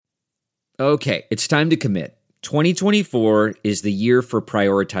Okay, it's time to commit. 2024 is the year for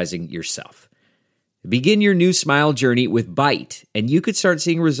prioritizing yourself. Begin your new smile journey with Byte, and you could start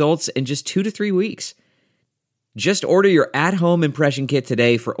seeing results in just 2 to 3 weeks. Just order your at-home impression kit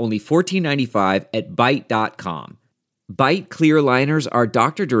today for only $14.95 at Byte.com. Byte clear liners are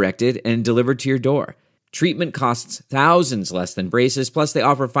doctor-directed and delivered to your door. Treatment costs thousands less than braces, plus they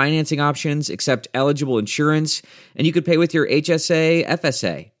offer financing options, accept eligible insurance, and you could pay with your HSA,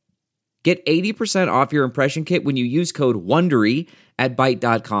 FSA. Get 80% off your impression kit when you use code WONDERY at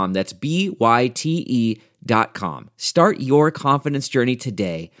Byte.com. That's BYTE.com. Start your confidence journey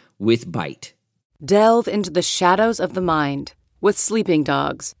today with Byte. Delve into the shadows of the mind with Sleeping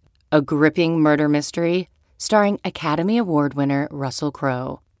Dogs, a gripping murder mystery starring Academy Award winner Russell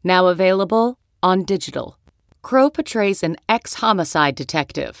Crowe. Now available on digital. Crowe portrays an ex-homicide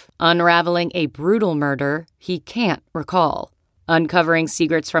detective unraveling a brutal murder he can't recall. Uncovering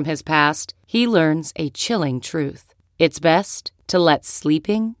secrets from his past, he learns a chilling truth. It's best to let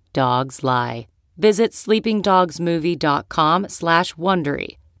sleeping dogs lie. Visit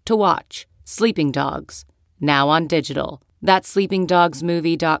sleepingdogsmovie.com/Wondery to watch Sleeping Dogs, now on digital. That's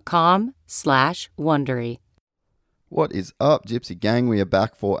sleepingdogsmovie.com/Wondery. What is up, Gypsy Gang? We are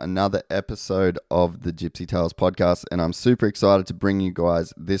back for another episode of the Gypsy Tales podcast, and I'm super excited to bring you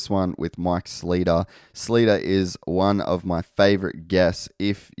guys this one with Mike Sleater. Sleater is one of my favorite guests.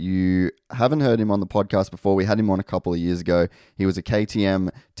 If you haven't heard him on the podcast before, we had him on a couple of years ago. He was a KTM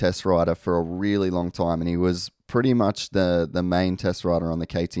test rider for a really long time, and he was pretty much the main test rider on the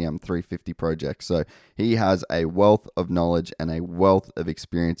KTM 350 project. So he has a wealth of knowledge and a wealth of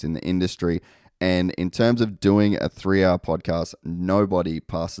experience in the industry. And in terms of doing a 3-hour podcast, nobody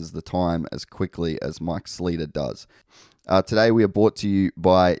passes the time as quickly as Mike Sleater does. Today we are brought to you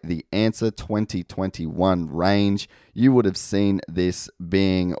by the Answer 2021 range. You would have seen this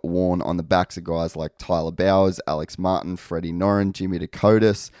being worn on the backs of guys like Tyler Bowers, Alex Martin, Freddie Noren, Jimmy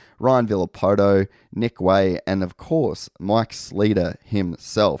Dakotas, Ryan Villapoto, Nick Way, and of course, Mike Sleater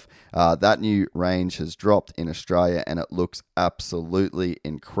himself. That new range has dropped in Australia and it looks absolutely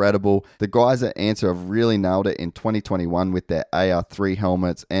incredible. The guys at Answer have really nailed it in 2021 with their AR3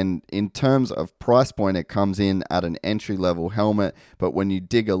 helmets, and in terms of price point, it comes in at an entry-level helmet, but when you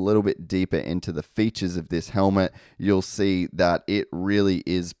dig a little bit deeper into the features of this helmet, you'll see that it really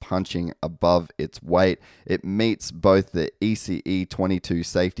is punching above its weight. It meets both the ECE 22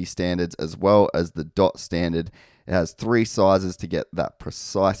 safety standards as well as the DOT standard. It has 3 sizes to get that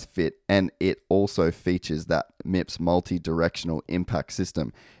precise fit, and it also features that MIPS multi-directional impact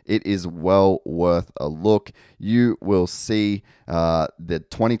system. It is well worth a look. You will see the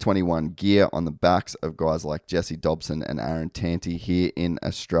 2021 gear on the backs of guys like Jesse Dobson and Aaron Tanti here in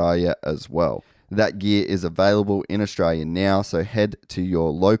Australia as well. That gear is available in Australia now, so head to your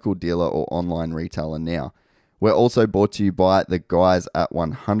local dealer or online retailer now. We're also brought to you by the guys at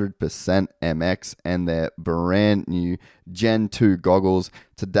 100% MX and their brand new Gen 2 goggles.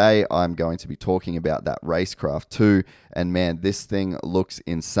 Today, I'm going to be talking about that Racecraft 2, and man, this thing looks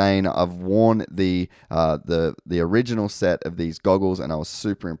insane. I've worn the original set of these goggles, and I was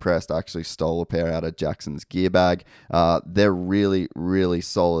super impressed. I actually stole a pair out of Jackson's gear bag. They're really, really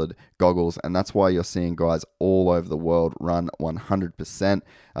solid goggles, and that's why you're seeing guys all over the world run 100%.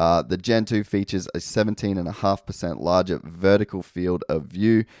 The Gen 2 features a 17.5% larger vertical field of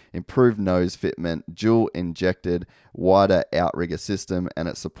view, improved nose fitment, dual injected, wider outrigger system, and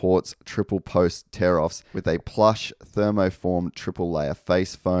it supports triple post tear-offs with a plush thermoform triple layer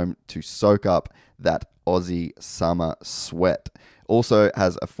face foam to soak up that Aussie summer sweat. Also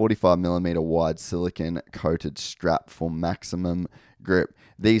has a 45mm wide silicone coated strap for maximum grip.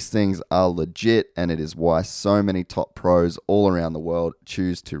 These things are legit, and it is why so many top pros all around the world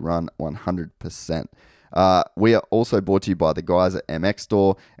choose to run 100%. We are also brought to you by the guys at MX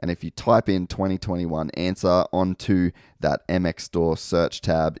Store, and if you type in 2021 Answer onto that MX Store search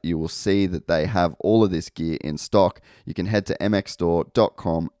tab, you will see that they have all of this gear in stock. You can head to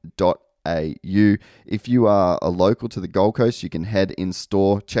mxstore.com.au. If you are a local to the Gold Coast, you can head in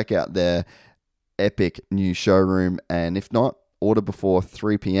store, check out their epic new showroom, and if not, order before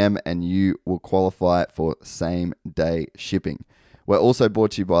 3 p.m. and you will qualify for same day shipping. We're also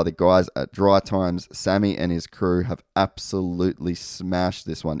brought to you by the guys at Dry Times. Sammy and his crew have absolutely smashed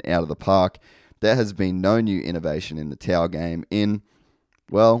this one out of the park. There has been no new innovation in the towel game in,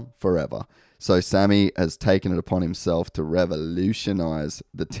 well, forever. So Sammy has taken it upon himself to revolutionize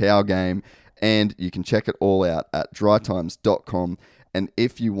the towel game, and you can check it all out at drytimes.com. And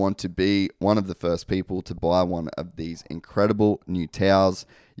if you want to be one of the first people to buy one of these incredible new towels,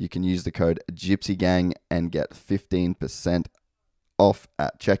 you can use the code GYPSYGANG and get 15% off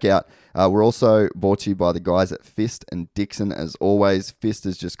at checkout. We're also brought to you by the guys at Fist and Dixon. As always, Fist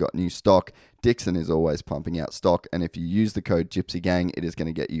has just got new stock. Dixon is always pumping out stock. And if you use the code Gypsy Gang, it is going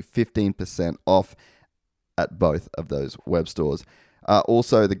to get you 15% off at both of those web stores.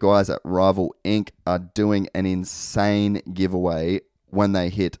 Also, the guys at Rival Inc. are doing an insane giveaway when they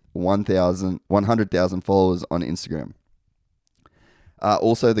hit 100,000 followers on Instagram.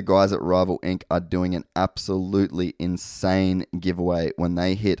 Also, the guys at Rival Inc. are doing an absolutely insane giveaway when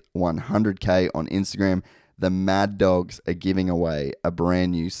they hit 100K on Instagram. The Mad Dogs are giving away a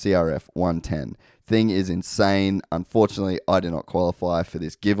brand new CRF 110. Thing is insane. Unfortunately, I do not qualify for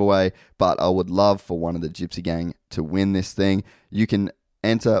this giveaway, but I would love for one of the Gypsy Gang to win this thing. You can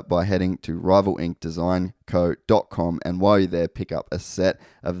enter by heading to rivalinkdesignco.com, and while you're there, pick up a set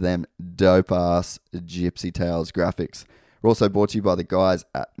of them dope-ass Gypsy Tales graphics. We're also brought to you by the guys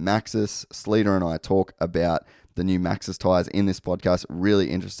at Maxxis. Sleater and I talk about the new Maxxis tires in this podcast.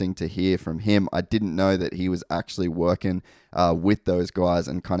 Really interesting to hear from him. I didn't know that he was actually working with those guys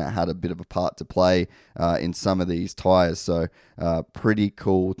and kind of had a bit of a part to play in some of these tires. So pretty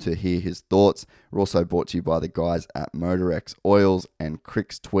cool to hear his thoughts. We're also brought to you by the guys at Motorex Oils and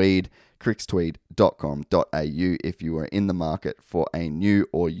Cricks Tweed, crickstweed.com.au if you are in the market for a new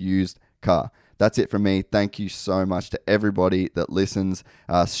or used car. That's it from me. Thank you so much to everybody that listens.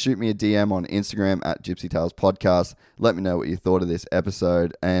 Shoot me a DM on Instagram at Gypsy Tales Podcast. Let me know what you thought of this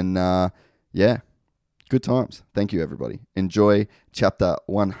episode. And yeah, good times. Thank you, everybody. Enjoy chapter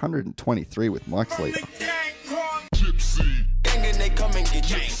 123 with Mike Sleater. Gypsy. Gang and they come and get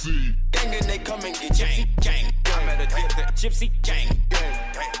gypsy. Gang and they come and get gypsy. Gang. I'm at a gypsy gang.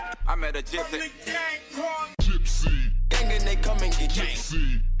 I'm at a gypsy. Gypsy. Gang and they come and get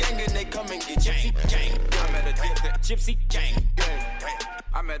gypsy. Gang and they come and get gypsy. Gang. I'm at a gypsy gang.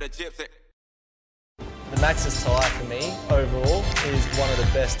 I'm at a gypsy. The Maxxis tyre for me, overall, is one of the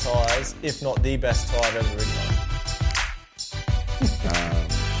best tyres, if not the best tyre I've ever ridden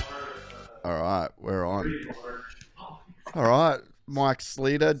on. All right, we're on. All right, Mike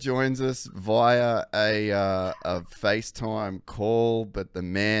Sleater joins us via a FaceTime call, but the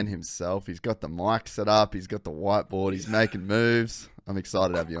man himself, he's got the mic set up, he's got the whiteboard, he's making moves. I'm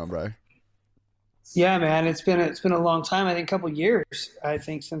excited to have you on, bro. Yeah, man, it's been a long time. I think a couple of years. I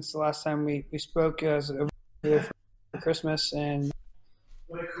think since the last time we spoke as over here for Christmas, and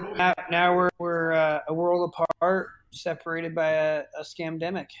now we're a world apart, separated by a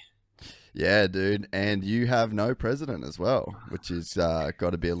scamdemic. Yeah, dude, and you have no president as well, which is got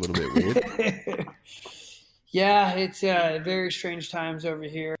to be a little bit weird. Yeah, it's very strange times over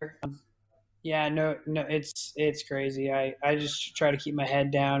here. Yeah, no, it's crazy. I just try to keep my head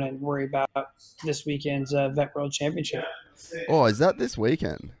down and worry about this weekend's Vet World Championship. Oh, is that this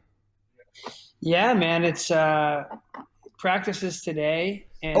weekend? Yeah, man, it's practices today,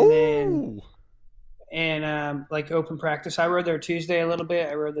 and then like open practice. I rode there Tuesday a little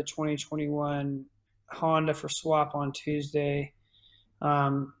bit. I rode the 2021 Honda for swap on Tuesday.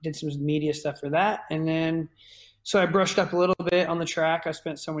 Did some media stuff for that, and then so I brushed up a little bit on the track. I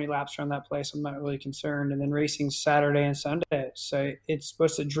spent so many laps around that place, I'm not really concerned. And then racing Saturday and Sunday. So it's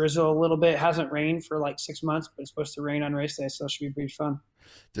supposed to drizzle a little bit. It hasn't rained for like 6 months, but it's supposed to rain on race day, so it should be pretty fun.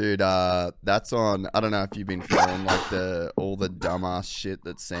 Dude, that's on. I don't know if you've been following like all the dumbass shit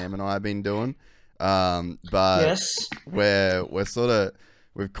that Sam and I have been doing. But yes, we're sort of,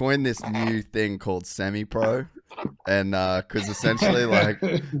 we've coined this new thing called semi-pro, and because essentially like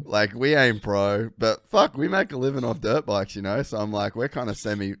we ain't pro, but fuck, we make a living off dirt bikes, you know. So I'm like, we're kind of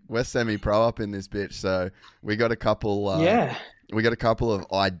semi-pro up in this bitch. So we got a couple we got a couple of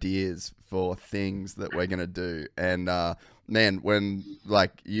ideas for things that we're gonna do, and man, when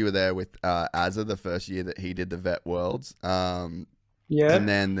like you were there with Azza the first year that he did the Vet Worlds, yeah, and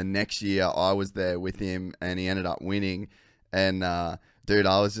then the next year I was there with him and he ended up winning. And dude,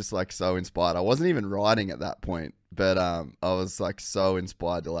 I was just like so inspired. I wasn't even riding at that point, but I was like so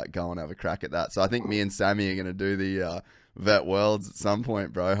inspired to like go and have a crack at that. So I think me and Sammy are gonna do the Vet Worlds at some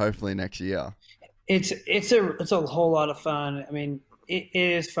point, bro. Hopefully next year. It's a whole lot of fun. I mean, it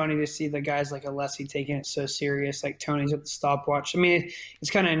is funny to see the guys like Alessi taking it so serious. Like Tony's at the stopwatch. I mean, it's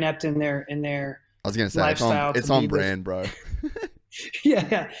kind of inept in their I was gonna say it's on brand, bro.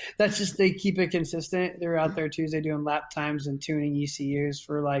 Yeah, that's just, they keep it consistent. They're out there Tuesday doing lap times and tuning ECUs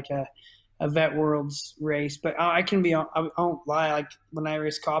for like a Vet Worlds race. But I won't lie, like when I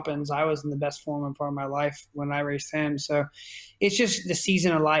raced Coppins, I was in the best form and part of my life when I raced him. So it's just the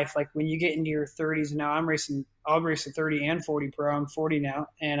season of life. Like when you get into your 30s, now I'll race a 30 and 40 pro. I'm 40 now,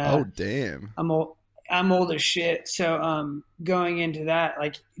 and oh damn, I'm old as shit. So going into that,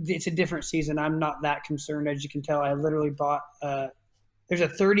 like it's a different season. I'm not that concerned, as you can tell. I literally bought there's a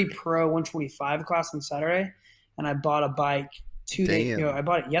 30 Pro 125 class on Saturday, and I bought a bike 2 days ago. I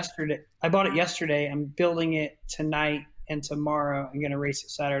bought it yesterday. I'm building it tonight and tomorrow. I'm going to race it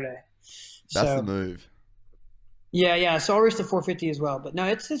Saturday. That's the move. Yeah. So I'll race the 450 as well. But no,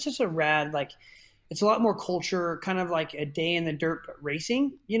 it's just a rad, like, it's a lot more culture, kind of like a day in the dirt, but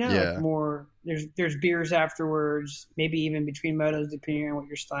racing, like more, there's beers afterwards, maybe even between motos, depending on what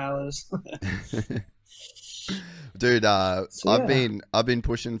your style is. Dude, I've been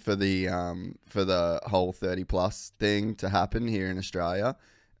pushing for the whole 30 plus thing to happen here in Australia,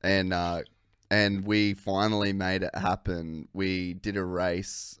 and we finally made it happen. We did a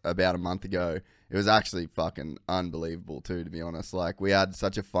race about a month ago. It was actually fucking unbelievable too, to be honest. Like, we had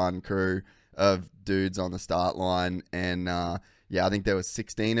such a fun crew of dudes on the start line, and I think there was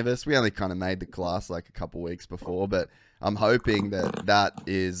 16 of us. We only kind of made the class like a couple weeks before, but I'm hoping that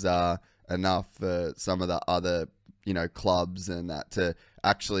is enough for some of the other clubs and that to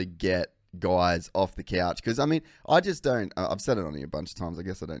actually get guys off the couch. Because I mean, I just don't, I've said it on here a bunch of times, I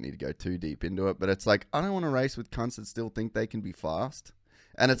guess I don't need to go too deep into it, but it's like, I don't want to race with cunts that still think they can be fast.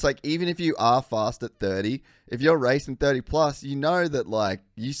 And it's like, even if you are fast at 30, if you're racing 30 plus, that like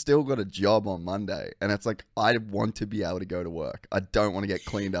you still got a job on Monday. And it's like, I want to be able to go to work. I don't want to get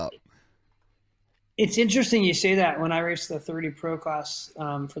cleaned up. It's interesting you say that. When I raced the 30 Pro class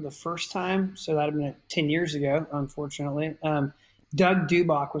for the first time, so that had been 10 years ago, unfortunately, Doug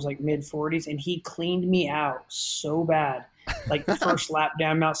Dubach was like mid-40s, and he cleaned me out so bad. Like the first lap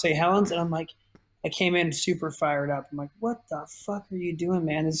down Mount St. Helens, and I'm like, I came in super fired up. I'm like, what the fuck are you doing,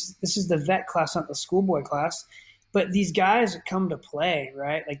 man? This is the vet class, not the schoolboy class. But these guys come to play,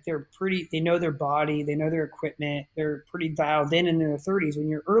 right? Like they know their body, they know their equipment, they're pretty dialed in their 30s. When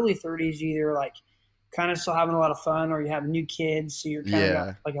you're early 30s, you either like kind of still having a lot of fun, or you have new kids, so you're kind of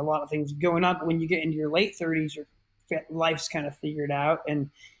got like a lot of things going up. But when you get into your late 30s, your life's kind of figured out, and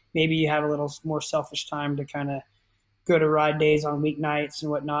maybe you have a little more selfish time to kind of go to ride days on weeknights and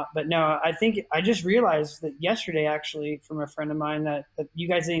whatnot. But no, I think I just realized that yesterday, actually, from a friend of mine, that you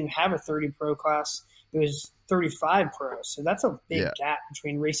guys didn't even have a 30 Pro class. It was 35 Pro. So that's a big gap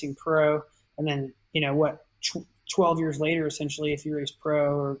between racing Pro and then, 12 years later, essentially, if you race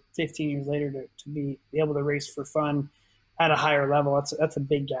Pro, or 15 years later to be able to race for fun at a higher level. That's a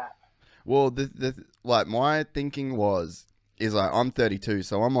big gap. Well, like my thinking is like, I'm 32,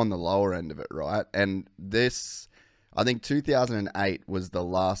 so I'm on the lower end of it, right? And I think 2008 was the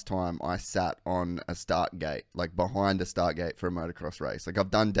last time I sat on a start gate, like behind a start gate for a motocross race. Like,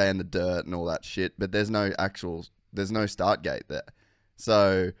 I've done day in the dirt and all that shit, but there's no start gate there.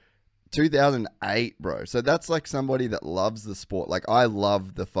 So 2008, bro. So that's like somebody that loves the sport. Like, I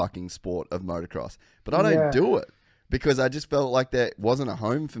love the fucking sport of motocross, but I don't do it because I just felt like that wasn't a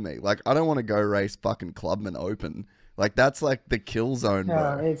home for me. Like, I don't want to go race fucking Clubman Open. Like, that's like the kill zone,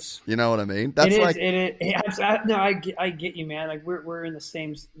 bro. You know what I mean? That's I get you, man. Like, we're in the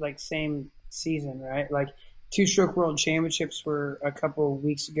same season, right? Like, 2-stroke world championships were a couple of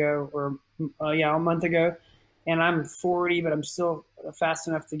weeks ago, or a month ago, and I'm 40, but I'm still fast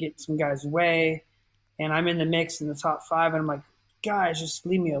enough to get some guys away, and I'm in the mix in the top 5, and I'm like, guys, just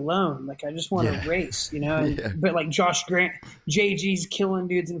leave me alone. Like, I just want to race, But like Josh Grant, JG's killing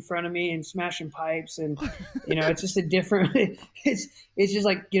dudes in front of me and smashing pipes, and it's just a different. It's just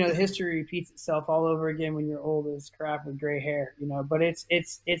like the history repeats itself all over again when you're old as crap with gray hair, But it's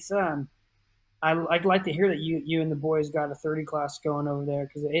I'd like to hear that you and the boys got a 30 class going over there,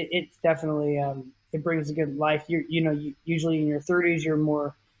 because it's definitely it brings a good life. You usually in your 30s you're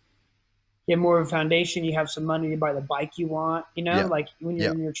more. You have more of a foundation. You have some money to buy the bike you want, like when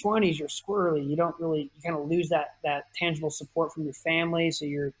you're in your 20s, you're squirrely. You kind of lose that tangible support from your family. So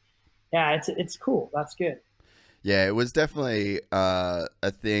it's cool. That's good. Yeah, it was definitely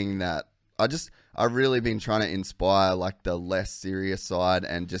a thing that I've really been trying to inspire, like the less serious side,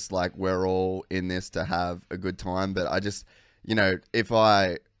 and just like, we're all in this to have a good time. But I just, if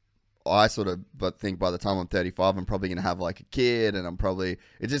I sort of think by the time I'm 35, I'm probably going to have like a kid, and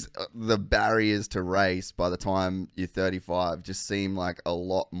the barriers to race by the time you're 35 just seem like a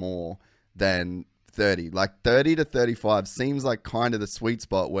lot more than 30. Like 30 to 35 seems like kind of the sweet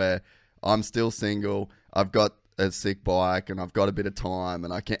spot where I'm still single, I've got a sick bike, and I've got a bit of time,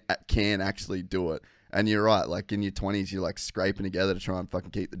 and I can actually do it. And you're right, like in your 20s, you're like scraping together to try and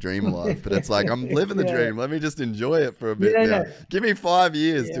fucking keep the dream alive. But it's like, I'm living the dream. Let me just enjoy it for a bit now. Give me 5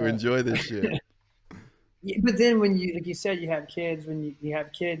 years to enjoy this shit. But then when like you said, you have kids, when you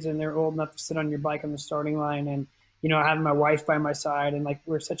have kids and they're old enough to sit on your bike on the starting line, and, having my wife by my side, and like,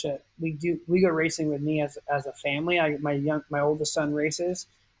 we go racing with me as a family. My oldest son races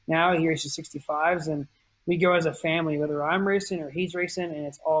now. He races 65s, and we go as a family, whether I'm racing or he's racing, and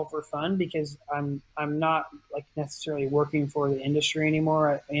it's all for fun because I'm not like necessarily working for the industry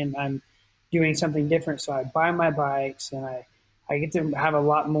anymore, and I'm doing something different. So I buy my bikes, and I get to have a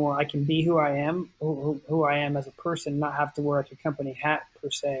lot more. I can be who I am, who I am as a person, not have to wear like a company hat per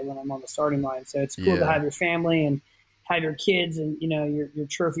se when I'm on the starting line. So it's cool to have your family and have your kids and, you know, your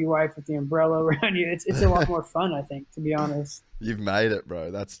trophy wife with the umbrella around you. It's a lot more fun, I think, to be honest. You've made it, bro.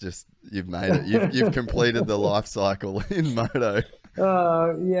 That's just, you've made it. You've completed the life cycle in moto.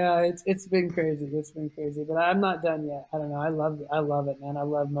 Yeah, it's been crazy. It's been crazy, but I'm not done yet. I don't know. I love it, man. I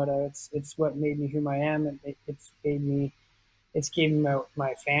love moto. It's what made me who I am. And it's given me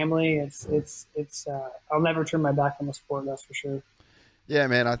my family. I'll never turn my back on the sport. That's for sure. Yeah,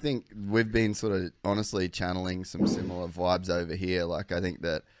 man, I think we've been sort of honestly channeling some similar vibes over here. Like, I think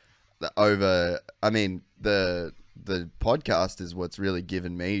that the podcast is what's really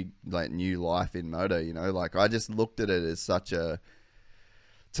given me like new life in moto, you know? Like, I just looked at it as to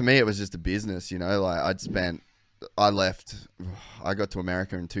me, it was just a business, you know? Like, I got to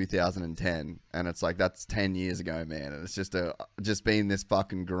America in 2010, and it's like, that's 10 years ago, man. And it's just been this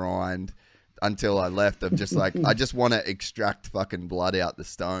fucking grind until I left of just like, I just want to extract fucking blood out the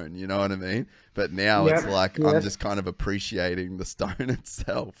stone, you know what I mean? But now it's like, I'm just kind of appreciating the stone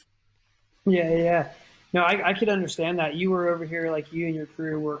itself. Yeah. No, I could understand that. You were over here, like, you and your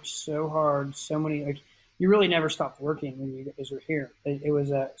crew worked so hard, so many, like, you really never stopped working when you guys were here. It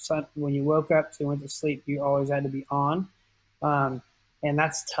was when you woke up to went to sleep, you always had to be on. And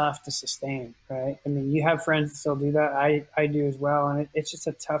that's tough to sustain, right? I mean, you have friends that still do that. I do as well. And it's just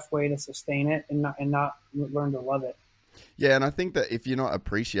a tough way to sustain it and not learn to love it. Yeah, and I think that if you're not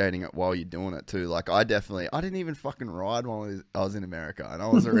appreciating it while you're doing it too, like I didn't even fucking ride while I was in America. And I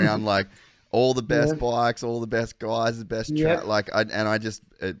was around like all the best bikes, all the best guys, the best track. Like,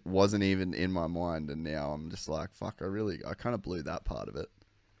 it wasn't even in my mind. And now I'm just like, fuck, I kind of blew that part of it.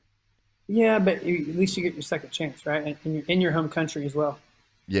 Yeah, but at least you get your second chance, right? And in your home country as well.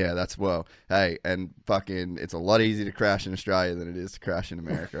 Yeah, hey, and fucking, it's a lot easier to crash in Australia than it is to crash in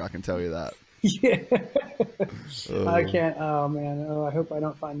America. I can tell you that. Yeah. I can't. Oh man. Oh, I hope I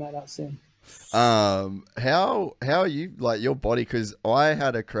don't find that out soon. How are you, like, your body? Because I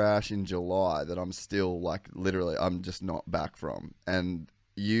had a crash in July that I'm still like, literally, I'm just not back from, and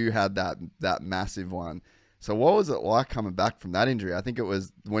you had that massive one. So what was it like coming back from that injury? I think it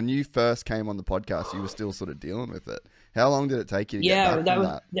was when you first came on the podcast, you were still sort of dealing with it. How long did it take you to get back from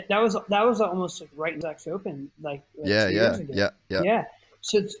that? That was almost like right in Zach's Open, like 2 years ago. Yeah.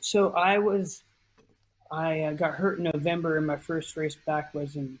 So I got hurt in November, and my first race back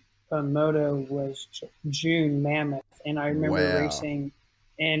was in moto was June, Mammoth, and I remember racing,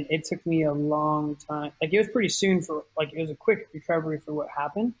 and it took me a long time. Like, it was pretty soon it was a quick recovery for what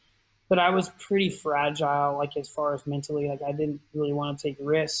happened. But I was pretty fragile, like, as far as mentally. Like, I didn't really want to take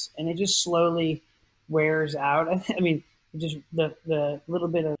risks, and it just slowly wears out. I mean, just the little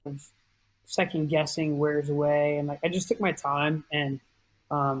bit of second guessing wears away, and like, I just took my time. And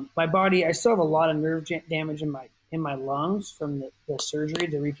my body, I still have a lot of nerve damage in my lungs from the surgery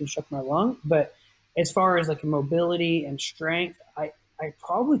to reconstruct my lung. But as far as like mobility and strength, I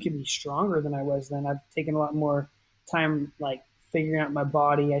probably could be stronger than I was then. I've taken a lot more time, like, figuring out my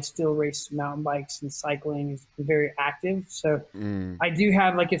body. I still race mountain bikes and cycling is very active. So I do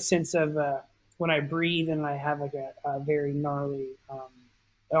have like a sense of when I breathe, and I have like a very gnarly,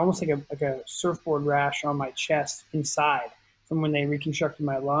 almost like a surfboard rash on my chest inside from when they reconstructed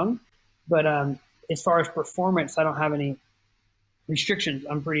my lung. But as far as performance, I don't have any restrictions.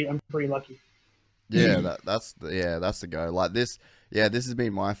 I'm pretty lucky. Yeah, that's the go. Like this has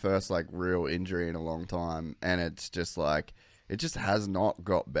been my first like real injury in a long time, and it's just like, it just has not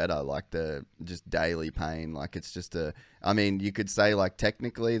got better, like the just daily pain. Like, it's just I mean, you could say like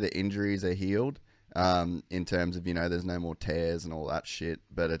technically the injuries are healed in terms of, you know, there's no more tears and all that shit.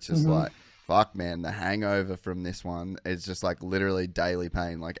 But it's just like, fuck, man, the hangover from this one is just like literally daily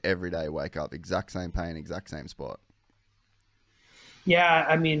pain. Like, every day wake up, exact same pain, exact same spot. Yeah,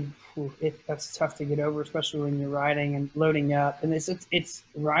 I mean, that's tough to get over, especially when you're riding and loading up. And it's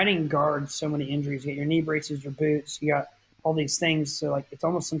riding guards so many injuries. You get your knee braces, your boots, you got all these things. So like, it's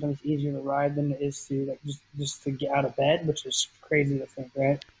almost sometimes easier to ride than it is to like just to get out of bed, which is crazy to think,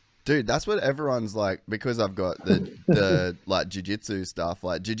 right? Dude, that's what everyone's like, because I've got the like jiu-jitsu stuff.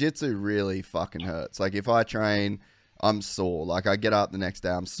 Like, jiu-jitsu really fucking hurts. Like, if I train, I'm sore. Like, I get up the next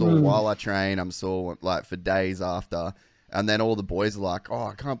day, I'm sore while I train. I'm sore like for days after. And then all the boys are like, oh,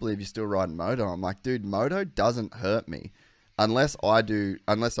 I can't believe you're still riding moto. I'm like, dude, moto doesn't hurt me unless I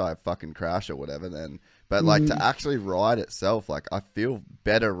fucking crash or whatever then. But like to actually ride itself, like I feel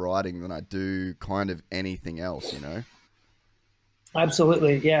better riding than I do kind of anything else, you know?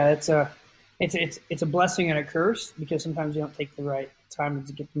 Absolutely. Yeah. It's a blessing and a curse because sometimes you don't take the right time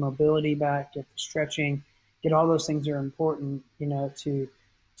to get the mobility back, get the stretching, get all those things that are important, you know, to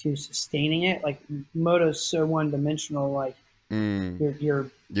sustaining it. Like moto's so one dimensional, like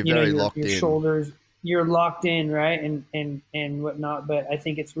you're very locked your in. Shoulders, you're locked in, right. And whatnot. But I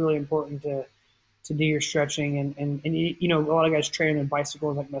think it's really important to do your stretching and you know, a lot of guys train on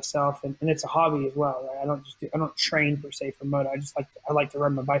bicycles like myself and it's a hobby as well. Right? I don't train per se for moto. I like to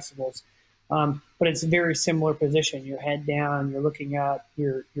ride my bicycles. But it's a very similar position. Your head down, you're looking up,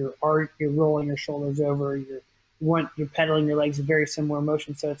 you're rolling your shoulders over, you're pedaling your legs, a very similar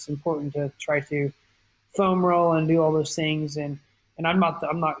motion. So it's important to try to foam roll and do all those things. And I'm not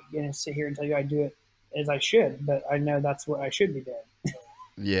going to sit here and tell you I do it as I should, but I know that's what I should be doing.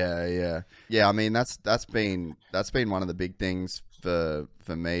 Yeah. I mean, that's been one of the big things for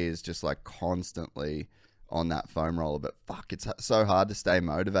me is just like constantly on that foam roller. But fuck, it's so hard to stay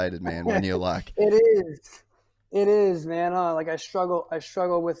motivated, man. When you're like, it is, man. Like I struggle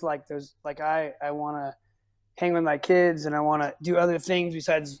with like those. Like I want to hang with my kids and I want to do other things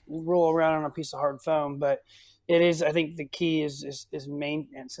besides roll around on a piece of hard foam. But it is, I think the key is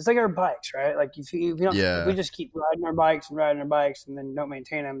maintenance. It's like our bikes, right? Like if we just keep riding our bikes and then don't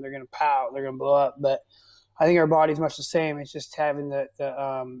maintain them, they're going to pout, they're going to blow up. But I think our body's much the same. It's just having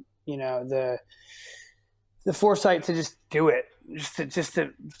the foresight to just do it, just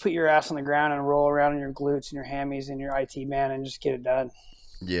to put your ass on the ground and roll around in your glutes and your hammies and your IT band and just get it done.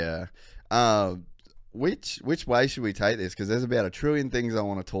 Yeah. Which way should we take this? Because there's about 1 trillion things I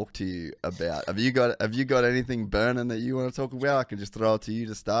want to talk to you about. Have you got anything burning that you want to talk about? I can just throw it to you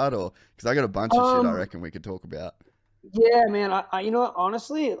to start, or because I got a bunch of shit I reckon we could talk about. Yeah, man. I you know what?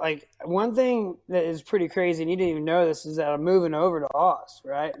 Honestly, like one thing that is pretty crazy, and you didn't even know this, is that I'm moving over to Oz.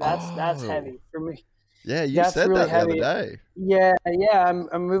 Right? That's heavy for me. Yeah, you said really that the other day. Yeah.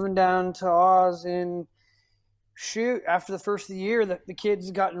 I'm moving down to Oz in. Shoot, after the first of the year, the kids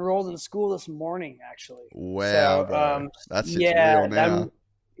got enrolled in school this morning, actually. Wow, bro. That's just real now.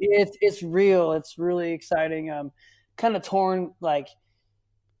 It's real. It's really exciting. Kind of torn. Like,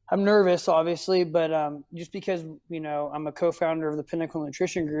 I'm nervous, obviously, but just because, you know, I'm a co-founder of the Pinnacle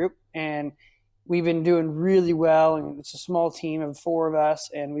Nutrition Group, and we've been doing really well, and it's a small team of 4 of us,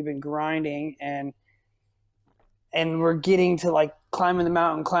 and we've been grinding, and we're getting to, like, climbing the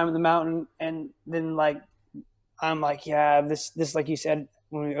mountain, and then, like, I'm like, yeah, this like you said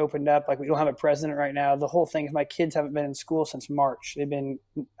when we opened up, like we don't have a president right now. The whole thing is my kids haven't been in school since March. They've been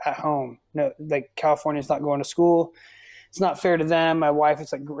at home. No, like California's not going to school. It's not fair to them. My wife,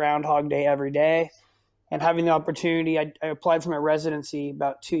 it's like Groundhog Day every day. And having the opportunity, I applied for my residency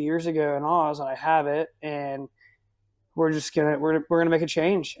about 2 years ago in Oz, and I have it. And we're gonna make a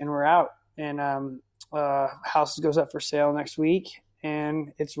change, and we're out. And house goes up for sale next week,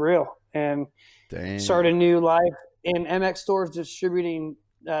 and it's real. And start a new life in MX stores distributing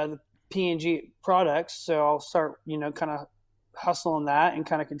the P&G products. So I'll start, you know, kind of hustling that and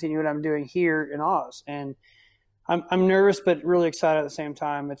kind of continue what I'm doing here in Oz. And I'm nervous, but really excited at the same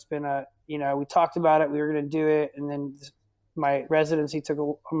time. It's been we talked about it, we were going to do it. And then my residency took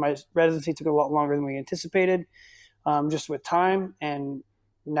a lot longer than we anticipated, just with time. And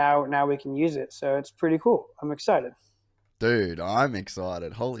now we can use it. So it's pretty cool. I'm excited. Dude, I'm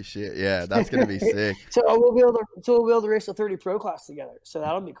excited. Holy shit. Yeah, that's going to be sick. So we'll be able to race the 30 Pro class together. So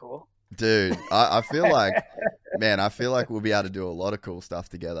that'll be cool. Dude, I feel like, man, we'll be able to do a lot of cool stuff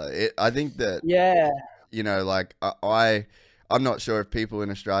together. I think that, you know, like I'm not sure if people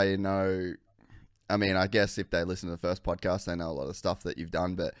in Australia know. I mean, I guess if they listen to the first podcast, they know a lot of stuff that you've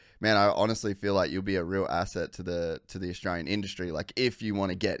done. But man, I honestly feel like you'll be a real asset to the Australian industry. Like if you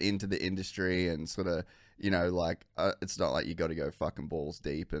want to get into the industry and sort of, you know, like it's not like you got to go fucking balls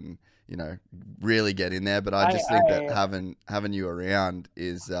deep and, you know, really get in there. But I just think that having you around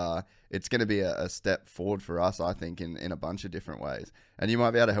is it's going to be a step forward for us, I think, in a bunch of different ways. And you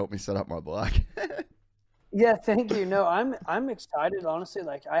might be able to help me set up my bike. Yeah, thank you. No, I'm excited, honestly.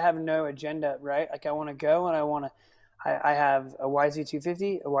 Like I have no agenda, right? Like I want to go and I have a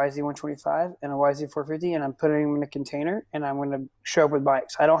YZ250, a YZ125, and a YZ450, and I'm putting them in a container and I'm going to show up with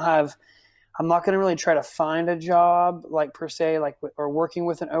bikes. I'm not going to really try to find a job like per se, like or working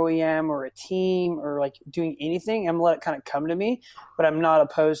with an OEM or a team or like doing anything. I'm going to let it kind of come to me, but I'm not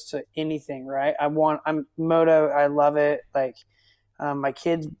opposed to anything, right? I'm moto. I love it. Like my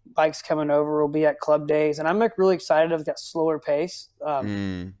kids' bikes coming over will be at club days, and I'm like really excited of that slower pace.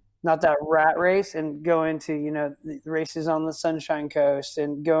 not that rat race, and go into, you know, the races on the Sunshine Coast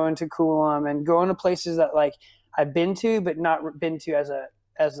and go into Coolum and go into places that like I've been to, but not been to as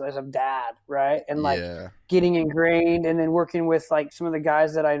a dad. Right. And like getting ingrained, and then working with like some of the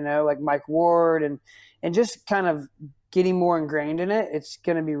guys that I know, like Mike Ward, and just kind of getting more ingrained in it. It's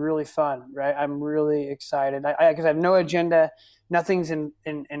going to be really fun. Right. I'm really excited. Cause I have no agenda. Nothing's in,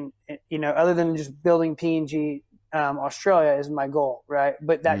 you know, other than just building PNG. Australia is my goal, right?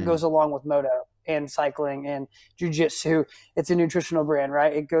 But that goes along with moto and cycling and jiu-jitsu. It's a nutritional brand,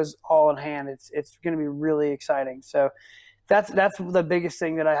 right? It goes all in hand. It's going to be really exciting. So that's the biggest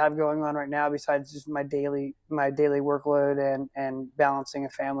thing that I have going on right now, besides just my daily workload and balancing a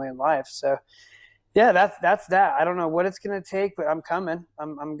family and life. So yeah, that's that. I don't know what it's going to take, but I'm coming.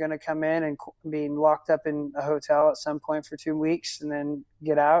 I'm going to come in and be locked up in a hotel at some point for 2 weeks, and then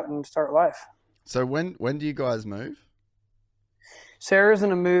get out and start life. So when do you guys move? Sarah's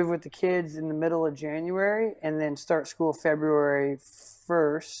going to move with the kids in the middle of January, and then start school February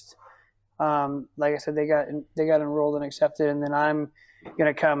 1st. Like I said, they got enrolled and accepted, and then I'm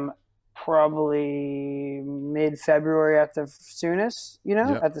going to come probably mid-February at the soonest, you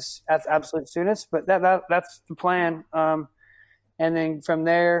know, at the absolute soonest. But that's the plan. And then from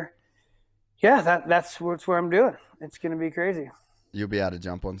there, that's where I'm doing. It's going to be crazy. You'll be able to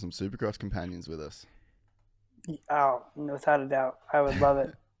jump on some Supercross companions with us. Oh, without a doubt. I would love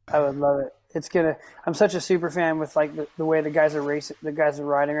it. I would love it. I'm such a super fan with like the way the guys are racing, the guys are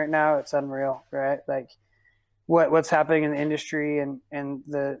riding right now. It's unreal, right? Like what's happening in the industry and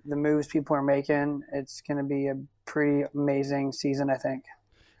the moves people are making. It's going to be a pretty amazing season, I think.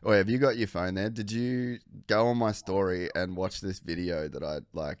 Oh, have you got your phone there? Did you go on my story and watch this video that I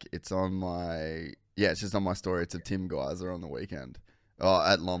like? It's on my... Yeah, it's just on my story. It's a Tim Geyser on the weekend. Oh,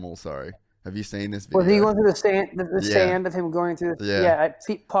 at Lommel, sorry. Have you seen this video? Was he going through the stand? The stand of him going through.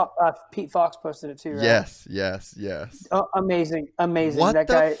 Pete Fox posted it too, right? Yes. Oh, amazing. What that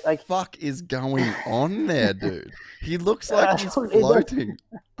the guy, like, fuck is going on there, dude? He looks like he's floating.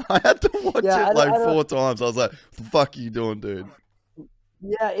 I had to watch it like 4 times. I was like, "What the fuck are you doing, dude?"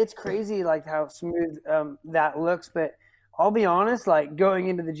 Yeah, it's crazy, like how smooth that looks. But I'll be honest, like going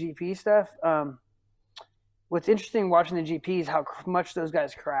into the GP stuff. What's interesting watching the GP is how much those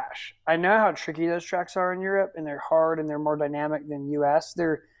guys crash. I know how tricky those tracks are in Europe, and they're hard and they're more dynamic than US.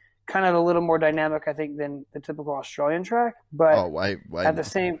 They're kind of a little more dynamic, I think, than the typical Australian track. But at the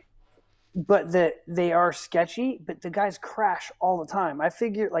same, but they are sketchy. But the guys crash all the time. I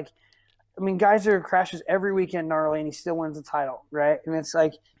figure, like, I mean, Geyser crashes every weekend gnarly, and he still wins the title, right? And it's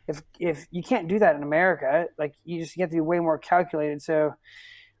like if you can't do that in America, like you have to be way more calculated. So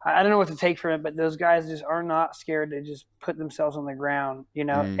I don't know what to take from it, but those guys just are not scared to just put themselves on the ground, you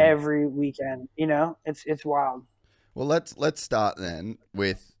know, every weekend. You know, it's wild. Well, let's start then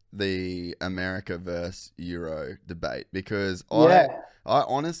with the America versus Euro debate, because I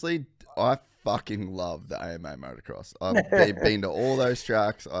honestly fucking love the AMA motocross. I've been to all those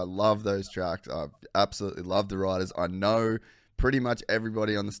tracks. I love those tracks. I absolutely love the riders. I know pretty much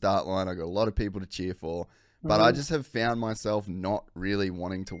everybody on the start line. I got a lot of people to cheer for. But I just have found myself not really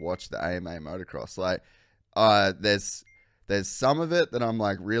wanting to watch the AMA motocross. Like, there's some of it that I'm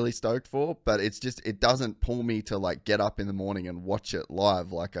like really stoked for, but it doesn't pull me to like get up in the morning and watch it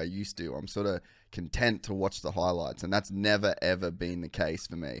live like I used to. I'm sort of content to watch the highlights, and that's never ever been the case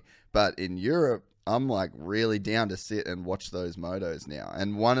for me. But in Europe, I'm like really down to sit and watch those motos now.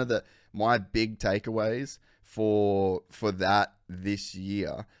 And one of my big takeaways for that this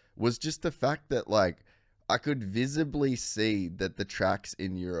year was just the fact that like I could visibly see that the tracks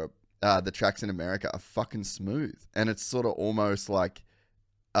in Europe, the tracks in America are fucking smooth. And it's sort of almost like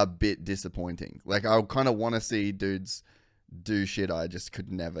a bit disappointing. Like I kind of want to see dudes do shit I just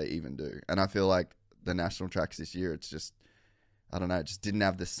could never even do. And I feel like the national tracks this year, it's just, I don't know, it just didn't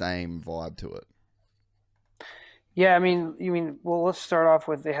have the same vibe to it. Yeah, I mean, well, let's start off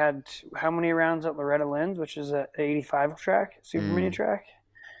with they had how many rounds at Loretta Lynn's, which is an 85 track, super mini track.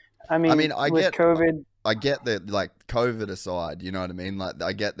 I mean, I get COVID. I get that, like, COVID aside, you know what I mean? Like,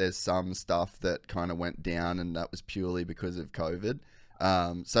 I get there's some stuff that kind of went down and that was purely because of COVID.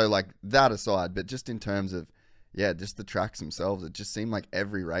 So, like, that aside, but just in terms of, yeah, just the tracks themselves, it just seemed like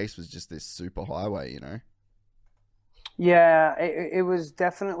every race was just this super highway, you know? Yeah, it was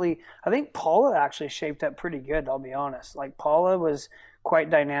definitely, I think Paula actually shaped up pretty good, I'll be honest. Like, Paula was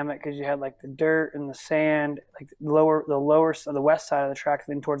quite dynamic because you had like the dirt and the sand, like the west side of the track,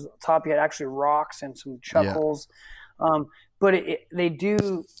 then towards the top you had actually rocks and some chuckles. Yeah. But they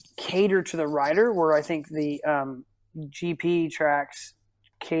do cater to the rider, where I think the GP tracks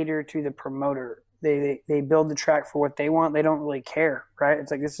cater to the promoter. They build the track for what they want. They don't really care, right?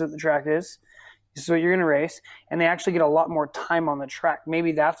 It's like, this is what the track is. This is what you're going to race. And they actually get a lot more time on the track.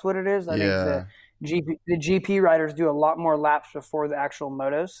 Maybe that's what it is. I think the GP riders do a lot more laps before the actual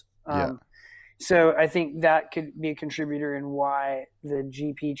motos. So I think that could be a contributor in why the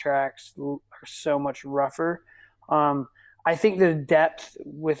GP tracks are so much rougher. I think the depth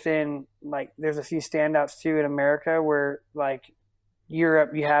within, like, there's a few standouts too in America where, like,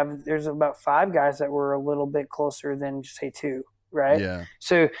 Europe, there's about 5 guys that were a little bit closer than, just say, 2, right? Yeah.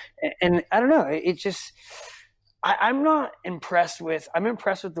 So, and I don't know, it just, I'm not impressed with. I'm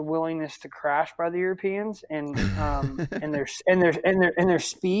impressed with the willingness to crash by the Europeans and their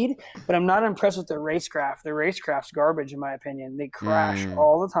speed, but I'm not impressed with their racecraft. Their racecraft's garbage, in my opinion. They crash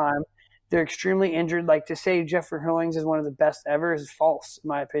all the time. They're extremely injured. Like, to say Jeffrey Hurlings is one of the best ever is false, in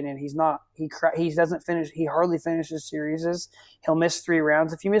my opinion. He's not. He doesn't finish. He hardly finishes series. He'll miss 3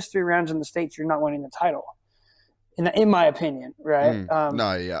 rounds. If you miss 3 rounds in the States, you're not winning the title. In my opinion, right? I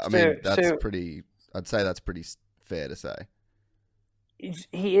mean, that's pretty. I'd say that's pretty fair to say.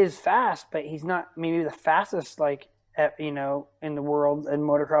 He is fast, but he's not maybe the fastest, like, in the world in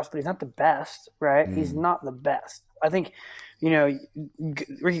motocross, but he's not the best, right? He's not the best. I think,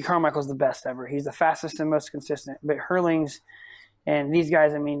 Ricky Carmichael's the best ever. He's the fastest and most consistent. But Hurlings and these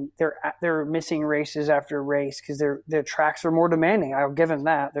guys, I mean, they're missing races after race because their tracks are more demanding. I'll give them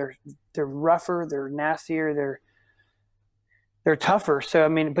that. They're rougher, they're nastier, they're tougher. So, I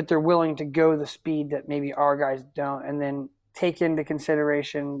mean, but they're willing to go the speed that maybe our guys don't. And then take into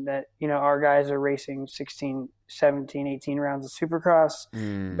consideration that, our guys are racing 16, 17, 18 rounds of Supercross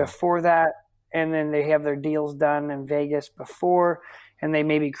before that. And then they have their deals done in Vegas before, and they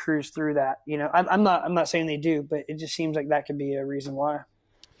maybe cruise through that. I'm not saying they do, but it just seems like that could be a reason why.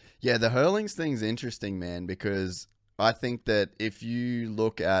 Yeah, the Hurlings thing's interesting, man, because I think that if you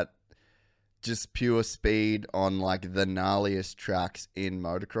look at just pure speed on, like, the gnarliest tracks in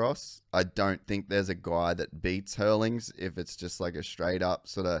motocross, I don't think there's a guy that beats Hurlings if it's just like a straight up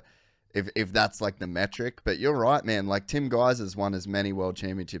sort of, if that's like the metric. But you're right, man. Like, Tim Geiser's won as many world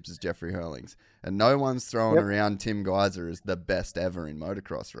championships as Jeffrey Hurlings, and no one's throwing around Tim Geiser as the best ever in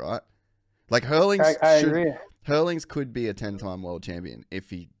motocross, right? Like, Hurlings, I agree. Hurlings could be a 10-time world champion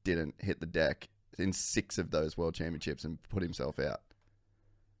if he didn't hit the deck in 6 of those world championships and put himself out.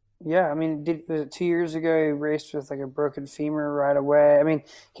 Yeah, I mean, was it 2 years ago he raced with, like, a broken femur right away? I mean,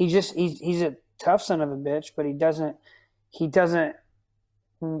 he's a tough son of a bitch, but he doesn't.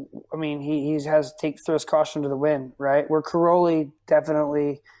 I mean, he throws caution to the wind, right? Where Caroli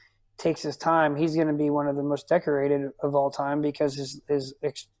definitely takes his time. He's going to be one of the most decorated of all time because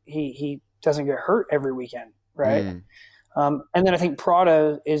he doesn't get hurt every weekend, right? And then I think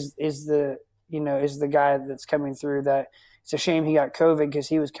Prado is the guy that's coming through. That it's a shame he got COVID because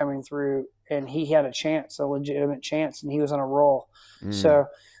he was coming through and he had a legitimate chance, and he was on a roll. So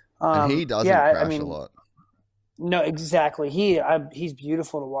and he doesn't crash a lot. No, exactly. He's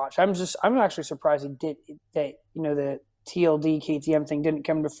beautiful to watch. I'm actually surprised the TLD KTM thing didn't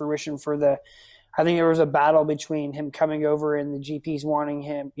come to fruition I think there was a battle between him coming over and the GPs wanting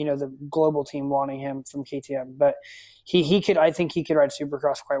him, the global team wanting him from KTM. But I think he could ride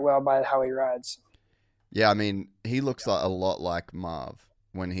Supercross quite well by how he rides. Yeah, I mean, he looks a lot like Marv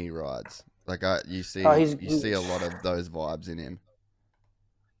when he rides. Like, you see a lot of those vibes in him.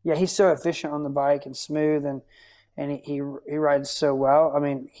 Yeah, he's so efficient on the bike and smooth, and he rides so well. I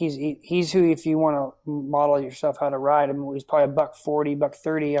mean, he's who, if you want to model yourself how to ride, I mean, he's probably $140,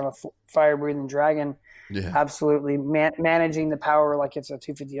 $130 on a fire breathing dragon. Yeah, absolutely managing the power like it's a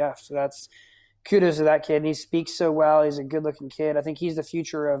 250F. So that's kudos to that kid. And he speaks so well. He's a good looking kid. I think he's the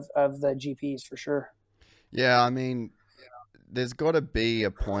future of the GPs for sure. Yeah, I mean, there's got to be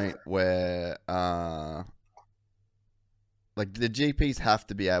a point where like, the GPs have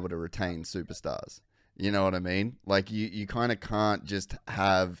to be able to retain superstars. You know what I mean? Like, you kind of can't just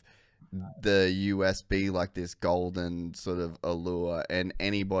have the US be like this golden sort of allure, and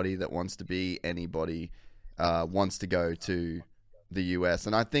anybody that wants to be anybody wants to go to the US.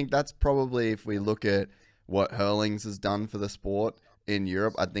 And I think that's probably, if we look at what Hurlings has done for the sport in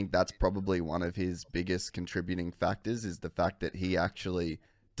Europe, I think that's probably one of his biggest contributing factors, is the fact that he actually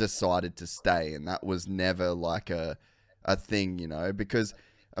decided to stay, and that was never like a thing, because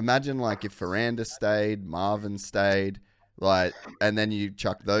imagine, like, if Ferrandis stayed, Marvin stayed, like, and then you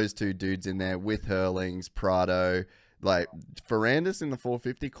chuck those 2 dudes in there with Hurlings, Prado, like, Ferrandis in the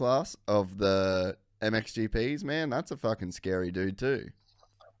 450 class of the MXGPs, man, that's a fucking scary dude too.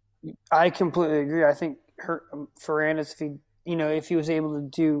 I completely agree. I think Ferrandis, if he was able to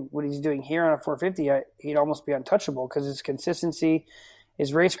do what he's doing here on a 450, he'd almost be untouchable because his consistency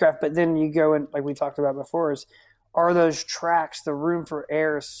is racecraft. But then you go and like we talked about before are those tracks, the room for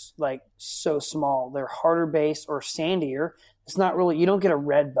air is like so small. They're harder based or sandier. It's not really, you don't get a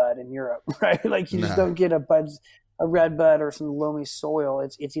red bud in Europe, right? Like you just don't get a red bud or some loamy soil.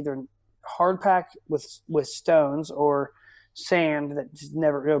 It's either hard packed with stones or sand that just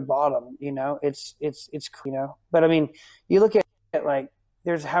never go bottom, it's but I mean, you look at like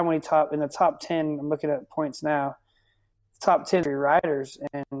there's how many in the top 10, I'm looking at points now, top 10 riders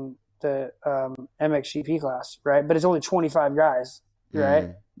in the MXGP class, right? But it's only 25 guys,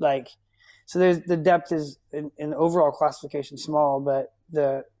 right? Like, so there's the depth is in the overall classification small, but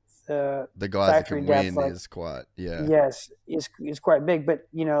the guys that can win is quite is quite big. But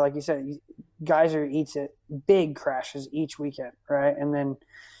like you said, Geyser eats it big crashes each weekend, right? And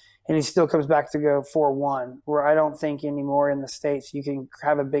he still comes back to go 4-1, where I don't think anymore in the States you can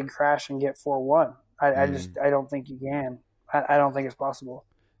have a big crash and get 4-1. I don't think you can. I don't think it's possible.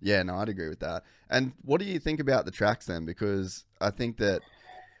 Yeah, no, I'd agree with that. And what do you think about the tracks then? Because I think that,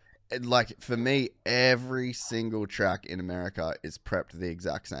 like, for me, every single track in America is prepped the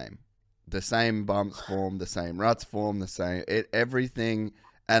exact same. The same bumps form, the same ruts form, the same everything.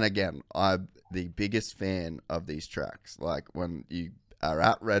 And again, I'm the biggest fan of these tracks. Like, when you are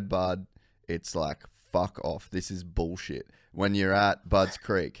at Redbud, it's like, fuck off. This is bullshit. When you're at Budds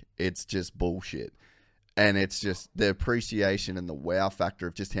Creek, it's just bullshit. And it's just the appreciation and the wow factor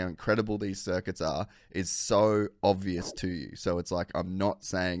of just how incredible these circuits are is so obvious to you. So it's like, I'm not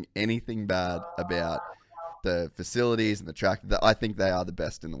saying anything bad about the facilities and the track. I think they are the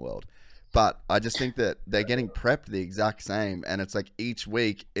best in the world. But I just think that they're getting prepped the exact same. And it's like each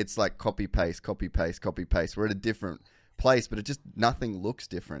week, it's like copy, paste, copy, paste, copy, paste. We're at a different place, but nothing looks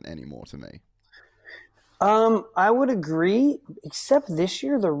different anymore to me. I would agree, except this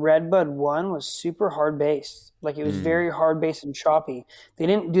year the Redbud 1 was super hard based. Like it was very hard based and choppy. They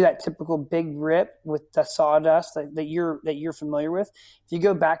didn't do that typical big rip with the sawdust that you're familiar with. If you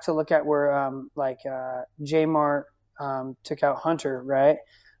go back to look at where J Mart took out Hunter, right?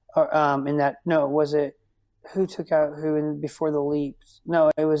 Was it who took out who before the leaps?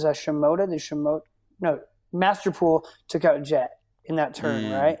 No, it was Shimoda. Masterpool took out Jet in that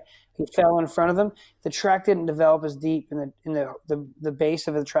turn, right? He fell in front of them. The track didn't develop as deep, and the base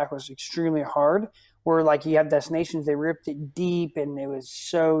of the track was extremely hard. Where like you have destinations, they ripped it deep, and it was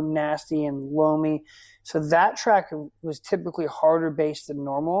so nasty and loamy. So that track was typically harder based than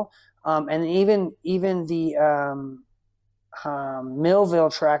normal. And even the Millville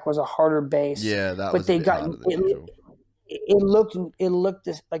track was a harder base. Yeah, that but was. They got it looked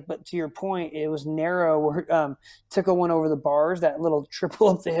like, but to your point, it was narrow where Tickle went over the bars, that little triple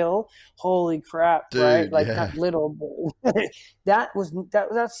up the hill. Holy crap, dude, right? Like not little, but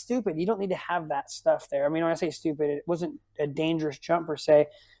that's stupid. You don't need to have that stuff there. I mean, when I say stupid, it wasn't a dangerous jump per se.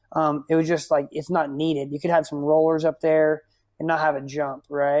 It was just like, it's not needed. You could have some rollers up there and not have a jump,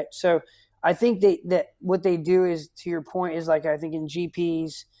 right? So I think that what they do is, to your point, is like, I think in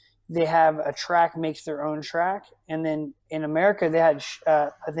GPs, they have a track makes their own track. And then in America, they had, I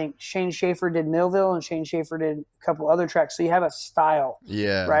think Shane Schaefer did Millville and Shane Schaefer did a couple other tracks. So you have a style,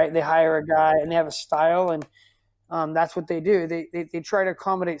 right? They hire a guy and they have a style, and that's what they do. They try to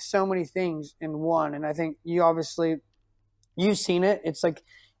accommodate so many things in one. And I think you've seen it. It's like,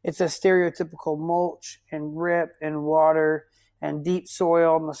 it's a stereotypical mulch and rip and water and deep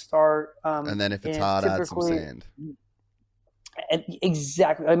soil in the start. And then if it's hard, add some sand.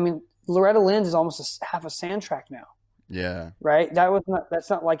 Exactly. I mean, Loretta Lynn's is almost half a sand track now. Yeah. Right. That's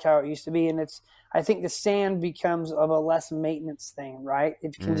not like how it used to be. And I think the sand becomes of a less maintenance thing, right?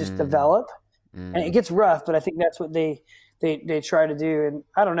 It can just develop and it gets rough, but I think that's what they try to do. And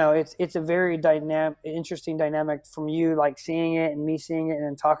I don't know, it's a very interesting dynamic from you, like seeing it and me seeing it and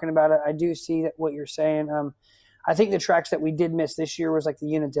then talking about it. I do see that what you're saying. I think the tracks that we did miss this year was like the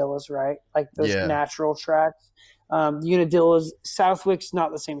Unadillas, right? Like those natural tracks. Unadillas, Southwick's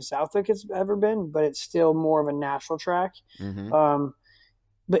not the same Southwick it's ever been, but it's still more of a natural track.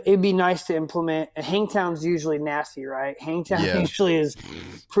 But it'd be nice to implement. Hangtown's usually nasty, right? Hangtown usually is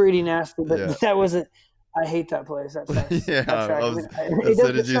pretty nasty, but that wasn't. I hate that place. That track. As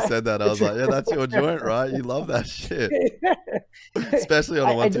soon as you said that, I was like, yeah, that's your joint, right? You love that shit, especially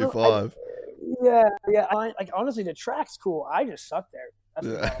on a 125. Yeah. Honestly, the track's cool. I just suck there. That's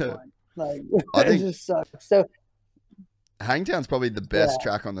the bottom line. Like, I think it just sucks. So Hangtown's probably the best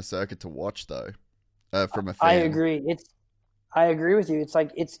track on the circuit to watch, though. From a fan. I agree. I agree with you. It's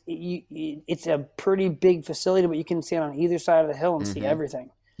like it's a pretty big facility, but you can see it on either side of the hill and see everything.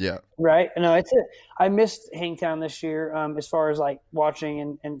 Yeah. Right. No, I missed Hangtown this year as far as like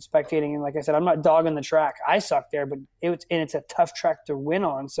watching and spectating. And like I said, I'm not dogging the track. I suck there, but it's a tough track to win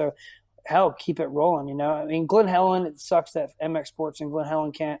on. So hell, keep it rolling. You know, I mean, Glen Helen, it sucks that MX Sports and Glen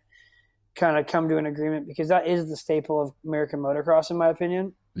Helen can't kind of come to an agreement, because that is the staple of American motocross, in my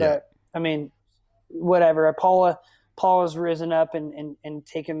opinion. But I mean, whatever. Paula's risen up and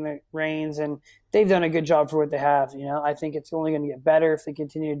taken the reins, and they've done a good job for what they have. You know, I think it's only going to get better if they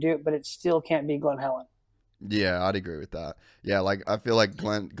continue to do it, but it still can't be Glen Helen. Yeah, I'd agree with that. Yeah, like I feel like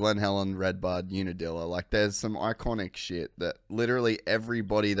Glen Helen, Redbud, Unadilla, like there's some iconic shit that literally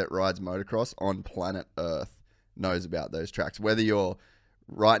everybody that rides motocross on planet Earth knows about those tracks. Whether you're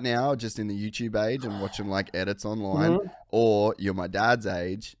right now just in the YouTube age and watching like edits online, or you're my dad's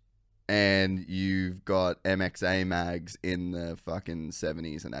age and you've got MXA mags in the fucking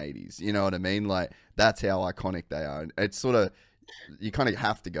 70s and 80s. You know what I mean? Like, that's how iconic they are. It's sort of, you kind of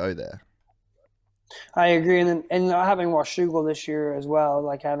have to go there. I agree. And having Washougal this year as well,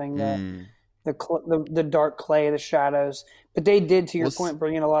 like having the dark clay, the shadows. But they did, to your point,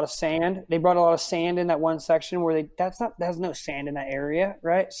 bring in a lot of sand. They brought a lot of sand in that one section where there's no sand in that area,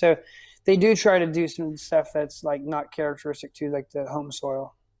 right? So they do try to do some stuff that's like not characteristic to like the home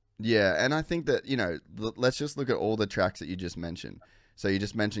soil. Yeah, and I think that, you know, let's just look at all the tracks that you just mentioned. So you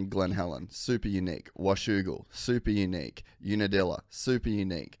just mentioned Glen Helen, super unique. Washougal, super unique. Unadilla, super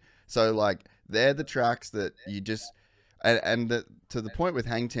unique. So, like, they're the tracks that you just... And to the point with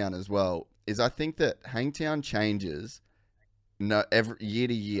Hangtown as well, is I think that Hangtown changes every year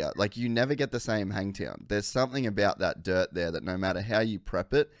to year. Like, you never get the same Hangtown. There's something about that dirt there that no matter how you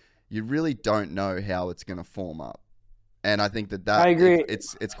prep it, you really don't know how it's going to form up. And I think that I agree.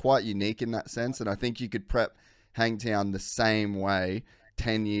 It's quite unique in that sense. And I think you could prep Hangtown the same way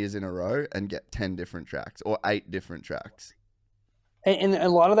 10 years in a row and get 10 different tracks or 8 different tracks. And a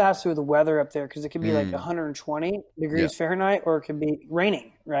lot of that has to do with the weather up there, because it could be like 120 degrees Fahrenheit, or it could be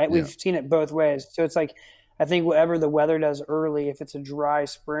raining, right? We've seen it both ways. So it's like, I think whatever the weather does early, if it's a dry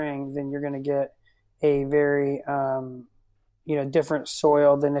spring, then you're going to get a very different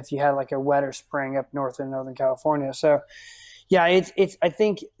soil than if you had like a wetter spring up north in Northern California. So yeah, it's I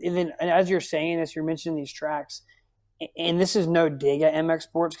think, and as you're saying this, you're mentioning these tracks, and this is no dig at MX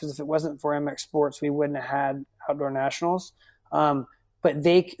Sports, because if it wasn't for MX Sports, we wouldn't have had Outdoor Nationals. But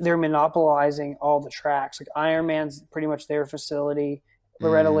they're monopolizing all the tracks. Like Ironman's pretty much their facility.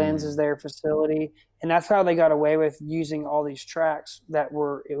 Loretta Lynn's is their facility. And that's how they got away with using all these tracks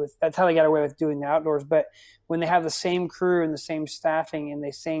that's how they got away with doing the outdoors. But when they have the same crew and the same staffing and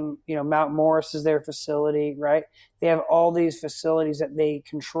the same, Mount Morris is their facility, right? They have all these facilities that they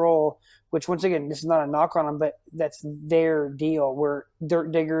control, which once again, this is not a knock on them, but that's their deal, where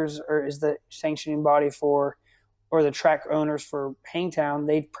Dirt Diggers is the sanctioning body for, or the track owners for Hangtown.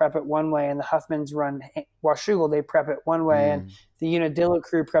 They prep it one way, and the Huffmans run Washougal, they prep it one way, and the Unadilla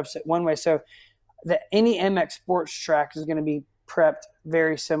crew preps it one way. So any MX Sports track is going to be prepped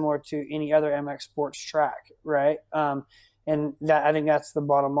very similar to any other MX Sports track, right? And that, I think that's the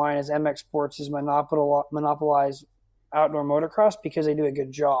bottom line, is MX Sports is monopolize outdoor motocross because they do a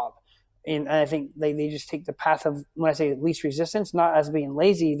good job. And I think they just take the path of, when I say least resistance, not as being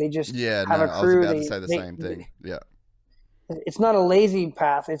lazy. They just have a crew. I was about to say the same thing. Yeah. It's not a lazy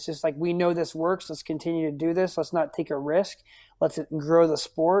path. It's just like, we know this works. Let's continue to do this. Let's not take a risk. Let's grow the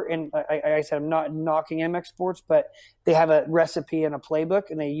sport. And I said, I'm not knocking MX Sports, but they have a recipe and a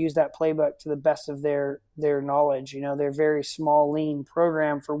playbook, and they use that playbook to the best of their knowledge. They're very small, lean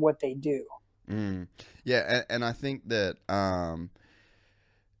program for what they do. Yeah. And I think that,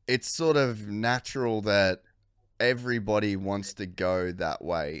 it's sort of natural that everybody wants to go that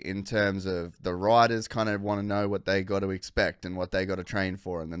way, in terms of the riders kind of want to know what they got to expect and what they got to train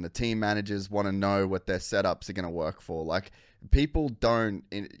for. And then the team managers want to know what their setups are going to work for. Like, people don't,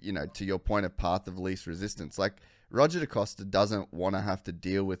 to your point of path of least resistance, like Roger DaCosta doesn't want to have to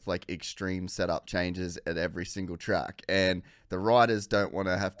deal with like extreme setup changes at every single track. And the riders don't want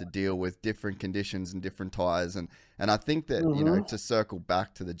to have to deal with different conditions and different tires. And I think that, to circle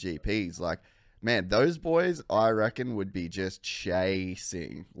back to the GPs, like, man, those boys, I reckon, would be just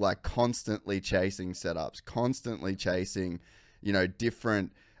chasing, like constantly chasing setups, constantly chasing,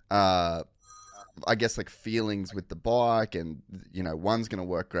 different, I guess, like feelings with the bike, and, one's going to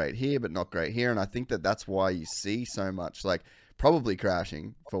work great here, but not great here. And I think that that's why you see so much, like, probably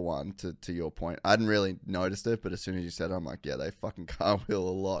crashing, for one, to your point. I hadn't really noticed it, but as soon as you said it, I'm like, yeah, they fucking cartwheel a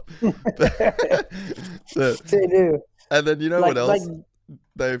lot. They do. And then, what else?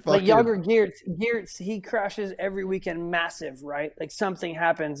 They fucking... Like Jager Geerts, he crashes every weekend, massive, right? Like, something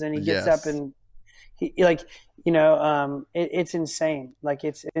happens and he gets up and like, it's insane. Like,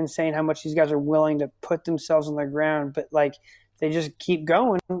 it's insane how much these guys are willing to put themselves on the ground, but like they just keep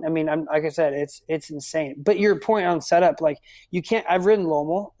going. I mean, like I said, it's insane. But your point on setup, like I've ridden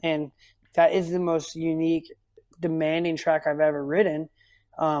Lommel, and that is the most unique, demanding track I've ever ridden.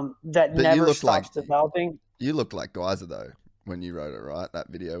 That but never stops developing. You looked like Geyser though when you rode it, right? That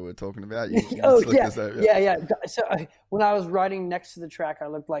video we were talking about. Yeah. So when I was riding next to the track, I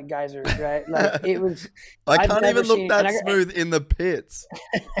looked like Geyser, right? Like it was. I can't even look that smooth in the pits.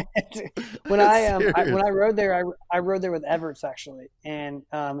 When I rode there, I rode there with Everts actually, and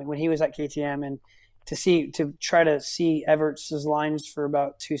when he was at KTM, and to try to see Everts' lines for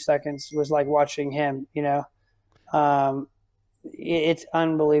about 2 seconds was like watching him. It's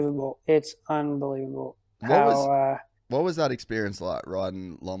unbelievable. It's unbelievable. What was that experience like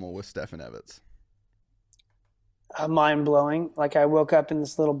riding Lommel with Stefan Everts? Mind blowing. Like I woke up in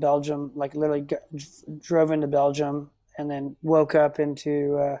this little Belgium, like literally drove into Belgium and then woke up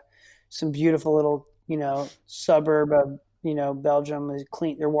into some beautiful little, suburb of, Belgium. Is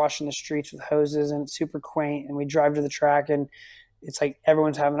clean. They're washing the streets with hoses and it's super quaint. And we drive to the track and it's like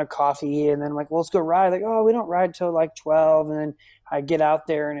everyone's having a coffee and then I'm like, well, let's go ride. Like, oh, we don't ride till like 12. And then I get out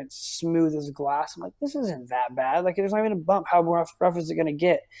there and it's smooth as glass. I'm like, this isn't that bad. Like, there's not even a bump. How rough is it going to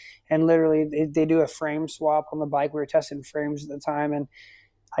get? And literally they do a frame swap on the bike. We were testing frames at the time. And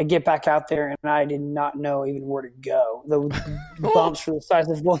I get back out there and I did not know even where to go. The bumps were the size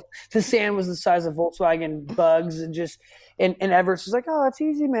of the sand was the size of Volkswagen bugs and and Everts was like, oh, it's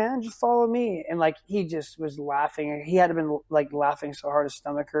easy, man. Just follow me. And like, he just was laughing. He had been like laughing so hard his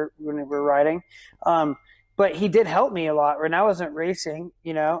stomach hurt when we were riding. But he did help me a lot when I wasn't racing,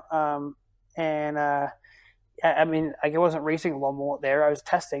 I mean, like I wasn't racing Lommel there. I was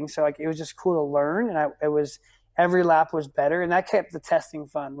testing. So like, it was just cool to learn. And every lap was better, and that kept the testing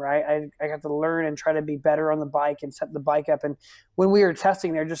fun, right? I got to learn and try to be better on the bike and set the bike up. And when we were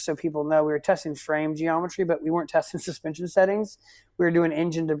testing there, just so people know, we were testing frame geometry, but we weren't testing suspension settings. We were doing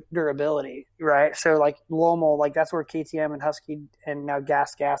engine durability, right? So like Lommel, like that's where KTM and Husky and now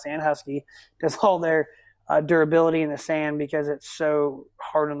Gas and Husky does all their durability in the sand because it's so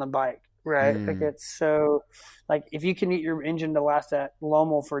hard on the bike, right? Like it's so like if you can get your engine to last at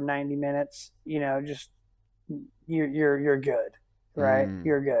Lommel for 90 minutes, just you're good, right?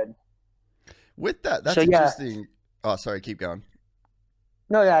 You're good. With that's interesting. Yeah. Oh, sorry, keep going.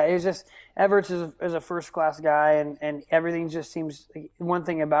 No, yeah, it's just Everts is a first class guy, and everything just seems. One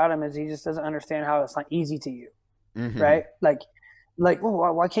thing about him is he just doesn't understand how it's not easy to you, right? Like,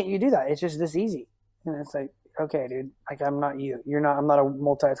 well, why can't you do that? It's just this easy, and it's like, okay, dude, like I'm not you. You're not. I'm not a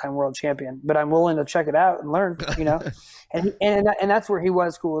multi-time world champion, but I'm willing to check it out and learn. And that's where he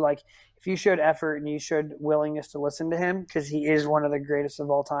was cool. Like, if you showed effort and you showed willingness to listen to him, because he is one of the greatest of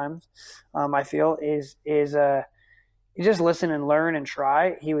all times, I feel is you just listen and learn and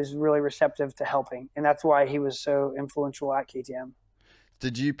try. He was really receptive to helping, and that's why he was so influential at KTM.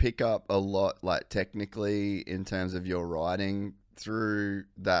 Did you pick up a lot, like technically, in terms of your riding through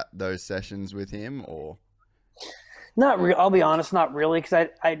those sessions with him, or? Not real. I'll be honest, not really, because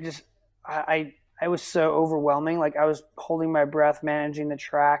I was so overwhelming. Like I was holding my breath, managing the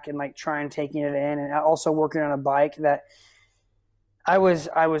track, and like taking it in, and also working on a bike that I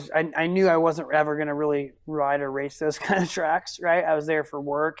knew I wasn't ever going to really ride or race those kind of tracks, right? I was there for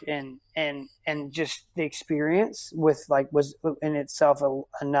work and just the experience was in itself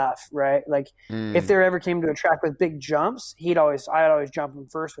enough, right? Like if there ever came to a track with big jumps, I'd always jump him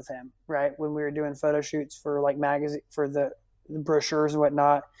first with him, right? When we were doing photo shoots for like magazine, for the brochures and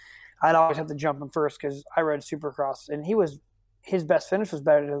whatnot, I'd always have to jump him first because I rode Supercross, and his best finish was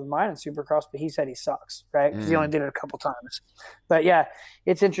better than mine in Supercross, but he said he sucks, right? Because he only did it a couple times. But yeah,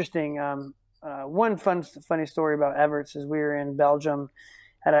 it's interesting. One funny story about Everts is we were in Belgium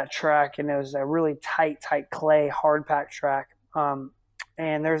at a track, and it was a really tight clay, hard packed track. And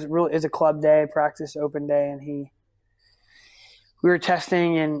it was a club day, practice, open day, and we were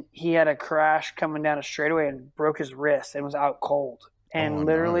testing, and he had a crash coming down a straightaway and broke his wrist and was out cold. And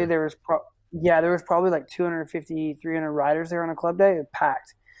literally there was probably like 250, 300 riders there on a club day,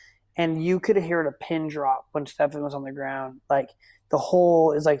 packed. And you could hear a pin drop when Stefan was on the ground. Like it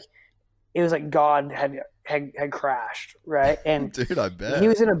was like God had crashed, right? And dude, I bet he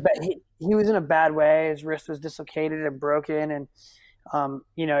was in a bad way. His wrist was dislocated and broken, and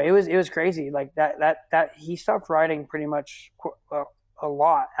it was crazy. Like that he stopped riding pretty much a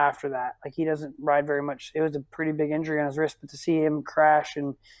lot after that. Like he doesn't ride very much. It was a pretty big injury on his wrist, but to see him crash,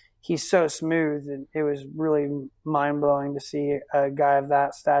 and he's so smooth, and it was really mind blowing to see a guy of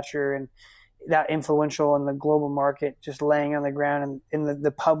that stature and that influential in the global market just laying on the ground, and in the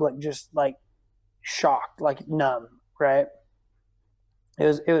public just like shocked, like numb, right?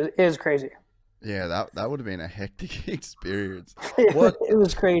 It was crazy. Yeah, that would have been a hectic experience. It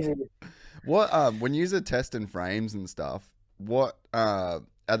was crazy. What when you're testing frames and stuff, what are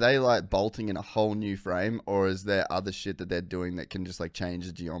they like bolting in a whole new frame, or is there other shit that they're doing that can just like change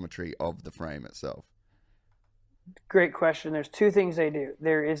the geometry of the frame itself? Great question. There's two things they do.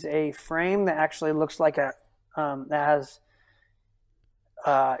 There is a frame that actually looks like a that has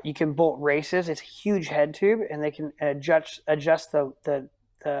you can bolt races. It's a huge head tube, and they can adjust the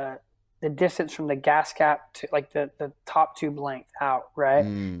distance from the gas cap to like the top tube length out, right?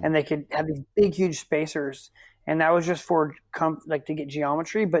 And they could have these big, huge spacers, and that was just for like to get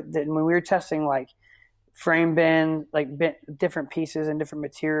geometry. But then when we were testing like frame bend, different pieces and different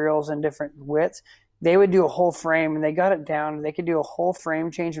materials and different widths, they would do a whole frame, and they got it down. They could do a whole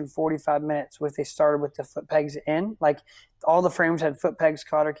frame change in 45 minutes if they started with the foot pegs in. Like all the frames had foot pegs,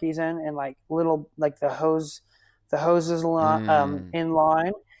 cotter keys in, and like little like the hoses in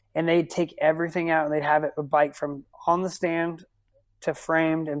line. And they'd take everything out, and they'd have a bike from on the stand to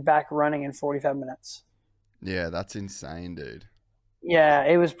framed and back running in 45 minutes. Yeah, that's insane, dude. Yeah,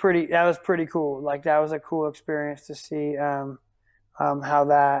 that was pretty cool. Like that was a cool experience to see how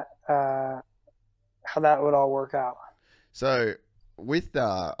that would all work out. So with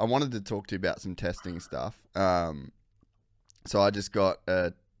I wanted to talk to you about some testing stuff. So I just got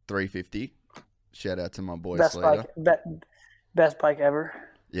a 350. Shout out to my boy Slater. Best bike ever.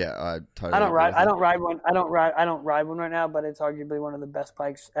 Yeah, I totally. I don't ride one. I don't ride one right now, but it's arguably one of the best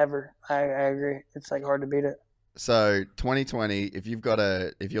bikes ever. I agree. It's like hard to beat it. So 2020, if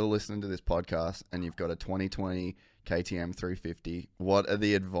you're listening to this podcast and you've got a 2020 KTM 350, what are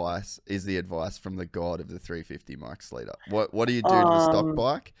the advice from the god of the 350, Mike Slater? What do you do to the stock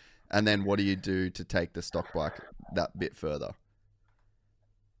bike, and then what do you do to take the stock bike that bit further?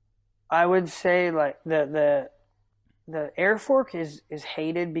 I would say like the air fork is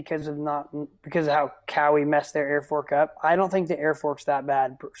hated because of how Cowie messed their air fork up. I don't think the air fork's that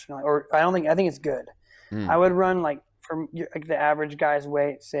bad personally, I think it's good. I would run like from like the average guy's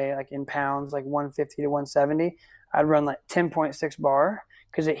weight, say like in pounds, like 150 to 170. I'd run like 10.6 bar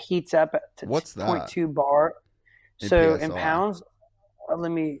because it heats up to 0.2 bar. So in pounds,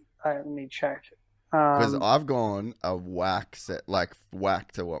 let me check. Because I've gone a whack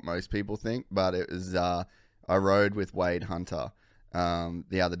to what most people think, but it was I rode with Wade Hunter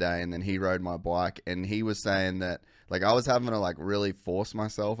the other day, and then he rode my bike, and he was saying that like I was having to like really force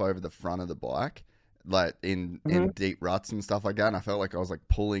myself over the front of the bike, like in deep ruts and stuff like that, and I felt like I was like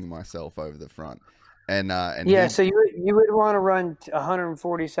pulling myself over the front. And yeah, so you would want to run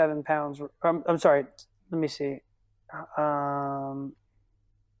 147 pounds. I'm sorry, let me see. I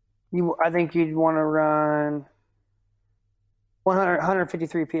think you'd want to run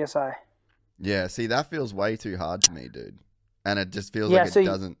 153 psi. Yeah, see, that feels way too hard to me, dude. And it just feels like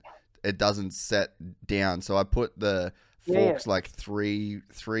it doesn't set down. So I put the forks like three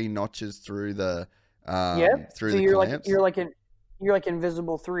notches through the through the clamps. You're like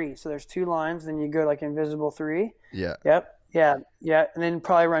invisible 3. So there's 2 lines, then you go like invisible 3. Yeah. Yep. Yeah. Yeah. And then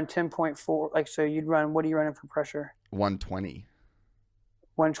probably run 10.4. Like, so you'd run, what are you running for pressure? 120.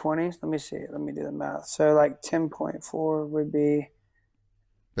 120? Let me see. Let me do the math. So like 10.4 would be.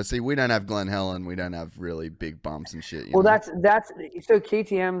 But see, we don't have Glen Helen. We don't have really big bumps and shit. Well, that's so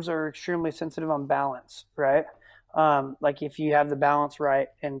KTMs are extremely sensitive on balance, right? Like if you have the balance right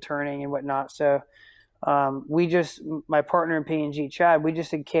and turning and whatnot. So my partner in P&G, Chad, we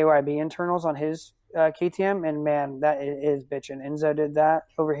just did KYB internals on his KTM, and man, that is bitching. Enzo did that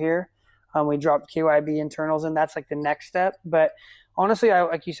over here. We dropped KYB internals, and that's like the next step. But honestly,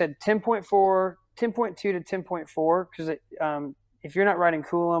 like you said, 10.4, 10.2 to 10.4, because if you're not riding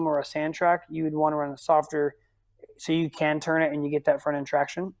Coolum or a sand track, you would want to run a softer so you can turn it and you get that front end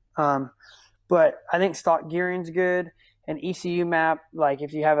traction. But I think stock gearing's good. An ECU map, like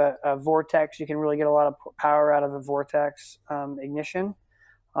if you have a Vortex, you can really get a lot of power out of a Vortex ignition.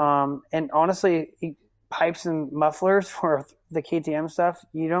 And honestly, pipes and mufflers for the KTM stuff,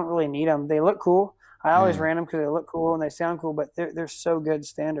 you don't really need them. They look cool. I always ran them because they look cool and they sound cool, but they're so good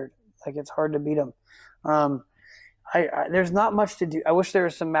standard. Like it's hard to beat them. There's not much to do. I wish there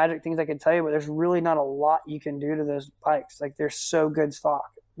was some magic things I could tell you, but there's really not a lot you can do to those bikes. Like they're so good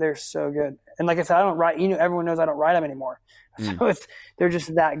stock. They're so good. And like I said, I don't ride. Everyone knows I don't ride them anymore. So they're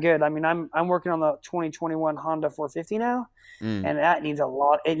just that good. I mean, I'm working on the 2021 Honda 450 now, and that needs a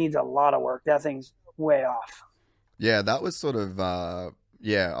lot. It needs a lot of work. That thing's way off. Yeah, that was sort of. I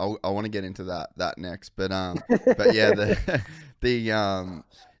want to get into that next, but yeah,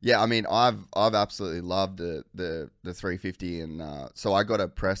 Yeah, I mean, I've absolutely loved the 350, and so I got a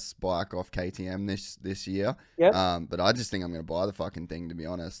press bike off KTM this year. Yep. But I just think I'm gonna buy the fucking thing, to be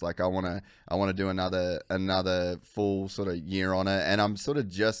honest. Like, I wanna do another full sort of year on it, and I'm sort of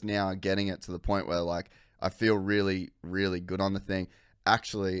just now getting it to the point where like I feel really really good on the thing.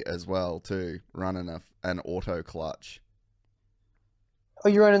 Actually, as well too, running an auto clutch. Oh,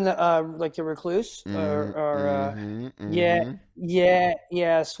 you're running the like the Recluse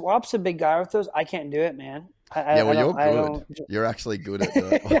yeah. Swap's a big guy with those. I can't do it, man. You're good. You're actually good at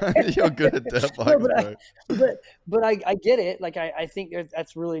dirt. You're good at dirt bikes, but I get it. Like I think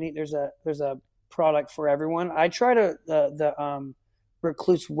that's really neat. There's a product for everyone. I tried the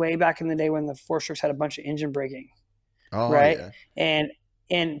Recluse way back in the day when the Four Strokes had a bunch of engine braking. Oh, right, yeah.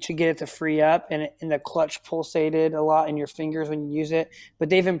 and to get it to free up, and the clutch pulsated a lot in your fingers when you use it. But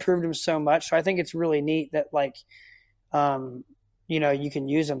they've improved them so much, so I think it's really neat that like, you can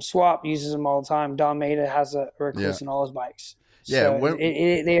use them. Swap uses them all the time. Don Maeda has a Recluse in all his bikes. Yeah, so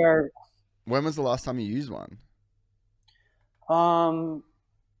they are. When was the last time you used one?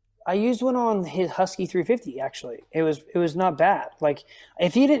 I used one on his Husky 350. Actually, it was not bad. Like,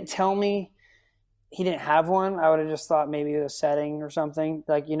 if he didn't tell me he didn't have one, I would have just thought maybe it was a setting or something,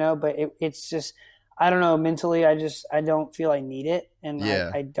 like, but it's just, I don't know, mentally, I don't feel I need it. And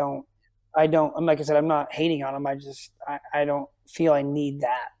I don't, like I said, I'm not hating on them. I don't feel I need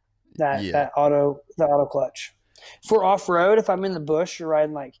that auto clutch for off-road. If I'm in the bush or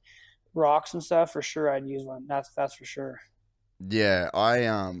riding like rocks and stuff, for sure I'd use one. That's for sure. Yeah.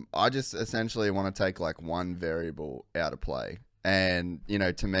 I just essentially want to take like one variable out of play. And,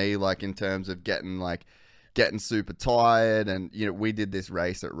 to me, like, in terms of getting super tired, and, we did this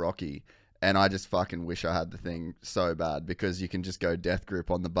race at Rocky, and I just fucking wish I had the thing so bad, because you can just go death grip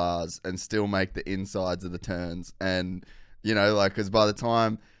on the bars and still make the insides of the turns. And, because by the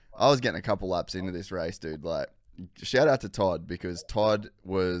time I was getting a couple laps into this race, dude, like, shout out to Todd, because Todd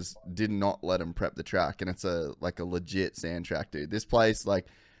did not let him prep the track, and it's a legit sand track, dude. This place, like,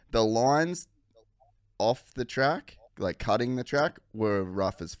 the lines off the track, like cutting the track, were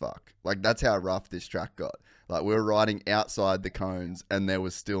rough as fuck. Like, that's how rough this track got. Like, we were riding outside the cones and there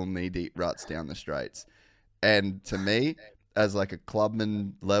was still knee-deep ruts down the straights. And to me, as like a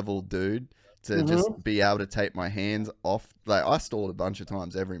clubman level dude, to just be able to take my hands off, like, I stalled a bunch of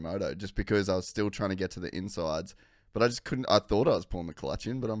times every moto just because I was still trying to get to the insides, but I just couldn't. I thought I was pulling the clutch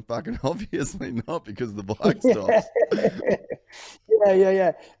in, but I'm fucking obviously not, because the bike stops.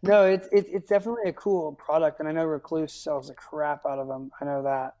 Yeah. No, it's definitely a cool product, and I know Recluse sells the crap out of them. I know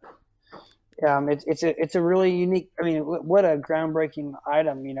that. It's a really unique. I mean, what a groundbreaking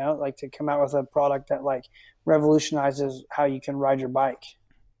item, like, to come out with a product that like revolutionizes how you can ride your bike.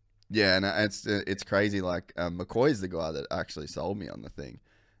 Yeah, and it's crazy. Like, McCoy's the guy that actually sold me on the thing,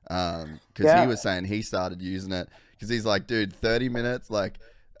 because he was saying he started using it because he's like, dude, 30 minutes, like,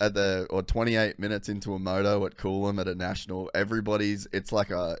 or 28 minutes into a moto at Coolum at a national, it's like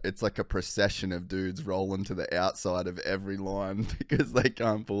a procession of dudes rolling to the outside of every line because they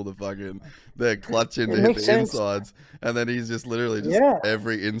can't pull their clutch in to hit the insides, and then he's just literally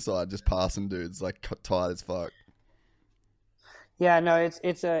every inside just passing dudes like tight as fuck. Yeah, no,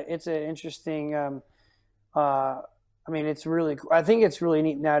 it's a interesting. I mean, it's really cool. I think it's really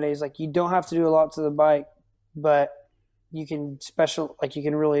neat nowadays. Like, you don't have to do a lot to the bike, but you can you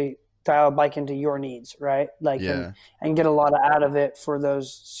can really dial a bike into your needs, right? Like, and get a lot out of it for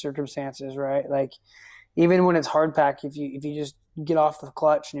those circumstances, right? Like, even when it's hard pack, if you just get off the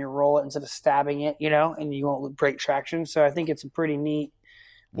clutch and you roll it instead of stabbing it, and you won't break traction. So I think it's a pretty neat.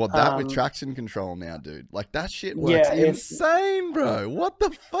 Well, that with traction control now, dude, like, that shit works insane, bro. What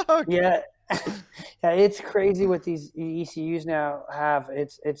the fuck? Yeah. Yeah, it's crazy what these ECUs now have.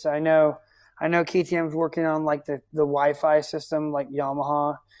 It's I know KTM's working on like the Wi-Fi system, like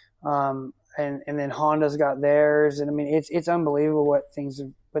Yamaha, and then Honda's got theirs, and I mean, it's unbelievable what things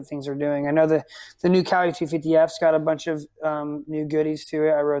are doing. I know the new Cowie 250F's got a bunch of new goodies to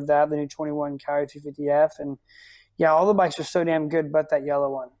it. I rode that, the new 21 Cowie 250F, and yeah, all the bikes are so damn good, but that yellow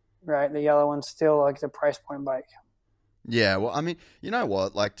one, right? The yellow one's still like the price point bike. Yeah, well, I mean, you know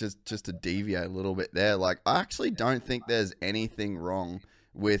what? Like, just to deviate a little bit there, like, I actually don't think there's anything wrong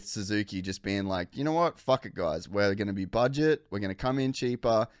with Suzuki just being like, you know what? Fuck it, guys. We're going to be budget. We're going to come in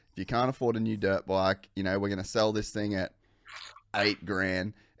cheaper. If you can't afford a new dirt bike, we're going to sell this thing at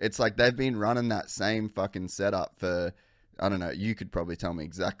 $8,000. It's like they've been running that same fucking setup for, I don't know, you could probably tell me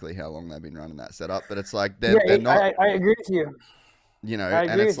exactly how long they've been running that setup, but it's like they're not. I agree with you.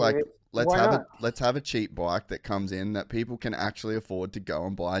 And it's like, let's Why have not? let's have a cheap bike that comes in that people can actually afford to go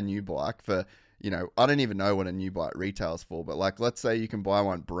and buy a new bike for. I don't even know what a new bike retails for, but like, let's say you can buy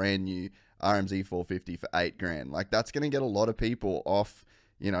one brand new RMZ 450 for $8,000. Like, that's going to get a lot of people off,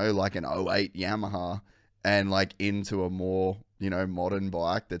 like an '08 Yamaha and like into a more, modern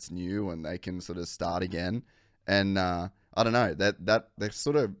bike that's new and they can sort of start again. And I don't know, that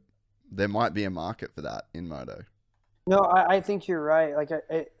there might be a market for that in moto. No, I think you're right. Like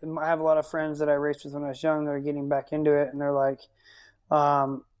I have a lot of friends that I raced with when I was young that are getting back into it, and they're like,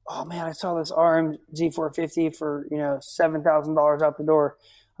 oh man, I saw this RMZ 450 for $7,000 out the door.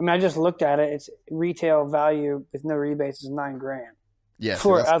 I mean, I just looked at it. Its retail value with no rebates is $9,000. Yeah,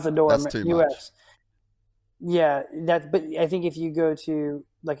 for out the door. That's too US. much. Yeah, but I think if you go to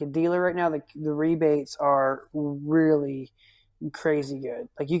like a dealer right now, the rebates are really crazy good.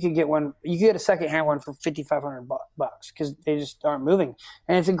 Like you could get a secondhand one for $5,500 because they just aren't moving.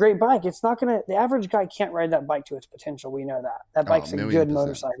 And it's a great bike. It's not the average guy can't ride that bike to its potential. We know that bike's a good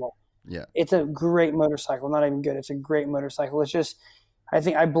motorcycle. Yeah, it's a great motorcycle. Not even good. It's a great motorcycle. It's just, I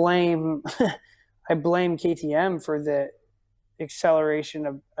think I blame KTM for the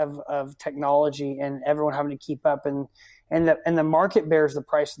acceleration of technology and everyone having to keep up, and the market bears the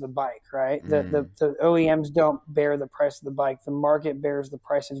price of the bike, right? The OEMs don't bear the price of the bike. The market bears the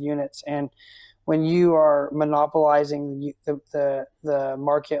price of units. And when you are monopolizing the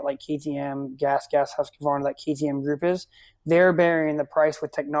market like KTM, Gas, Husqvarna, that KTM group is, they're bearing the price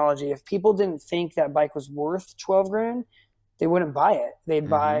with technology. If people didn't think that bike was worth $12,000, they wouldn't buy it. They'd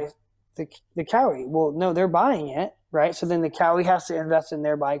buy the Cowie. Well, no, they're buying it, right? So then the Cowie has to invest in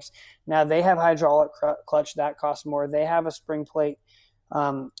their bikes. Now they have hydraulic clutch that costs more. They have a spring plate,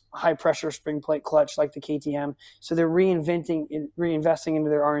 high pressure spring plate clutch like the KTM. So they're reinvesting into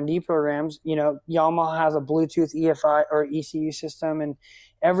their R&D programs. Yamaha has a Bluetooth EFI or ECU system, and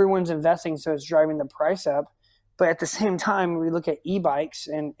everyone's investing, so it's driving the price up. But at the same time, we look at e-bikes,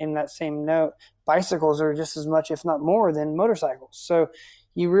 and in that same note, bicycles are just as much, if not more, than motorcycles. So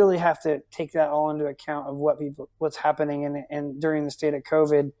you really have to take that all into account of what's happening. And during the state of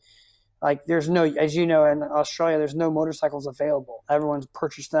COVID, like there's no, as you know, in Australia, there's no motorcycles available. Everyone's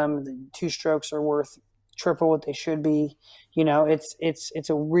purchased them. The 2-strokes are worth triple what they should be. It's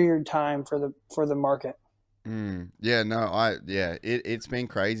a weird time for the market. Yeah, no, it's been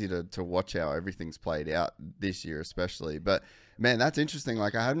crazy to watch how everything's played out this year, especially. But man, that's interesting.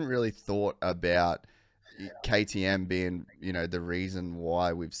 Like, I hadn't really thought about KTM being, the reason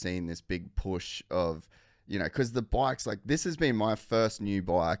why we've seen this big push of, because the bikes, like, this has been my first new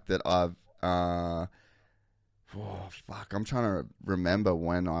bike that I've, I'm trying to remember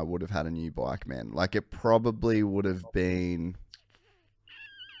when I would have had a new bike, man. Like, it probably would have been,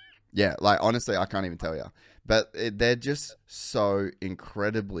 yeah, like, honestly, I can't even tell you. But they're just so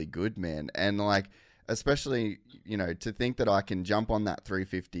incredibly good, man. And, like, especially, to think that I can jump on that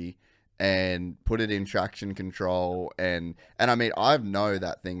 350 and put it in traction control. And I mean, I know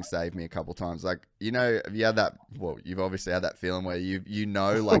that thing saved me a couple times. Like, have you had that? Well, you've obviously had that feeling where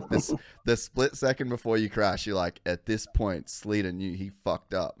like this, the split second before you crash, you're like, at this point, Sleater knew he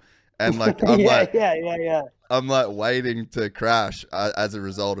fucked up. And like, I'm I'm like waiting to crash as a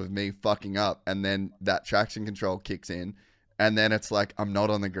result of me fucking up. And then that traction control kicks in. And then it's like, I'm not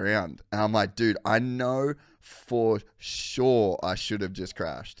on the ground. And I'm like, dude, I know for sure I should have just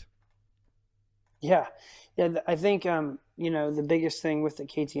crashed. Yeah. I think, the biggest thing with the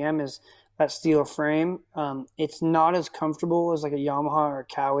KTM is that steel frame. It's not as comfortable as like a Yamaha or a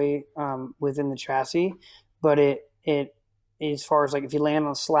Cowie within the chassis, but it as far as like if you land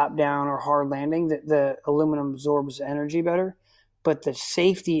on slap down or hard landing, the aluminum absorbs energy better. But the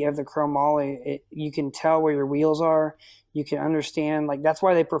safety of the chromoly, you can tell where your wheels are. You can understand, like, that's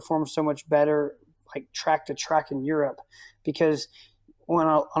why they perform so much better, like track to track in Europe, because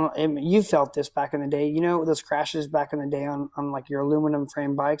you felt this back in the day, those crashes back in the day on like your aluminum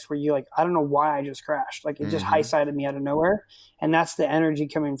frame bikes where you like, I don't know why I just crashed. Like it just high-sided me out of nowhere. And that's the energy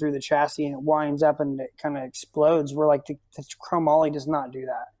coming through the chassis, and it winds up and it kind of explodes, where like the chromoly does not do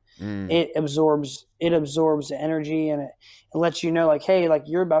that. It absorbs the energy, and it lets you know, like, hey, like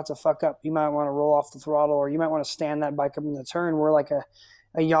you're about to fuck up. You might want to roll off the throttle, or you might want to stand that bike up in the turn. Where like a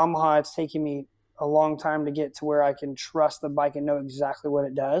Yamaha, it's taking me a long time to get to where I can trust the bike and know exactly what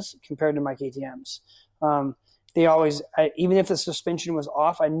it does compared to my KTMs. They always, even if the suspension was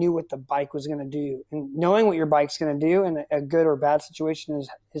off, I knew what the bike was going to do. And knowing what your bike's going to do in a good or bad situation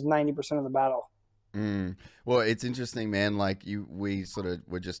is 90% of the battle. Well, it's interesting, man. Like we sort of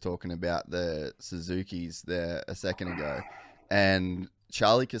were just talking about the Suzukis there a second ago, and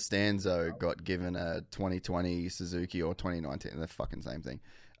Charlie Costanzo got given a 2020 Suzuki, or 2019, the fucking same thing.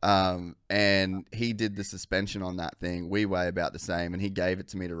 And he did the suspension on that thing. We weigh about the same, and he gave it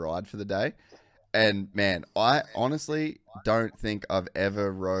to me to ride for the day. And man, I honestly don't think I've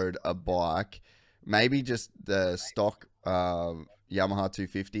ever rode a bike, maybe just the stock Yamaha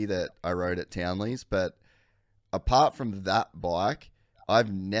 250 that I rode at Townley's, but apart from that bike,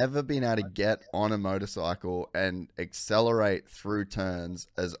 I've never been able to get on a motorcycle and accelerate through turns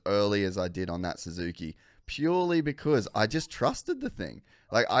as early as I did on that Suzuki, purely because I just trusted the thing.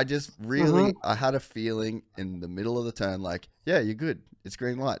 Like, I just really, I had a feeling in the middle of the turn, like, yeah, you're good. It's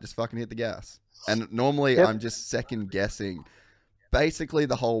green light. Just fucking hit the gas. And normally I'm just second guessing basically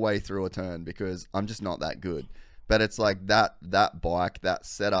the whole way through a turn because I'm just not that good. But it's like that bike, that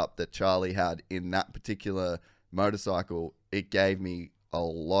setup that Charlie had in that particular motorcycle, it gave me a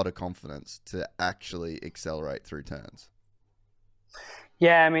lot of confidence to actually accelerate through turns.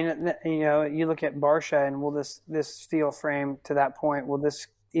 Yeah, I mean, you look at Barsha and this steel frame to that point,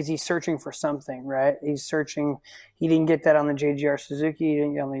 is he searching for something, right? He's searching. He didn't get that on the JGR Suzuki. He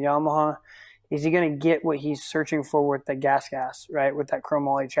didn't get on the Yamaha. Is he going to get what he's searching for with the gas, right? With that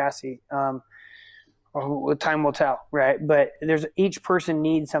chromoly chassis? Time will tell, right? But each person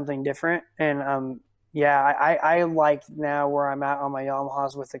needs something different. And I like now where I'm at on my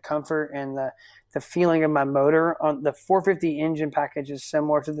Yamahas with the comfort and the feeling of my motor. On the 450 engine package is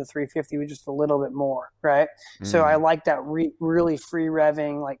similar to the 350 with just a little bit more, right? So I like that really free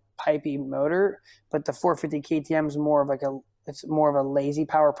revving, like pipey motor, but the 450 KTM is more of a lazy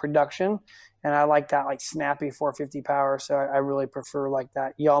power production. And I like that like snappy 450 power. So I really prefer like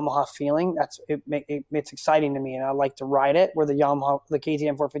that Yamaha feeling. It's exciting to me. And I like to ride it where the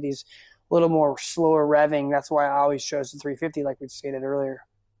KTM 450 is a little more slower revving. That's why I always chose the 350 like we stated earlier.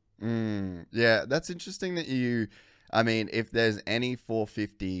 Yeah, that's interesting that if there's any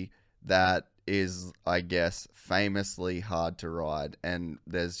 450 that is, I guess, famously hard to ride and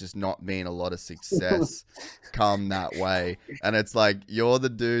there's just not been a lot of success come that way. And it's like, you're the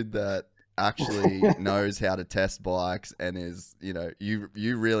dude that actually knows how to test bikes and is, you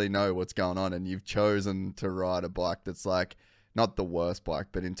really know what's going on, and you've chosen to ride a bike that's like not the worst bike,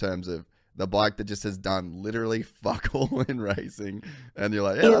 but in terms of the bike that just has done literally fuck all in racing, and you're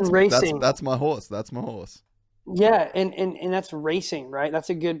like, yeah, that's my horse. That's my horse. Yeah, and that's racing, right? That's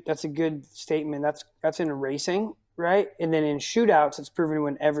a good statement. That's in racing, right? And then in shootouts, it's proven to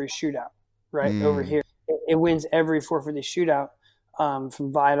win every shootout, right? Over here, it wins every 450 shootout,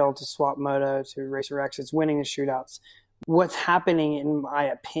 from Vital to Swap Moto to Racer X. It's winning the shootouts. What's happening, in my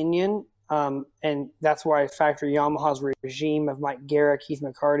opinion, and that's why factory Yamaha's regime of Mike Guerra, Keith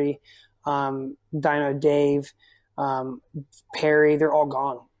McCarty, Dino Dave, Perry, they're all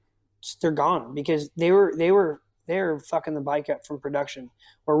gone. They're gone because they were fucking the bike up from production.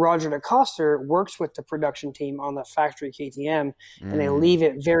 Where Roger DeCoster works with the production team on the factory KTM, and they leave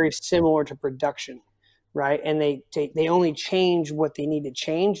it very similar to production, right? And they only change what they need to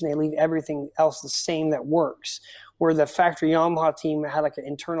change, and they leave everything else the same that works. Where the factory Yamaha team had like an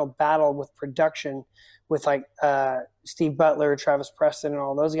internal battle with production, with like Steve Butler, Travis Preston, and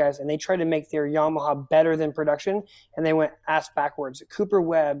all those guys, and they tried to make their Yamaha better than production, and they went ass backwards. Cooper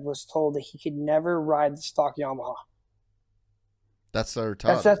Webb was told that he could never ride the stock Yamaha. That's so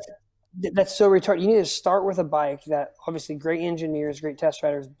retarded. That's so retarded. You need to start with a bike that obviously great engineers, great test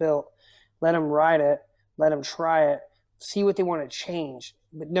riders built. Let them ride it, let them try it, see what they want to change.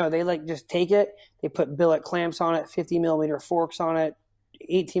 But no, they just take it. They put billet clamps on it, 50 millimeter forks on it,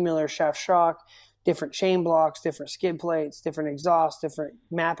 18 millimeter shaft shock, different chain blocks, different skid plates, different exhaust, different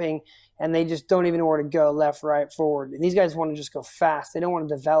mapping, and they just don't even know where to go, left, right, forward. And these guys want to just go fast. They don't want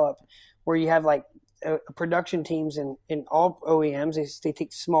to develop, where you have like production teams in all OEMs, they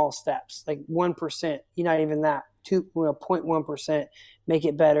take small steps, like 1%, not even that, 0.1%, make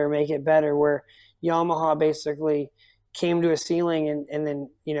it better, where Yamaha basically came to a ceiling and then,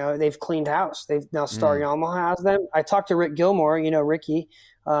 they've cleaned house. They've now Star Yamaha has them. I talked to Rick Gilmore, Ricky,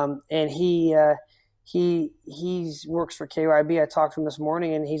 and he works for KYB. I talked to him this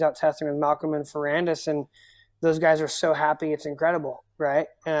morning, and he's out testing with Malcolm and Ferrandis, and those guys are so happy. It's incredible, right?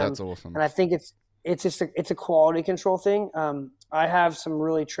 That's awesome. And I think it's a quality control thing. I have some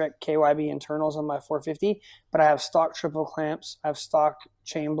really trick KYB internals on my 450, but I have stock triple clamps. I have stock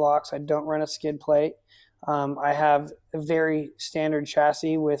chain blocks. I don't run a skid plate. I have a very standard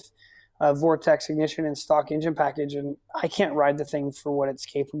chassis with a Vortex ignition and stock engine package, and I can't ride the thing for what it's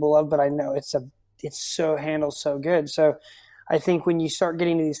capable of, but I know it's handles so good. So I think when you start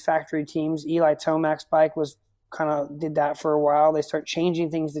getting to these factory teams, Eli Tomac's bike did that for a while. They start changing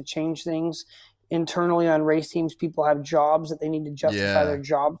things to change things. Internally on race teams, people have jobs that they need to justify their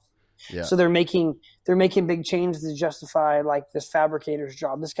jobs. Yeah. So they're making big changes to justify like this fabricator's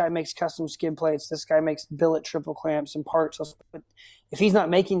job. This guy makes custom skid plates. This guy makes billet triple clamps and parts. But if he's not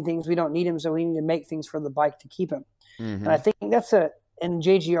making things, we don't need him. So we need to make things for the bike to keep him. Mm-hmm. And I think that's and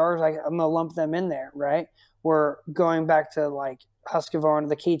JGRs, like, I'm gonna lump them in there, right? We're going back to like Husqvarna,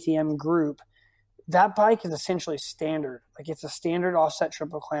 the KTM group. That bike is essentially standard. Like, it's a standard offset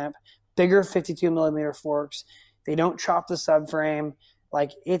triple clamp, bigger 52 millimeter forks. They don't chop the subframe.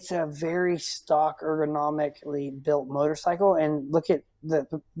 Like, it's a very stock, ergonomically built motorcycle. And look at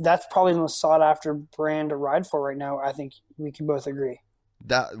that's probably the most sought after brand to ride for right now. I think we can both agree.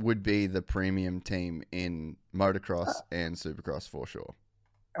 That would be the premium team in motocross and supercross for sure.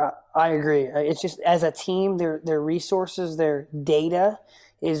 I agree. It's just, as a team, their resources, their data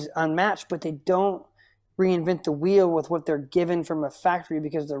is unmatched, but they don't reinvent the wheel with what they're given from a factory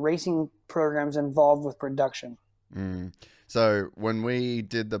because the racing program's involved with production. So when we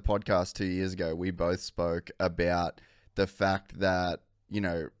did the podcast 2 years ago, we both spoke about the fact that, you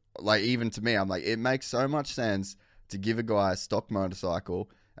know, like, even to me, I'm like, it makes so much sense to give a guy a stock motorcycle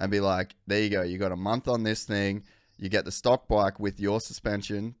and be like, there you go, you got a month on this thing. You get the stock bike with your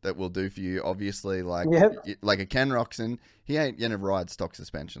suspension that will do for you. Obviously, like like a Ken Roczen, he ain't gonna ride stock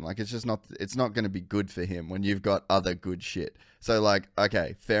suspension. Like, it's not gonna be good for him when you've got other good shit. So, like,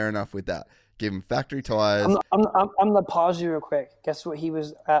 okay, fair enough with that. Give him factory tires. I'm gonna pause you real quick. Guess what? He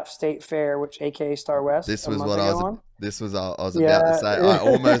was at State Fair, which AKA Star West. This was what I was Yeah. about to say.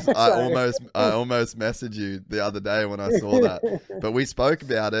 I almost messaged you the other day when I saw that. But we spoke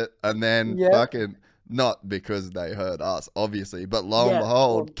about it, and then fucking. Not because they heard us, obviously, but lo and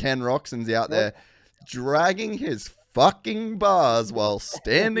behold, Ken Roczen's out there dragging his fucking bars while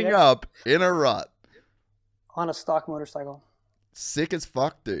standing up in a rut. On a stock motorcycle. Sick as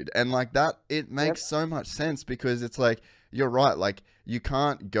fuck, dude. And like that, it makes so much sense because it's like, you're right, like, you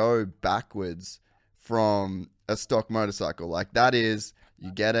can't go backwards from a stock motorcycle. Like, that is,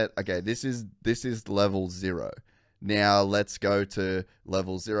 you get it, okay, this is level 0. Now let's go to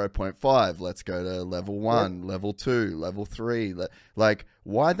level 0.5. Let's go to level 1, level 2, level 3. Like,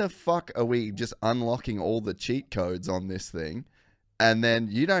 why the fuck are we just unlocking all the cheat codes on this thing, and then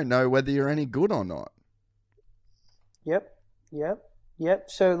you don't know whether you're any good or not? Yep.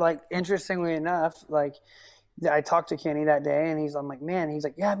 So, like, interestingly enough, like, I talked to Kenny that day, and I'm like,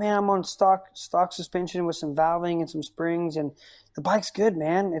 yeah, man, I'm on stock suspension with some valving and some springs, and the bike's good,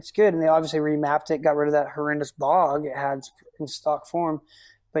 man. It's good. And they obviously remapped it, got rid of that horrendous bog it had in stock form.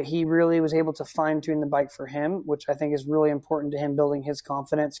 But he really was able to fine-tune the bike for him, which I think is really important to him building his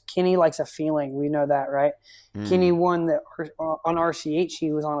confidence. Kenny likes a feeling. We know that, right? Kenny won on RCH.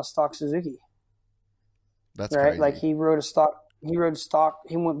 He was on a stock Suzuki. That's right. Crazy. Like, he rode stock. He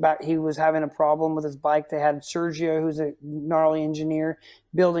went back. He was having a problem with his bike. They had Sergio, who's a gnarly engineer,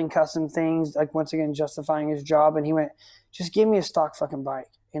 building custom things, like, once again, justifying his job. And he went, just give me a stock fucking bike.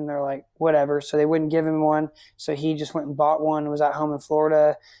 And they're like, whatever. So they wouldn't give him one. So he just went and bought one, was at home in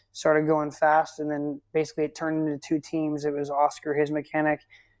Florida, started going fast. And then basically it turned into 2 teams. It was Oscar, his mechanic,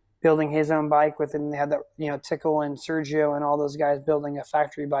 building his own bike with him. They had that, Tickle and Sergio and all those guys building a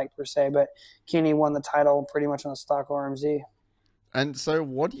factory bike per se. But Kenny won the title pretty much on a stock RMZ. And so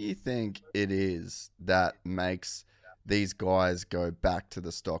what do you think it is that makes these guys go back to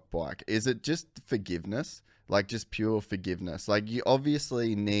the stock bike? Is it just forgiveness? Like, just pure forgiveness? Like, you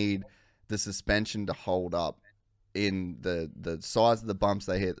obviously need the suspension to hold up in the size of the bumps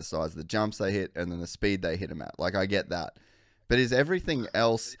they hit, the size of the jumps they hit, and then the speed they hit them at. Like, I get that. But is everything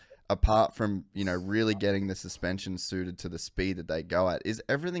else, apart from, really getting the suspension suited to the speed that they go at, is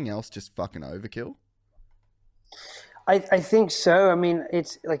everything else just fucking overkill? I think so. I mean,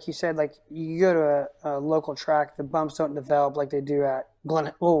 it's like you said, like, you go to a local track, the bumps don't develop like they do at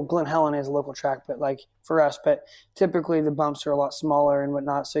Glen Helen is a local track, but like for us, but typically the bumps are a lot smaller and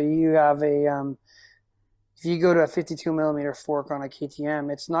whatnot. So you have if you go to a 52 millimeter fork on a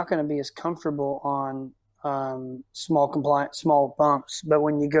KTM, it's not going to be as comfortable on small bumps. But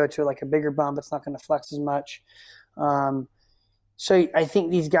when you go to like a bigger bump, it's not going to flex as much. So I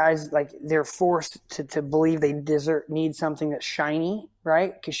think these guys, like, they're forced to believe they need something that's shiny,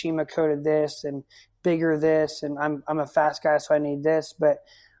 right? Kashima coated this and bigger this, and I'm a fast guy, so I need this. But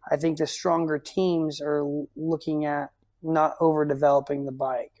I think the stronger teams are looking at not overdeveloping the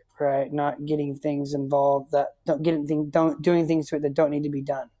bike, right? Not getting things involved that doing things to it that don't need to be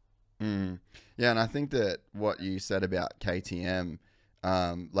done. Yeah, and I think that what you said about KTM,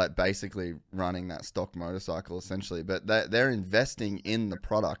 like, basically running that stock motorcycle essentially, but they're investing in the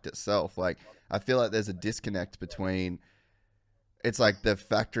product itself. Like, I feel like there's a disconnect between it's like the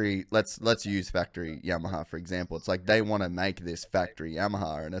factory. Let's use factory Yamaha for example. It's like they want to make this factory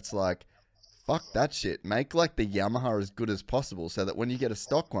Yamaha, and it's like, fuck that shit. Make like the Yamaha as good as possible, so that when you get a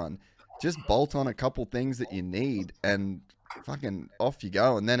stock one, just bolt on a couple things that you need, and fucking off you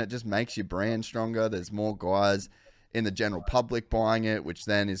go. And then it just makes your brand stronger. There's more guys in the general public buying it, which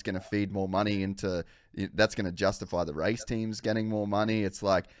then is going to feed more money into. That's going to justify the race teams getting more money. It's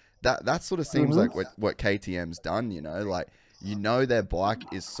like that sort of seems like what KTM's done. Like. Their bike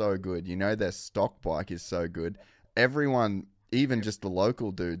is so good. Their stock bike is so good. Everyone, even just the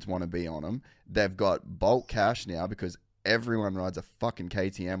local dudes, want to be on them. They've got bulk cash now because everyone rides a fucking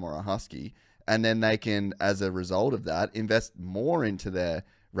KTM or a Husky. And then they can, as a result of that, invest more into their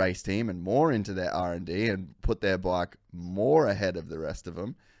race team and more into their R&D and put their bike more ahead of the rest of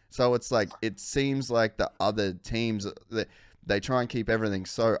them. So it's like, it seems like the other teams, they try and keep everything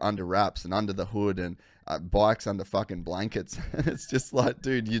so under wraps and under the hood and bikes under fucking blankets. It's just like,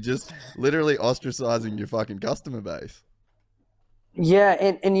 dude, you're just literally ostracizing your fucking customer base. Yeah,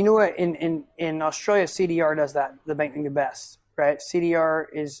 and you know what? In Australia, CDR does that. The banking the best, right? CDR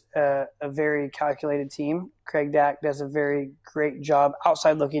is a very calculated team. Craig Dack does a very great job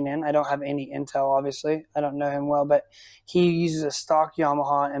outside looking in. I don't have any intel, obviously. I don't know him well, but he uses a stock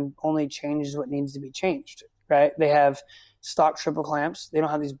Yamaha and only changes what needs to be changed, right? They have stock triple clamps. They don't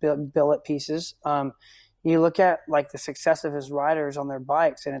have these billet pieces. You look at like the success of his riders on their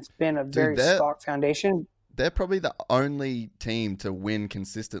bikes, and it's been a very stock foundation. They're probably the only team to win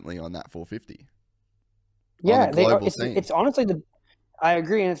consistently on that 450. Yeah, it's honestly I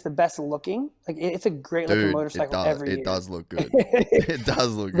agree, and it's the best looking. Like it's a great looking motorcycle every year. It does look good. It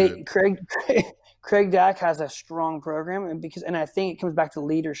does look good. Craig Dack has a strong program, and I think it comes back to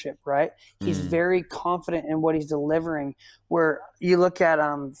leadership, right? He's very confident in what he's delivering. Where you look at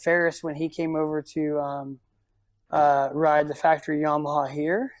Ferris when he came over to ride the factory Yamaha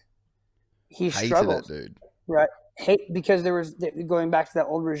here, he struggled, dude. Right? Because there was going back to that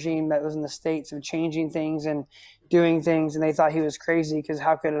old regime that was in the States of changing things and doing things, and they thought he was crazy because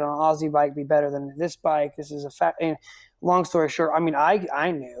how could an Aussie bike be better than this bike? This is a fact. And long story short, I mean,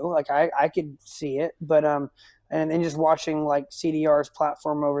 I knew, like I could see it, but and then just watching like CDR's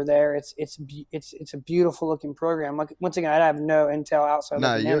platform over there, it's a beautiful looking program. Like once again, I have no intel outside. No,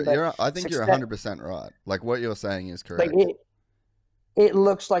 I think you're 100% right. Like what you're saying is correct. Like it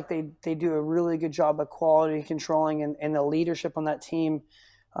looks like they do a really good job of quality controlling and the leadership on that team.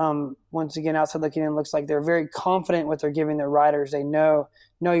 Once again, outside looking in, looks like they're very confident what they're giving their riders. They know,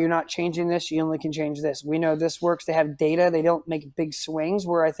 no, you're not changing this. You only can change this. We know this works. They have data. They don't make big swings.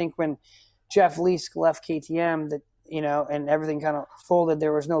 Where I think when Jeff Leask left KTM, and everything kind of folded,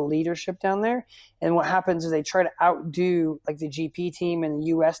 there was no leadership down there. And what happens is they try to outdo like the GP team and the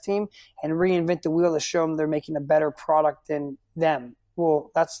US team and reinvent the wheel to show them they're making a better product than them.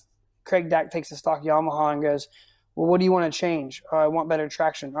 Well, that's Craig Dack takes a stock Yamaha and goes, well, what do you want to change? Oh, I want better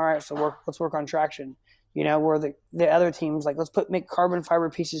traction. All right, so let's work on traction. Where the other teams like, let's make carbon fiber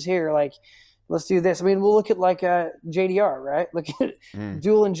pieces here. Like, let's do this. I mean, we'll look at like JDR, right? Look at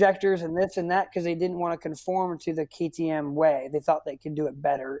dual injectors and this and that because they didn't want to conform to the KTM way. They thought they could do it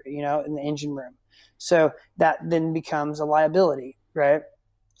better, in the engine room. So that then becomes a liability, right?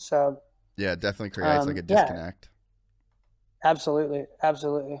 So yeah, it definitely creates like a disconnect. Yeah. Absolutely.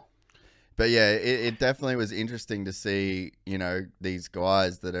 But yeah, it definitely was interesting to see, these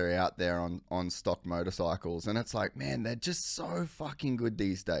guys that are out there on stock motorcycles. And it's like, man, they're just so fucking good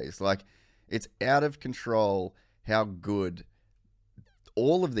these days. Like, it's out of control how good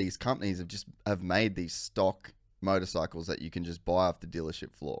all of these companies have made these stock motorcycles that you can just buy off the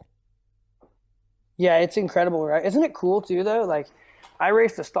dealership floor. Yeah, it's incredible, right? Isn't it cool too, though? Like, I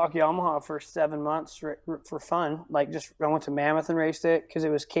raced a stock Yamaha for 7 months for fun. Like, I went to Mammoth and raced it because it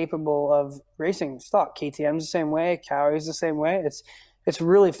was capable of racing stock. KTM's the same way. Cowie's the same way. It's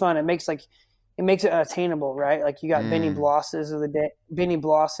really fun. It makes it attainable, right? Like you got Benny Blosses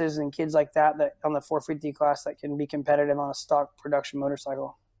and kids like that on the 450 class that can be competitive on a stock production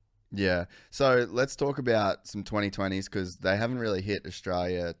motorcycle. Yeah. So let's talk about some 2020s because they haven't really hit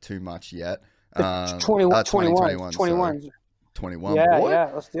Australia too much yet. 21. 21. Yeah, boy. Yeah,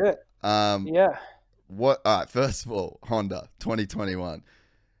 let's do it. Yeah. All right, first of all, Honda 2021.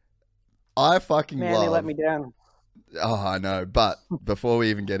 I fucking love. Man, they let me down. Oh, I know. But before we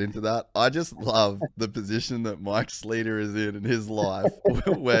even get into that, I just love the position that Mike Sleater is in his life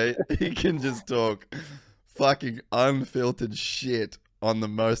where he can just talk fucking unfiltered shit on the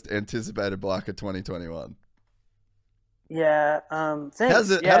most anticipated bike of 2021. Yeah. Thanks. How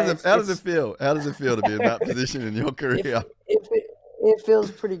does it feel? How does it feel to be in that position in your career? It feels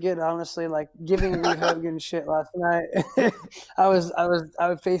pretty good, honestly. Like giving Lee Hogan shit last night. I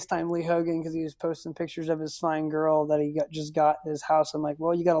would FaceTime Lee Hogan because he was posting pictures of his fine girl that he just got in his house. I'm like,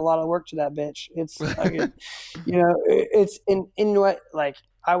 well, you got a lot of work to that bitch. It's fucking, it's in what, like,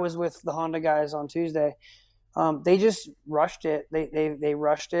 I was with the Honda guys on Tuesday. They just rushed it. They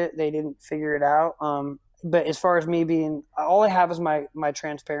rushed it. They didn't figure it out. But as far as me being, all I have is my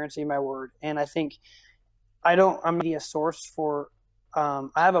transparency, my word, and I think I'm a media source for. I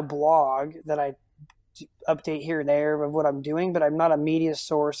have a blog that I update here and there of what I'm doing, but I'm not a media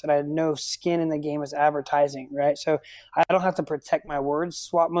source, and I have no skin in the game as advertising, right? So I don't have to protect my words.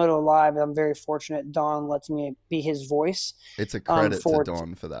 Swap Moto Live, I'm very fortunate. Don lets me be his voice. It's a credit to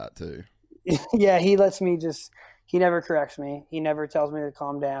Don for that too. Yeah, he lets me he never corrects me. He never tells me to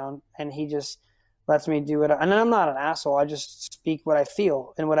calm down, and he just lets me do it. And I'm not an asshole. I just speak what I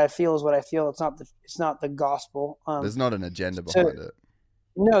feel, and what I feel is what I feel. It's not the gospel. There's not an agenda behind it.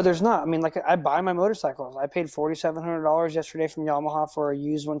 No, there's not. I mean, like, I buy my motorcycles. I paid $4,700 yesterday from Yamaha for a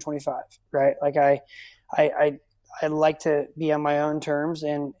used 125, right? Like I like to be on my own terms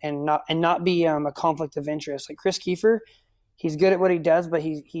and not be a conflict of interest. Like Chris Kiefer, he's good at what he does, but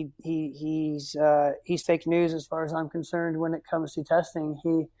he's fake news as far as I'm concerned when it comes to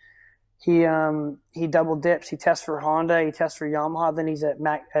testing. He double dips. He tests for Honda. He tests for Yamaha. Then he's a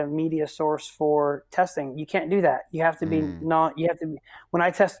media source for testing. You can't do that. You have to be when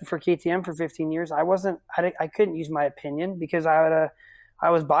I tested for KTM for 15 years, I couldn't use my opinion because I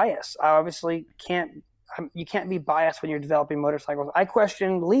was biased. I obviously can't. You can't be biased when you're developing motorcycles. I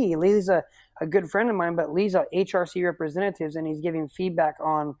questioned Lee. Lee's a good friend of mine, but Lee's a HRC representative, and he's giving feedback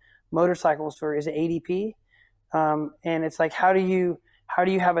on motorcycles for his ADP. And it's like, how do you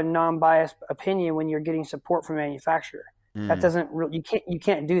have a non-biased opinion when you're getting support from manufacturer? That doesn't really, you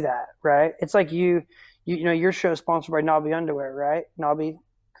can't do that, right? It's like you know, your show is sponsored by Nobby Underwear, right? Nobby,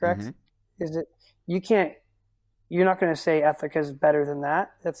 correct? Mm-hmm. Is it? You're not going to say Ethica is better than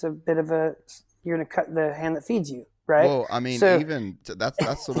that. That's a bit of you're going to cut the hand that feeds you, right? Well, I mean,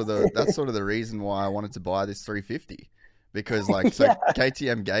 that's sort of the reason why I wanted to buy this 350. Because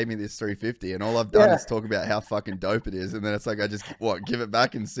KTM gave me this 350 and all I've done is talk about how fucking dope it is, and then it's like I just give it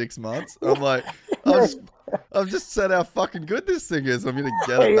back in 6 months. I'm like, I've just said how fucking good this thing is. I'm gonna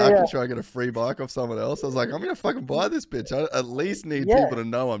get it back and try and get a free bike off someone else. I was like, I'm gonna fucking buy this bitch. I at least need people to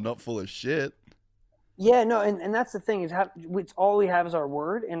know I'm not full of shit. Yeah, no, and that's the thing is it's all we have is our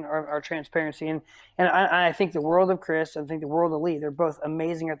word and our transparency, and I think the world of Chris, I think the world of Lee, they're both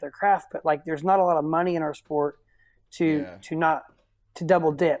amazing at their craft, but like there's not a lot of money in our sport to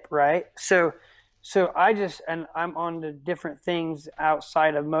double dip, right? So I'm on to different things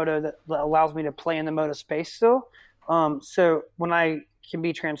outside of moto that allows me to play in the moto space still. So when I can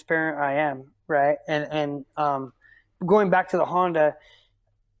be transparent, I am, right? And going back to the Honda,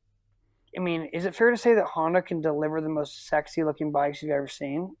 I mean, is it fair to say that Honda can deliver the most sexy looking bikes you've ever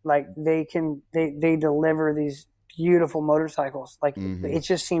seen? Like they deliver these beautiful motorcycles. Like it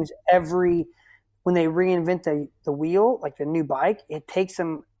just seems when they reinvent the wheel, like the new bike, it takes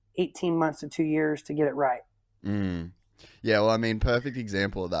them 18 months to 2 years to get it right. Yeah, well, I mean, perfect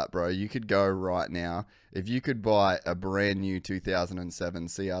example of that, bro. You could go right now. If you could buy a brand new 2007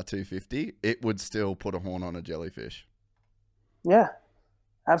 CR250, it would still put a horn on a jellyfish. Yeah,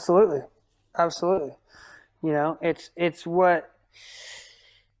 absolutely. Absolutely. You know, it's what...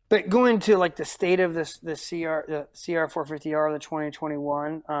 But going to like the state of the CR450R, the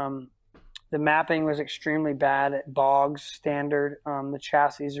 2021... the mapping was extremely bad at Boggs standard. The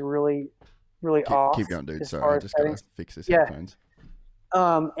chassis are really off. Keep going, dude. Sorry, I just gotta fix this headphones.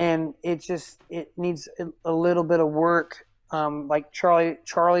 And it needs a little bit of work. Like Charlie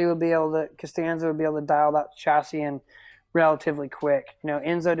would be able to, Costanza would be able to dial that chassis in relatively quick. You know,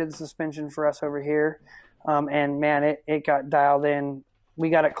 Enzo did the suspension for us over here, and man, it got dialed in. We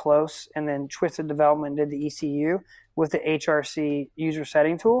got it close, and then Twisted Development did the ECU with the HRC user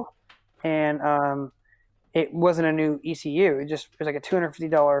setting tool. And it wasn't a new ECU. It was like a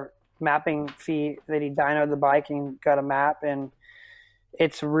 $250 mapping fee that he dynoed the bike and got a map, and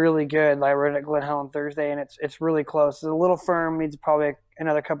it's really good. I rode it at Glen Helen Thursday, and it's really close. It's a little firm, needs probably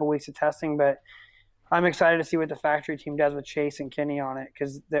another couple weeks of testing, but I'm excited to see what the factory team does with Chase and Kenny on it,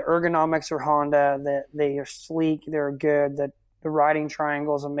 because the ergonomics are Honda, that they are sleek, they're good, the riding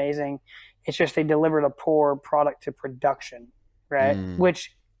triangle is amazing. It's just they delivered a poor product to production, right?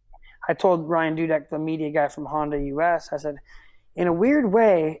 Which I told Ryan Dudek, the media guy from Honda US, I said, in a weird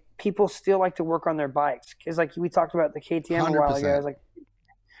way, people still like to work on their bikes. Because like we talked about the KTM 100%. A while ago. I was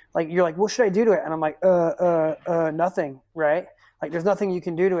like you're like, what should I do to it? And I'm like, nothing, right? Like there's nothing you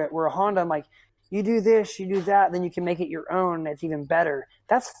can do to it. Where a Honda, I'm like, you do this, you do that, then you can make it your own. It's even better.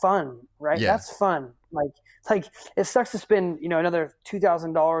 That's fun, right? Yeah. That's fun. Like it sucks to spend, another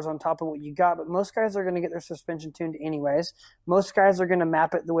 $2,000 on top of what you got, but most guys are going to get their suspension tuned anyways. Most guys are going to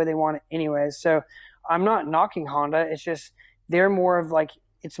map it the way they want it anyways. So I'm not knocking Honda. It's just they're more of like,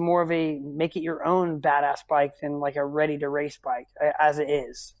 it's more of a make it your own badass bike than like a ready to race bike as it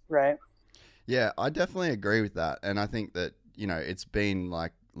is, right? Yeah, I definitely agree with that. And I think that, it's been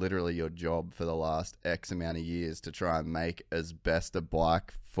like literally your job for the last X amount of years to try and make as best a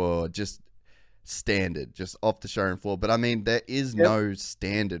bike for just standard, just off the showroom floor. But I mean, there is no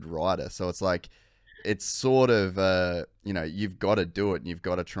standard rider. So it's like, it's sort of, you've got to do it and you've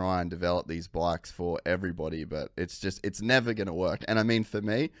got to try and develop these bikes for everybody, but it's never going to work. And I mean, for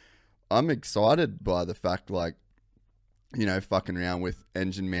me, I'm excited by the fact, like, fucking around with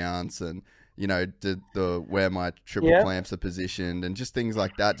engine mounts and, where my triple clamps are positioned and just things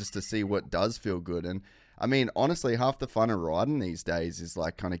like that, just to see what does feel good. And I mean, honestly, half the fun of riding these days is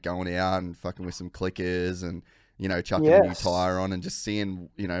like kind of going out and fucking with some clickers and, chucking a new tire on and just seeing,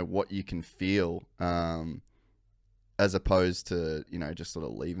 what you can feel, as opposed to, just sort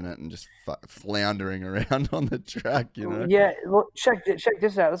of leaving it and just floundering around on the track, Yeah, well, check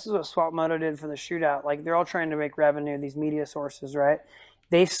this out. This is what Swap Moto did for the shootout. Like, they're all trying to make revenue, these media sources, right?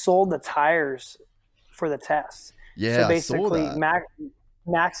 They sold the tires for the tests. Yeah, so basically, I saw that.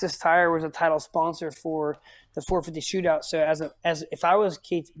 Maxxis Tire was a title sponsor for the 450 shootout. So as if I was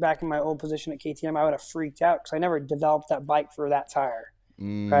back in my old position at KTM, I would have freaked out because I never developed that bike for that tire,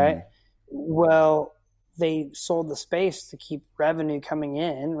 right? Well, they sold the space to keep revenue coming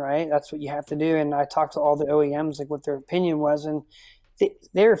in, right? That's what you have to do. And I talked to all the OEMs, like what their opinion was, and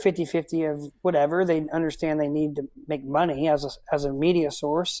they're 50-50 of whatever. They understand they need to make money as a media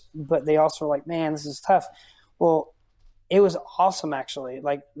source, but they also are like, man, this is tough. Well, it was awesome, actually.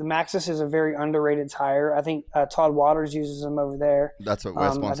 Like, the Maxxis is a very underrated tire. I think Todd Waters uses them over there. That's what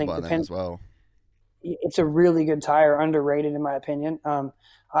we're sponsored by them as well. It's a really good tire, underrated in my opinion.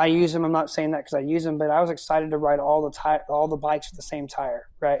 I use them. I'm not saying that because I use them, but I was excited to ride all the bikes with the same tire,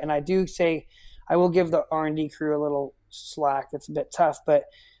 right? And I do say I will give the R&D crew a little slack. That's a bit tough, but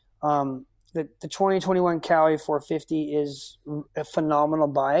the 2021 Cowie 450 is a phenomenal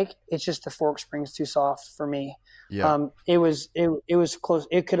bike. It's just the fork spring's too soft for me. Yeah. It was close.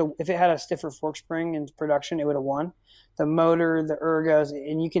 It could have, if it had a stiffer fork spring in production, it would have won. The motor, the ergos,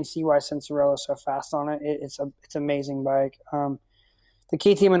 and you can see why Cincerello is so fast on it. It's an amazing bike. The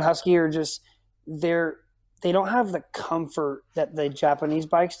KTM and Husky are just they don't have the comfort that the Japanese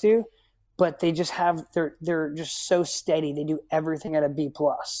bikes do, but they just have they're just so steady. They do everything at a B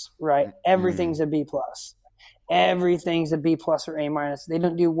plus, right? Everything's a B plus. Everything's a B plus or A minus. They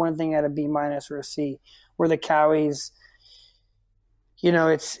don't do one thing at a B minus or a C. Where the Cowies,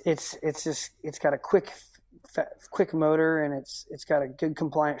 it's got a quick motor and it's got a good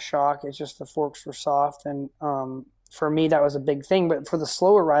compliant shock. It's just the forks were soft, and for me that was a big thing. But for the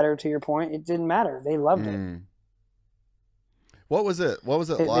slower rider, to your point, it didn't matter. They loved it. What was it like?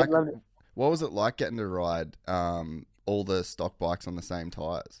 They loved it. What was it like getting to ride all the stock bikes on the same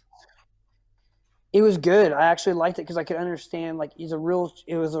tires? It was good. I actually liked it because I could understand. Like, it was a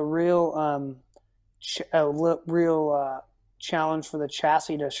real challenge for the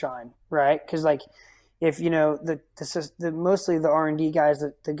chassis to shine, right? Because like, if mostly the R&D guys,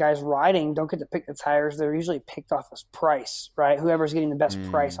 the guys riding don't get to pick the tires. They're usually picked off as price, right? Whoever's getting the best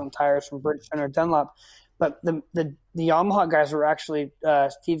price on tires from Bridgestone or Dunlop. But the Yamaha guys were actually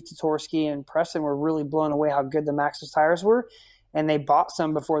Steve Tatorsky and Preston were really blown away how good the Maxxis tires were, and they bought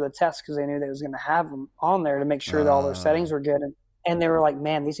some before the test because they knew they was going to have them on there to make sure that all their settings were good. And they were like,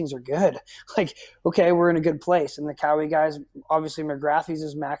 man, these things are good. Like, okay, we're in a good place. And the Cowie guys, obviously McGrath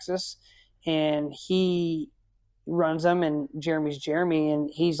uses Maxxis, and he runs them, and Jeremy's Jeremy,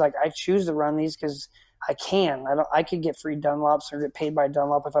 and he's like, I choose to run these because I can. I could get free Dunlops or get paid by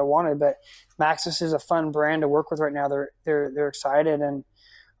Dunlop if I wanted, but Maxxis is a fun brand to work with right now. They're excited, and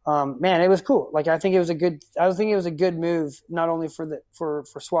man, it was cool. Like, I think it was a good move, not only for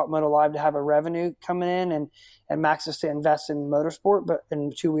Swap Moto Live to have a revenue coming in and Maxxis to invest in motorsport, but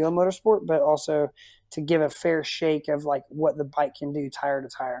in two-wheel motorsport, but also to give a fair shake of like what the bike can do tire to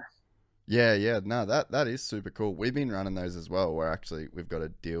tire. Yeah. No, that is super cool. We've been running those as well. We've got to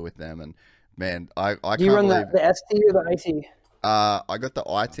deal with them, and man, I do you can't run believe the ST or the IT? I got the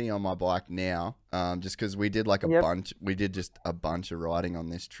IT on my bike now, just because we did like just a bunch of riding on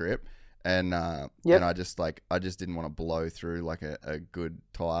this trip, and and I just didn't want to blow through like a good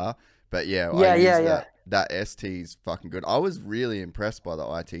tire. But that ST's fucking good. I was really impressed by the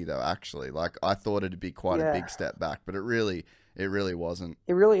IT though, actually. Like, I thought it'd be quite a big step back, but it really It really wasn't.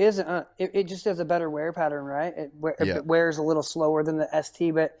 It really isn't. It just has a better wear pattern, right? It wears a little slower than the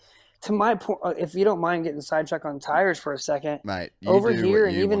ST. But to my point, if you don't mind getting sidetracked on tires for a second, mate, over here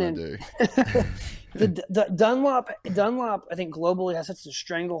and even in the Dunlop, I think globally has such a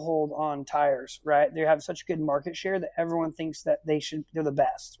stranglehold on tires, right? They have such good market share that everyone thinks that they're the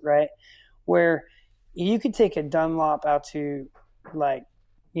best, right? Where you could take a Dunlop out to, like,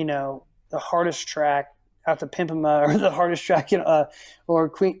 you know, the hardest track out to Pimpama, or the hardest track,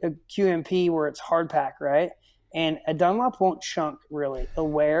 or QMP where it's hard pack, right? And a Dunlop won't chunk really. It'll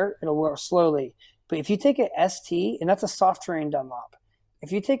wear slowly. But if you take an ST, and that's a soft terrain Dunlop,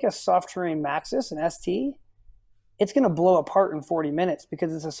 if you take a soft terrain Maxxis and ST, it's going to blow apart in 40 minutes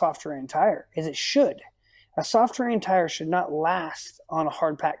because it's a soft terrain tire, as it should. A soft terrain tire should not last on a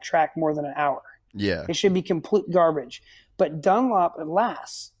hard pack track more than an hour. Yeah. It should be complete garbage. But Dunlop, it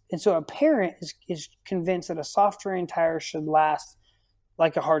lasts. And so a parent is convinced that a soft terrain tire should last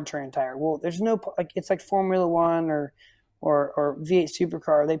like a hard terrain tire. Well, there's no, like, it's like Formula One or V8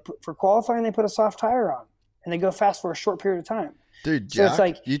 Supercar. For qualifying, they put a soft tire on and they go fast for a short period of time. Dude, Jack, so it's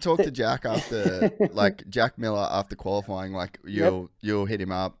like you talk to Jack after, like Jack Miller after qualifying, like you'll hit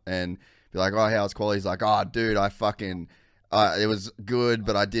him up and be like, oh, how's quality? He's like, oh, dude, I fucking, it was good,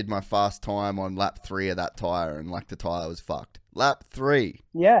 but I did my fast time on lap 3 of that tire, and like the tire was fucked. Lap 3.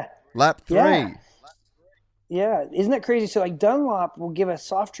 Yeah. Lap 3. Yeah. Isn't that crazy? So like Dunlop will give a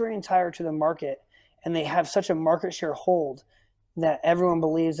soft terrain tire to the market, and they have such a market share hold that everyone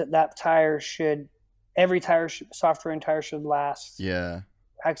believes that tire should, soft terrain tire should last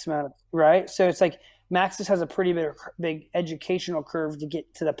X amount of, right? So it's like Maxxis has a pretty big educational curve to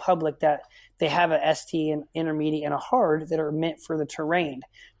get to the public that they have a ST, an intermediate, and a hard that are meant for the terrain.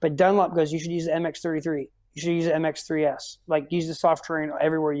 But Dunlop goes, you should use the MX-33. You should use the MX-3S. Like, use the soft terrain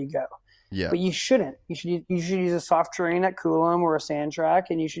everywhere you go. Yeah. But you shouldn't. You should use a soft terrain at Coulomb or a sand track,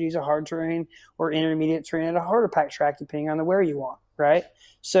 and you should use a hard terrain or intermediate terrain at a harder pack track, depending on where you want, right?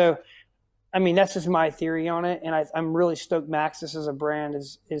 So, I mean, that's just my theory on it, and I'm really stoked Maxxis as a brand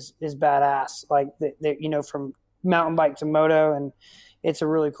is badass. Like, they, you know, from mountain bike to moto, and it's a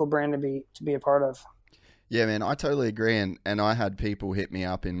really cool brand to be a part of. Yeah, man, I totally agree. And I had people hit me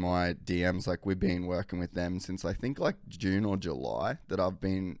up in my DMs, like we've been working with them since I think like June or July that I've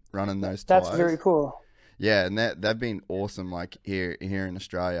been running those tires. That's very cool. Yeah, and they've been awesome, like here in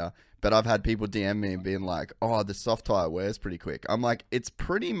Australia. But I've had people DM me and being like, oh, the soft tire wears pretty quick. I'm like, it's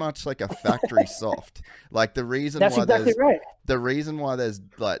pretty much like a factory soft. Like the reason That's why exactly right. The reason why there's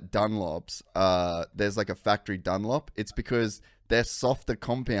like Dunlops, there's like a factory Dunlop, it's because they're softer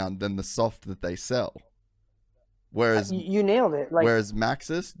compound than the soft that they sell. Whereas you nailed it. Like, whereas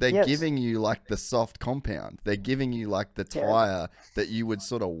Maxxis, they're giving you like the soft compound. They're giving you like the tire that you would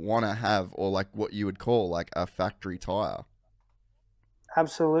sort of want to have, or like what you would call like a factory tire.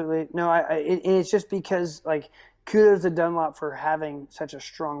 Absolutely. No, it's just because, like, kudos to Dunlop for having such a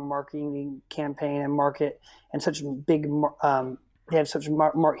strong marketing campaign and market, and such big. They have such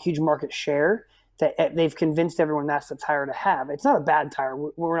huge market share that they've convinced everyone that's the tire to have. It's not a bad tire.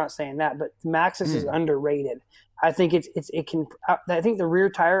 We're not saying that, but Maxxis is underrated. I think it can. I think the rear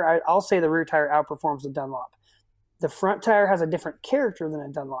tire. I'll say the rear tire outperforms the Dunlop. The front tire has a different character than a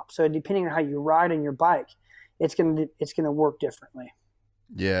Dunlop. So depending on how you ride on your bike, it's gonna work differently.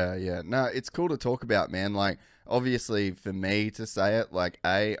 Yeah. No, it's cool to talk about, man. Like, obviously, for me to say it, like,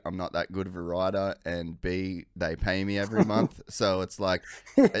 A, I'm not that good of a rider, and B, they pay me every month. So it's like,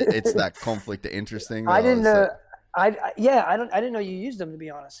 it's that conflict of interest thing. I didn't know. I didn't know you used them, to be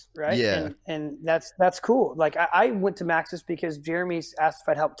honest, right? Yeah. And that's cool. Like, I went to Maxxis because Jeremy asked if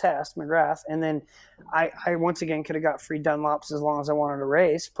I'd help test McGrath, and then I once again could have got free Dunlops as long as I wanted to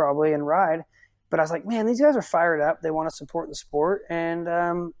race, probably, and ride. But I was like, man, these guys are fired up. They want to support the sport, and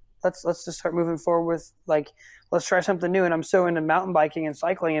let's just start moving forward with, like, let's try something new. And I'm so into mountain biking and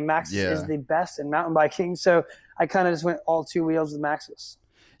cycling, and Maxxis is the best in mountain biking. So I kind of just went all two wheels with Maxxis.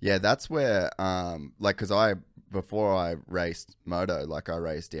 Yeah, that's where, like, because before I raced moto, like, I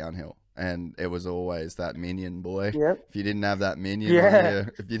raced downhill, and it was always that Minion, boy. Yep. If you didn't have that Minion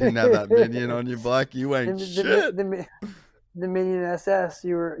on your bike, you ain't shit. The Minion SS,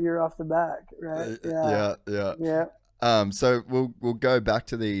 you're off the back, right? Yeah. So we'll go back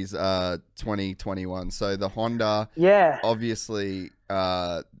to these 2021. So the Honda, obviously,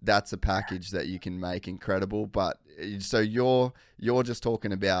 that's a package that you can make incredible. But so you're just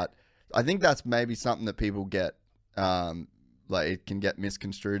talking about, I think that's maybe something that people get, like, it can get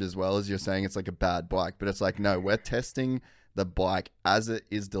misconstrued as well, as you're saying it's like a bad bike, but it's like, no, we're testing the bike as it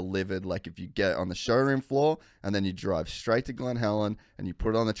is delivered. Like if you get on the showroom floor and then you drive straight to Glen Helen and you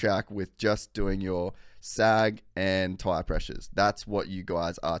put it on the track with just doing your sag and tire pressures. That's what you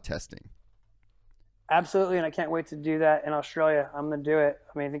guys are testing. Absolutely, and I can't wait to do that in Australia. I'm going to do it.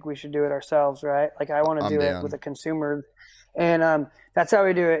 I mean, I think we should do it ourselves, right? Like I want to do it with a consumer. And that's how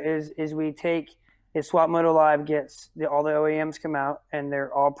we do it is we take – Swap Moto Live gets all the OEMs come out and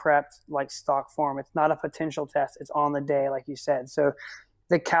they're all prepped like stock form. It's not a potential test. It's on the day, like you said. So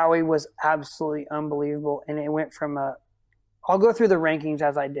the Cowie was absolutely unbelievable, and it went from I'll go through the rankings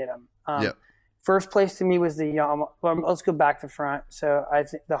as I did them. First place to me was the Yamaha. Well, let's go back to front. So I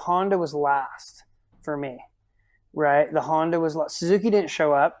think the Honda was last for me, right? The Honda was last. Suzuki didn't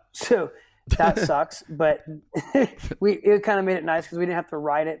show up, so that sucks. But it kind of made it nice because we didn't have to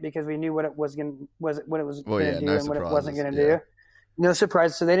ride it because we knew what it was going to do and what it wasn't going to do. No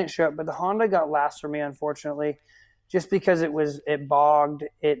surprise. So they didn't show up. But the Honda got last for me, unfortunately, just because it bogged.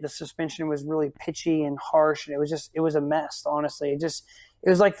 The suspension was really pitchy and harsh, and it was a mess. Honestly, it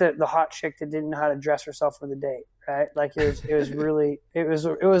was like the hot chick that didn't know how to dress herself for the date, right? Like it was really it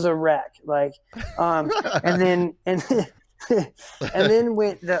was a wreck. Like and then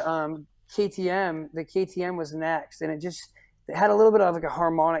went the KTM. The KTM was next, and it had a little bit of like a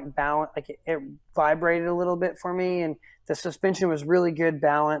harmonic balance. Like it vibrated a little bit for me, and the suspension was really good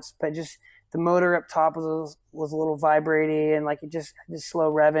balance, but just the motor up top was a little vibrating, and like it just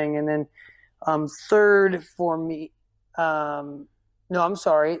slow revving. And then third for me. No, I'm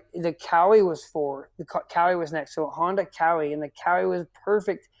sorry. The Cowie was fourth. The Cowie was next. So Honda Cowie, and the Cowie was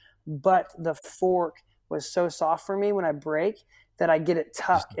perfect, but the fork was so soft for me when I brake that I get it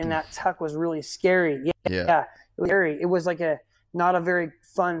tuck, and that tuck was really scary. Yeah. It was scary. It was like not a very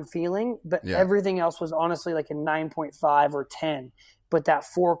fun feeling, but everything else was honestly like a 9.5 or 10. But that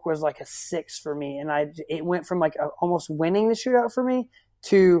fork was like a 6 for me, and it went from like almost winning the shootout for me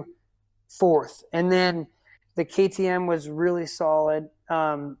to fourth, and then. The KTM was really solid.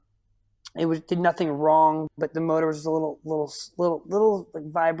 It did nothing wrong, but the motor was a little like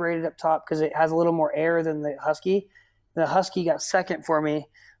vibrated up top because it has a little more air than the Husky. The Husky got second for me.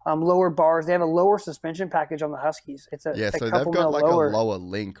 Lower bars. They have a lower suspension package on the Huskies. So they've got like lower. A lower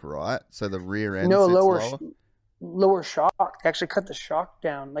link, right? So the rear end. No, lower shock. They actually cut the shock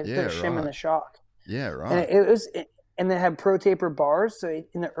down. Like put a shim in the shock. Yeah, right. And and they had Pro Taper bars. So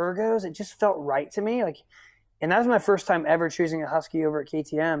in the ergos, it just felt right to me. Like. And that was my first time ever choosing a Husky over at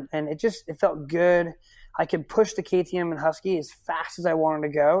KTM. And it felt good. I could push the KTM and Husky as fast as I wanted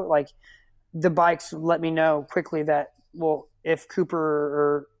to go. Like the bikes let me know quickly that, well, if Cooper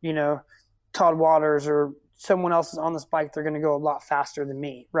or, Todd Waters or someone else is on this bike, they're going to go a lot faster than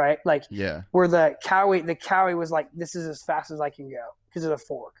me. Right. Like where the Cowie was like, this is as fast as I can go because of the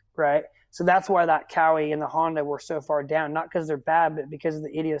fork. Right. So that's why that Cowie and the Honda were so far down, not because they're bad, but because of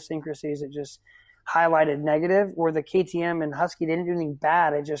the idiosyncrasies. It just highlighted negative, where the KTM and Husky didn't do anything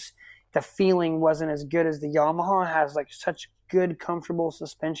bad. The feeling wasn't as good as the Yamaha has like such good, comfortable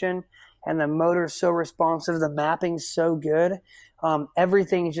suspension, and the motor's so responsive. The mapping's so good.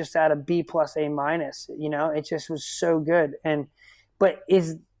 Everything is just at a B plus A minus, it just was so good. But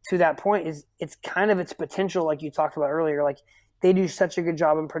to that point it's kind of its potential. Like you talked about earlier, like they do such a good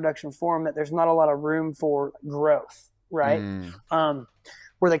job in production form that there's not a lot of room for growth. Right.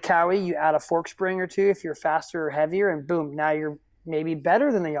 Where the Cowie, you add a fork spring or two if you're faster or heavier, and boom, now you're maybe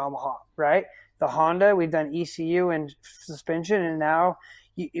better than the Yamaha, right? The Honda, we've done ECU and suspension, and now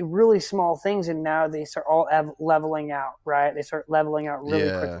really small things, and now they start all leveling out, right? They start leveling out really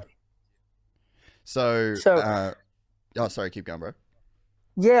quickly. So sorry, keep going, bro.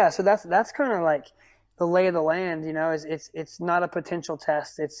 Yeah, so that's kind of like the lay of the land, it's not a potential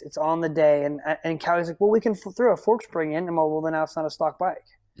test. It's on the day. And Cowie's like, well, we can throw a fork spring in. And well, then now it's not a stock bike.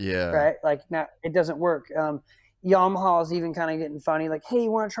 Yeah. Right. Like now it doesn't work. Yamaha is even kind of getting funny. Like, hey,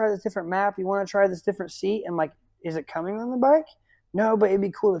 you want to try this different map? You want to try this different seat? I'm like, is it coming on the bike? No, but it'd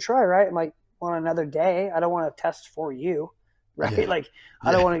be cool to try. Right. I'm like, on another day, I don't want to test for you. Right. Yeah. Like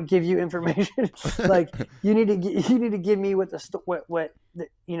I don't want to give you information. Like you need to give me what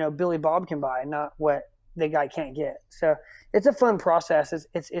Billy Bob can buy, not what the guy can't get. So it's a fun process.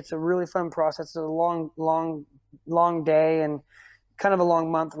 It's a really fun process. It's a long day and kind of a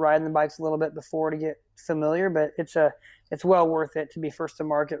long month riding the bikes a little bit before to get familiar, but it's well worth it to be first to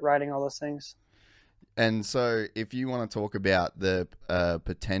market riding all those things. And so if you want to talk about the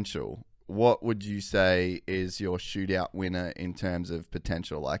potential, what would you say is your shootout winner in terms of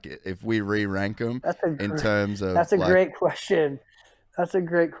potential? Like if we re-rank them That's a great question. That's a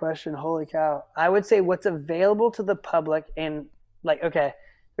great question. Holy cow. I would say what's available to the public, and like, okay,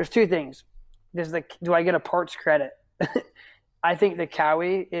 there's two things. Do I get a parts credit? I think the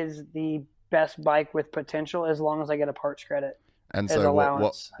Cowie is the best bike with potential as long as I get a parts credit. And as so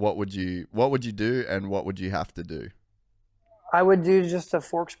allowance. what would you do, and what would you have to do? I would do just a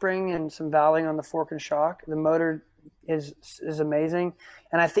fork spring and some valing on the fork and shock. The motor is amazing,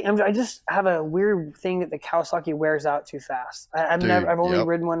 and I just have a weird thing that the Kawasaki wears out too fast. I've only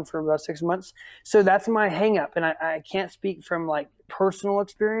ridden one for about 6 months, so that's my hang up. And I can't speak from like personal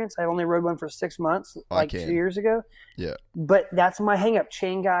experience. I only rode one for 6 months, 2 years ago. Yeah, but that's my hang up: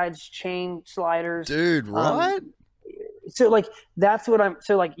 chain guides, chain sliders, dude. Right. So like that's what I'm.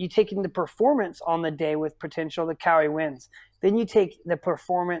 So like you take in the performance on the day with potential, the Cowie wins. Then you take the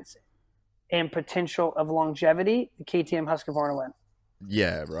performance and potential of longevity, the KTM Husqvarna win.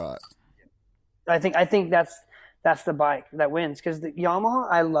 Yeah, right. I think that's the bike that wins, because the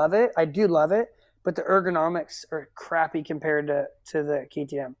Yamaha, I love it, I do love it, but the ergonomics are crappy compared to the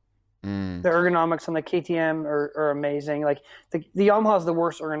KTM. The ergonomics on the KTM are amazing. Like the Yamaha is the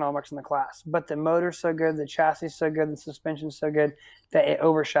worst ergonomics in the class, but the motor's so good, the chassis is so good, the suspension's so good that it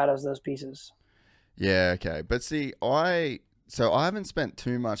overshadows those pieces. Yeah, okay. But see, I haven't spent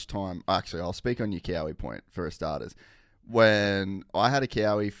too much time. Actually, I'll speak on your Cowie point for starters. When I had a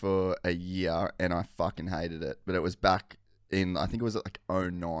Cowie for a year and I fucking hated it, but it was back in, I think it was like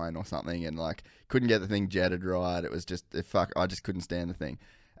 2009 or something, and like couldn't get the thing jetted right. It was just I just couldn't stand the thing.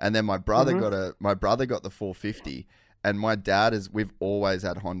 And then my brother got the 450, and we've always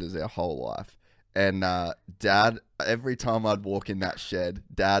had Hondas our whole life. And Dad, every time I'd walk in that shed,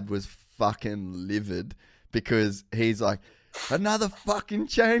 Dad was fucking livid, because he's like, another fucking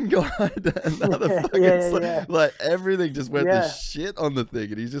chain guide, another fucking like everything just went to shit on the thing,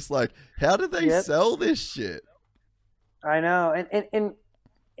 and he's just like, how do they sell this shit? I know, and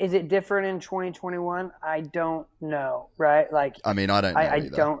is it different in 2021? I don't know, right? Like, I mean, I don't know I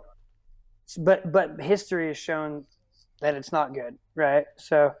don't, but history has shown that it's not good, right?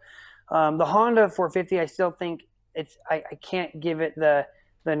 So the Honda 450, I still think I can't give it the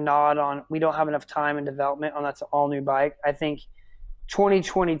nod on, we don't have enough time and development on that's an all new bike. I think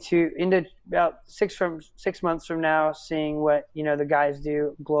 2022 into about 6 months from now, seeing what the guys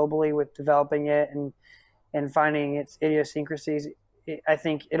do globally with developing it and finding its idiosyncrasies, I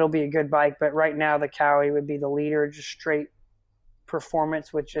think it'll be a good bike. But right now the Cowie would be the leader, just straight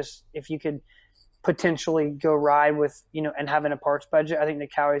performance, with just, if you could potentially go ride with and having a parts budget, I think the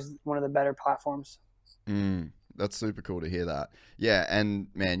Cowie is one of the better platforms. That's super cool to hear that. Yeah, and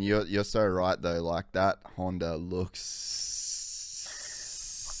man, you're so right though. Like, that Honda looks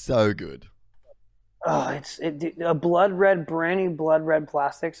so good. Oh, it's a blood red, brand new blood red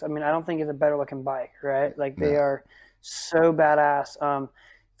plastics. I mean, I don't think it's a better looking bike, right? Like, they are so badass.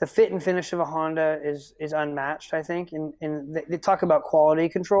 The fit and finish of a Honda is unmatched, I think. And they talk about quality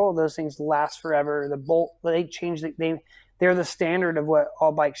control. Those things last forever. The bolt, they change. They're the standard of what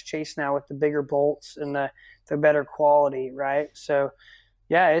all bikes chase now, with the bigger bolts and the better quality, right? So,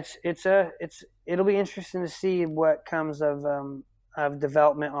 yeah, it'll be interesting to see what comes of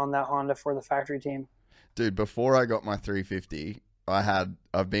development on that Honda for the factory team. Dude, before I got my 350,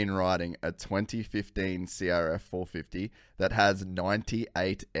 I've been riding a 2015 CRF 450 that has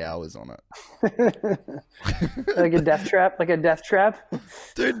 98 hours on it. Like a death trap?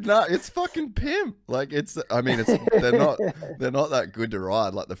 Dude, no, it's fucking pimp. Like, they're not that good to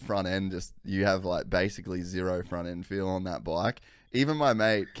ride. Like, the front end, just, you have like basically zero front end feel on that bike. Even my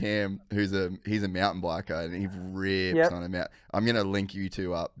mate Cam, he's a mountain biker, and he rips on a mountain. I'm gonna link you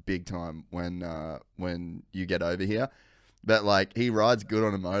two up big time when you get over here. But like, he rides good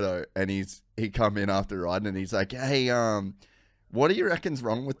on a moto, and he come in after riding, and he's like, "Hey, what do you reckon's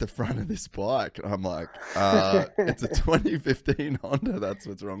wrong with the front of this bike?" And I'm like, "It's a 2015 Honda. That's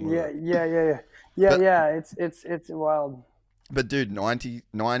what's wrong with it." Yeah. It's wild. But dude,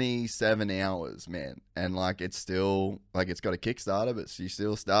 97 hours, man, and like, it's still, like, it's got a Kickstarter, but she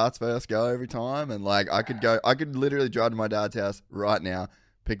still starts first go every time. And like, I could literally drive to my dad's house right now,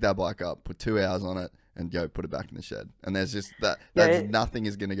 pick that bike up, put 2 hours on it, and go put it back in the shed. And there's just nothing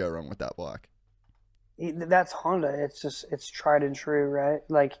is going to go wrong with that bike. That's Honda. It's tried and true, right?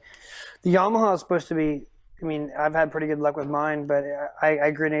 Like, the Yamaha is supposed to be, I mean, I've had pretty good luck with mine, but I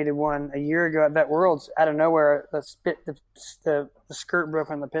grenaded one a year ago at Vet Worlds out of nowhere. The skirt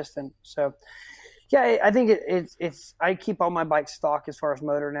broke on the piston. So, yeah, I think it's. I keep all my bikes stock as far as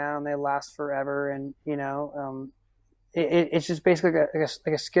motor now, and they last forever. And it's just basically like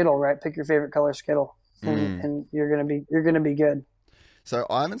a Skittle, right? Pick your favorite color Skittle, and you're gonna be good. So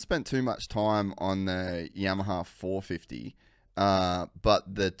I haven't spent too much time on the Yamaha 450.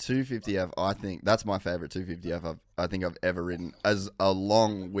 But the 250F, I think that's my favorite 250F I think I've ever ridden, as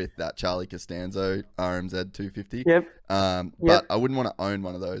along with that Charlie Costanzo RMZ 250. Yep. But I wouldn't want to own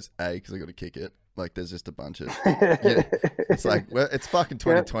one of those, because I got to kick it. Like, there's just a bunch of it's like, well, it's fucking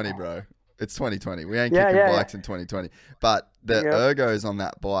 2020, bro. It's 2020. We ain't kicking bikes in 2020. But the ergos on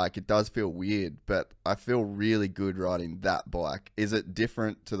that bike, it does feel weird, but I feel really good riding that bike. Is it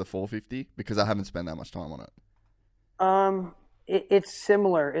different to the 450? Because I haven't spent that much time on it. It's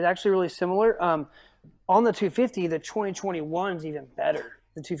similar. It's actually really similar. On the 250, the 2021 is even better.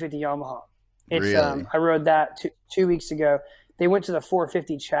 The 250 Yamaha. It's Really? I rode that 2 weeks ago. They went to the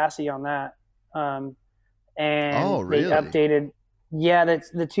 450 chassis on that, and really? they updated. Yeah, that's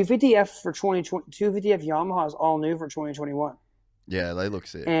the 250F for 2020. 250F Yamaha is all new for 2021. Yeah, they look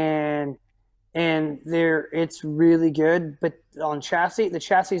sick. And it's really good. But on chassis, the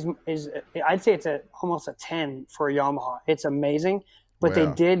chassis is I'd say it's almost a 10 for a Yamaha. It's amazing. But they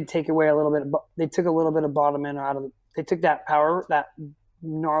did take away a little bit. They took a little bit of bottom end out of it. They took that power, that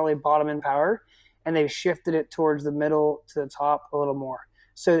gnarly bottom end power, and they shifted it towards the middle to the top a little more.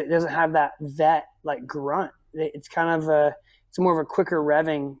 So it doesn't have that like grunt. It's kind of it's more of a quicker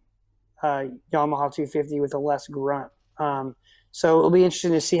revving Yamaha 250 with a less grunt. So it'll be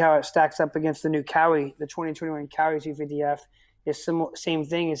interesting to see how it stacks up against the new Cowie. The 2021 Cowie 250F is same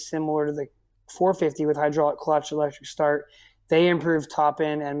thing, is similar to the 450 with hydraulic clutch, electric start. They improved top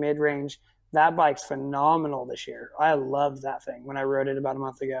end and mid range. That bike's phenomenal this year. I loved that thing when I rode it about a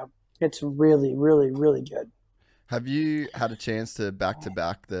month ago. It's really, really, really good. Have you had a chance to back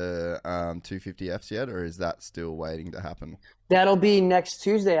the 250Fs yet, or is that still waiting to happen? That'll be next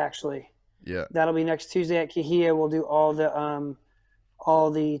Tuesday, actually. Yeah. That'll be next Tuesday at Kahia. We'll do all the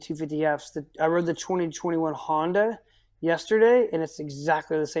 250Fs. I rode the 2021 Honda yesterday, and it's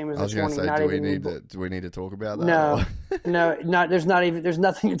exactly the same as the 20. I was going to say, do we need to talk about that? No, there's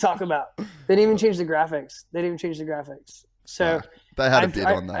nothing to talk about. They didn't even change the graphics. So they had a bid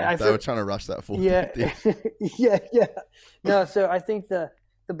on that. They were trying to rush that 450. Yeah. No, so I think the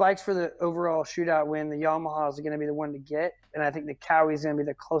bikes for the overall shootout win, the Yamaha is going to be the one to get, and I think the Cowie is going to be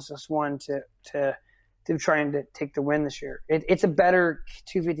the closest one to trying to take the win this year. It's a better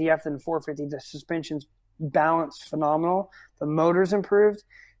 250F than 450. The suspension's balanced phenomenal. The motor's improved.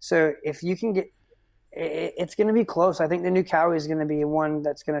 So if you can get it's going to be close. I think the new Cowie is going to be one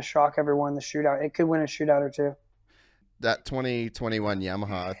that's going to shock everyone in the shootout. It could win a shootout or two. That 2021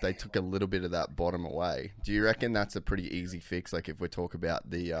 Yamaha, if they took a little bit of that bottom away, do you reckon that's a pretty easy fix? Like, if we talk about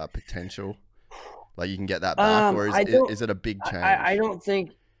the potential, like you can get that back, or is it a big change? I don't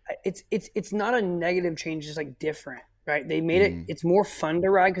think it's not a negative change. It's like different, right? They made it. It's more fun to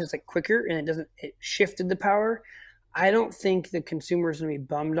ride because it's like quicker and it shifted the power. I don't think the consumer is going to be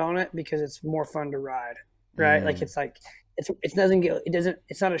bummed on it because it's more fun to ride, right? Like it's not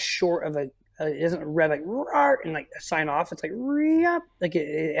as short of a. It doesn't rev like roar and like sign off. It's like re-up. Like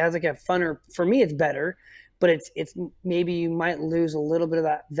it has like a funner. For me, it's better, but it's maybe you might lose a little bit of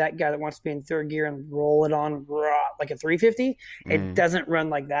that guy that wants to be in third gear and roll it on like a 350. It doesn't run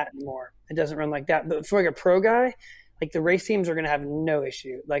like that anymore. It doesn't run like that. But for like a pro guy, like the race teams are going to have no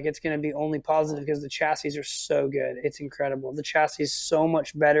issue. Like it's going to be only positive because the chassis are so good. It's incredible. The chassis is so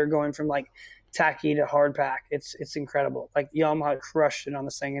much better going from like tacky to hard pack. It's incredible. Like Yamaha crushed it on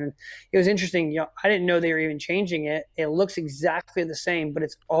this thing, and it was interesting. I didn't know they were even changing it. It looks exactly the same, but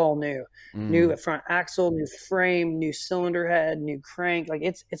it's all new. New front axle, new frame, new cylinder head, new crank. Like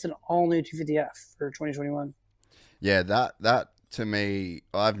it's an all new 250F for 2021. Yeah, that to me,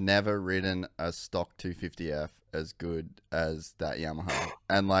 I've never ridden a stock 250F as good as that Yamaha.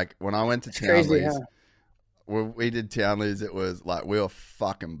 And like when I went to Townley's, when we did Townley's, it was like we were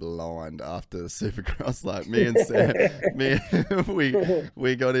fucking blind after Supercross. Like me and Sam,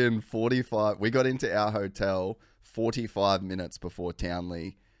 we got in 45. We got into our hotel 45 minutes before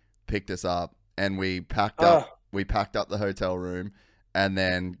Townley picked us up, and we packed up. We packed up the hotel room, and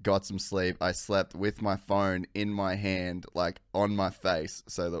then got some sleep. I slept with my phone in my hand, like on my face,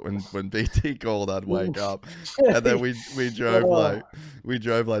 so that when BT called, I'd wake up. And then we drove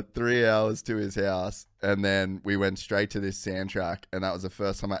like 3 hours to his house, and then we went straight to this sand track, and that was the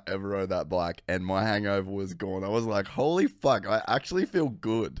first time I ever rode that bike, and my hangover was gone. I was like, holy fuck, I actually feel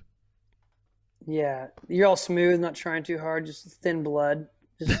good. Yeah, you're all smooth, not trying too hard, just thin blood.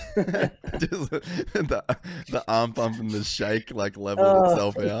 Just the arm pump and the shake like leveled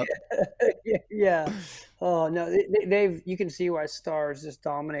itself out. Yeah. Oh no, they've you can see why Star is just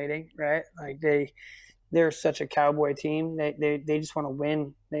dominating, right? Like they're such a cowboy team. They just want to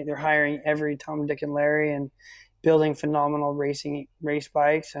win. They're hiring every Tom, Dick, and Larry and building phenomenal race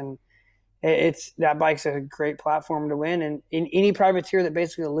bikes, and it's that bike's a great platform to win. And in any privateer that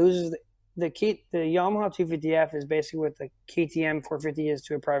basically loses the Yamaha 250F is basically what the KTM 450 is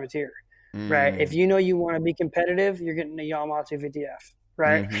to a privateer, right? If you know you want to be competitive, you're getting a Yamaha 250F,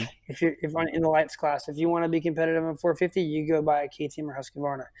 right? Mm-hmm. If in the lights class, if you want to be competitive in 450, you go buy a KTM or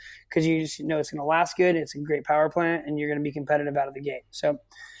Husqvarna because you just know it's going to last good. It's a great power plant, and you're going to be competitive out of the gate. So,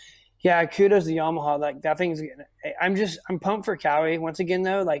 yeah, kudos to Yamaha. Like that thing's. I'm pumped for Cowie. Once again,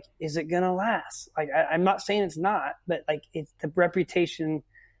 though, like, is it going to last? Like, I'm not saying it's not, but like, it's the reputation.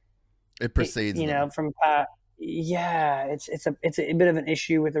 It precedes, from Pat. Yeah, it's a bit of an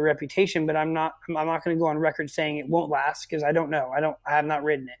issue with the reputation, but I'm not going to go on record saying it won't last because I don't know. I have not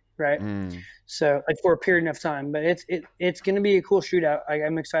ridden it, right? So like for a period of time, but it's going to be a cool shootout.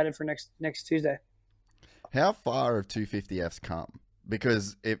 I'm excited for next Tuesday. How far have 250Fs come?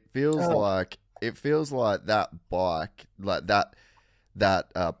 Because it feels like that bike, like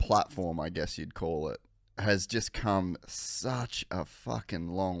that platform, I guess you'd call it, has just come such a fucking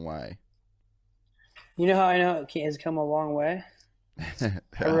long way. You know how I know it has come a long way? I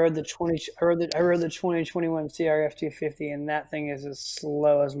rode the 2021 CRF 250, and that thing is as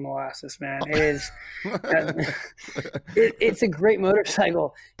slow as molasses, man. It is. It's a great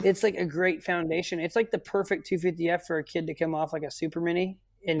motorcycle. It's like a great foundation. It's like the perfect 250F for a kid to come off like a Super Mini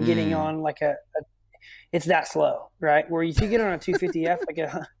and getting on like it's that slow, right? Where if you get on a 250F,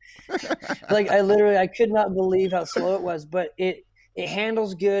 I could not believe how slow it was, but it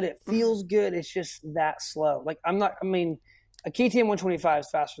handles good. It feels good. It's just that slow. Like a KTM 125 is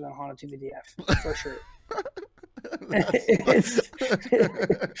faster than a Honda 250F for sure.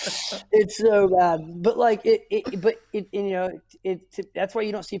 It's so bad, but like that's why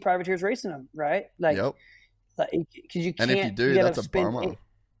you don't see privateers racing them, right? Like, yep. Because you can't. And if you do, that's a bummer.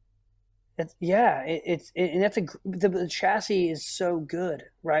 The chassis is so good,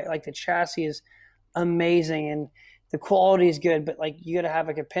 right? Like the chassis is amazing and the quality is good, but like you got to have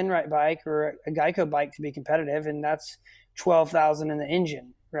like a Penrite bike or a Geico bike to be competitive, and that's $12,000 in the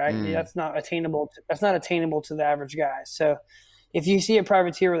engine, right? That's not attainable. That's not attainable to the average guy. So if you see a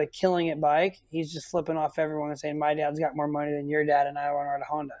privateer with a killing it bike, he's just flipping off everyone and saying, "My dad's got more money than your dad, and I want to ride a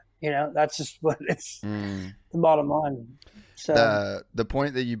Honda." That's just what it's the bottom line. So the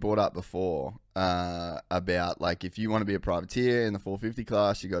point that you brought up before about like if you want to be a privateer in the 450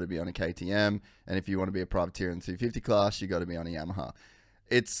 class, you got to be on a KTM, and if you want to be a privateer in the 250 class, you got to be on a Yamaha.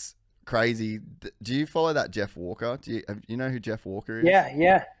 It's crazy. Do you follow that Jeff Walker? Do you know who Jeff Walker is?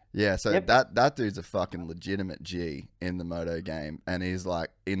 Yeah. So yep. that dude's a fucking legitimate G in the moto game, and he's like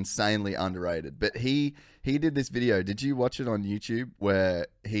insanely underrated. But he did this video. Did you watch it on YouTube where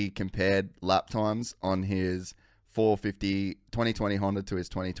he compared lap times on his 450 2020 Honda to his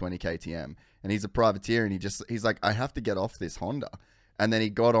 2020 KTM? And he's a privateer, and he's like, I have to get off this Honda. And then he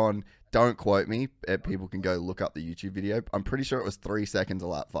got on, don't quote me, people can go look up the YouTube video. I'm pretty sure it was 3 seconds a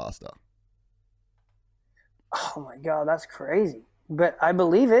lap faster. Oh my God, that's crazy. But I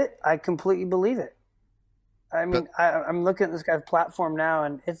believe it. I completely believe it. I mean, I'm looking at this guy's platform now,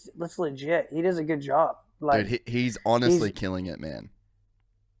 and it's legit. He does a good job. Like, dude, he's honestly killing it, man.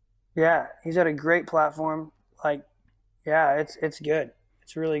 Yeah, he's got a great platform. Like, yeah, it's good.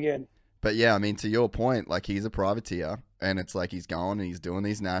 It's really good. But yeah, I mean, to your point, like he's a privateer, and it's like he's going and he's doing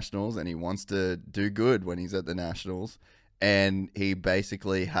these nationals, and he wants to do good when he's at the nationals, and he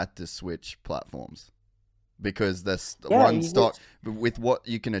basically had to switch platforms. Because there's with what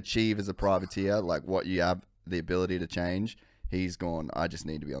you can achieve as a privateer, like what you have the ability to change, he's gone, I just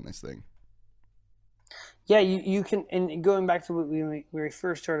need to be on this thing. Yeah, you can, and going back to what we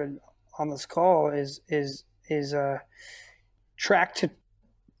first started on this call is track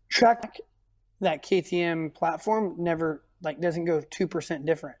that KTM platform never doesn't go 2%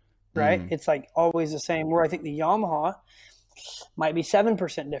 different, right? It's like always the same. Where I think the Yamaha might be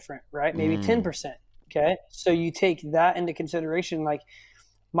 7% different, right? Maybe 10%. Okay, so you take that into consideration. Like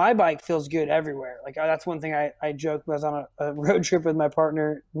my bike feels good everywhere. Like that's one thing I joked. I was on a road trip with my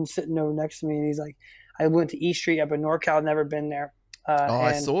partner and sitting over next to me, and he's like, I went to East Street up in NorCal, never been there.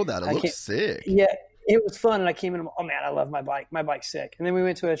 I saw that. It looks sick. Yeah, it was fun. And I came in, oh man, I love my bike. My bike's sick. And then we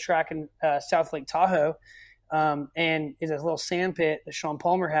went to a track in South Lake Tahoe, and it's a little sand pit that Sean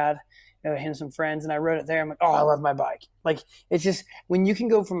Palmer had. Him and some friends, and I rode it there. I'm like, oh, I love my bike. Like, it's just when you can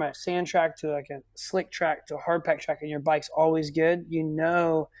go from a sand track to like a slick track to a hard pack track, and your bike's always good, you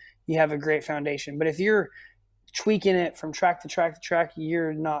have a great foundation. But if you're tweaking it from track to track to track,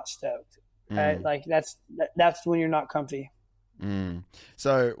 you're not stoked. Right? Like that's when you're not comfy.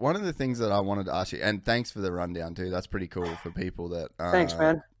 So one of the things that I wanted to ask you, and thanks for the rundown too. That's pretty cool for people that thanks,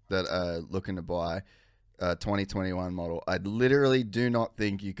 man, that are looking to buy. 2021 model. I literally do not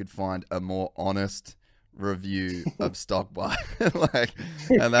think you could find a more honest review of stock buy.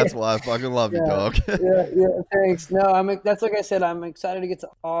 And that's why I fucking love you, dog. yeah, thanks. No, that's like I said, I'm excited to get to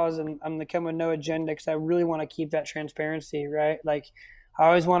Oz, and I'm gonna come with no agenda because I really want to keep that transparency, right? Like, I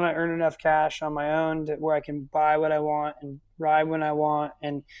always want to earn enough cash on my own where I can buy what I want and ride when I want,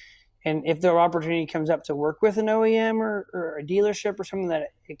 and if the opportunity comes up to work with an OEM or a dealership or something that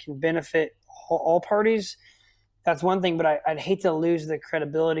it can benefit all parties, that's one thing, but I'd hate to lose the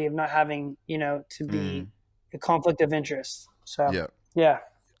credibility of not having, to be a conflict of interest. So, yeah.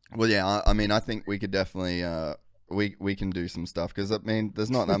 Well, yeah, I mean, I think we could definitely, we can do some stuff because, I mean, there's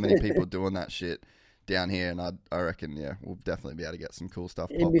not that many people doing that shit down here. And I reckon, we'll definitely be able to get some cool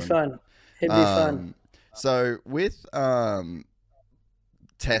stuff popping. It'd be fun. So with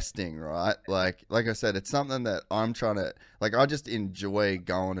testing, right? Like I said, it's something that I'm trying to, I just enjoy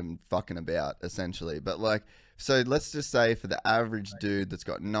going and fucking about, essentially. But so let's just say for the average dude that's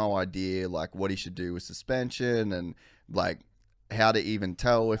got no idea what he should do with suspension and how to even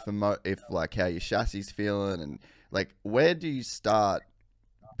tell if how your chassis feeling, and where do you start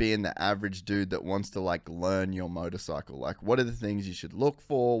being the average dude that wants to learn your motorcycle? What are the things you should look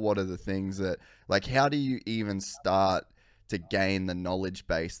for? What are the things that how do you even start to gain the knowledge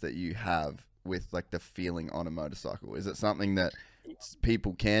base that you have with the feeling on a motorcycle? Is it something that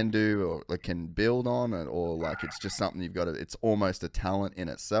people can do or can build on, or it's just something you've got to, it's almost a talent in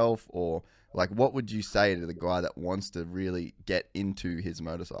itself? Or what would you say to the guy that wants to really get into his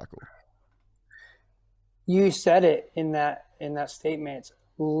motorcycle? You said it in that statement. It's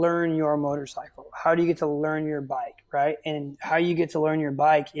learn your motorcycle. How do you get to learn your bike, right? And how you get to learn your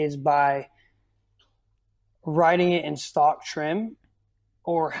bike is by riding it in stock trim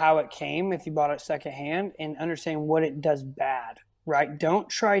or how it came if you bought it secondhand, and understanding what it does bad, right? Don't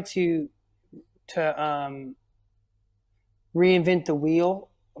try to reinvent the wheel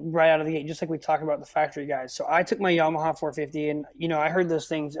right out of the gate, just like we talked about the factory guys. So I took my Yamaha 450 and, I heard those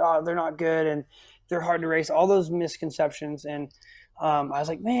things, oh, they're not good and they're hard to race, all those misconceptions. And I was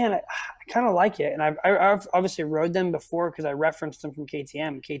like, man, I kind of like it. And I've obviously rode them before because I referenced them from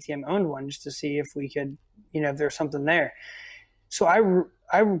KTM. KTM owned one just to see if we could, if there's something there. So I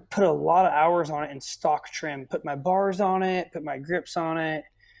put a lot of hours on it in stock trim, put my bars on it, put my grips on it,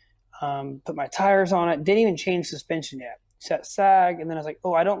 put my tires on it, didn't even change suspension yet. Set sag, and then I was like,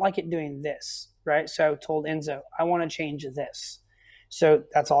 oh, I don't like it doing this, right? So I told Enzo, I want to change this. So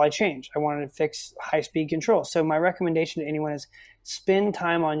that's all I changed. I wanted to fix high-speed control. So my recommendation to anyone is spend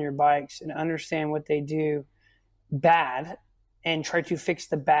time on your bikes and understand what they do bad and try to fix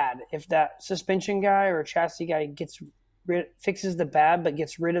the bad. If that suspension guy or chassis guy fixes the bad but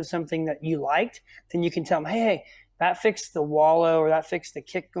gets rid of something that you liked, then you can tell them, hey, that fixed the wallow or that fixed the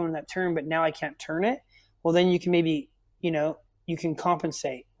kick going that turn, but now I can't turn it. Well, then you can maybe, you can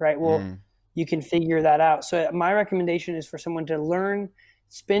compensate, right? Well, you can figure that out. So my recommendation is for someone to learn,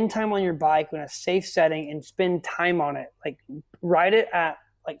 spend time on your bike in a safe setting and spend time on it. Ride it at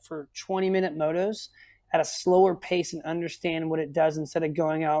for 20-minute motos at a slower pace and understand what it does instead of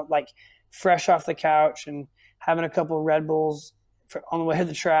going out fresh off the couch and having a couple of Red Bulls on the way to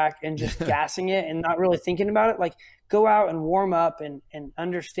the track and just gassing it and not really thinking about it. Go out and warm up and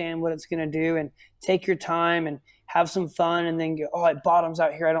understand what it's going to do and take your time and have some fun, and then go, oh, it bottoms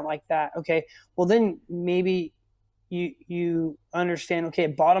out here, I don't like that. Okay, well then maybe you understand, okay,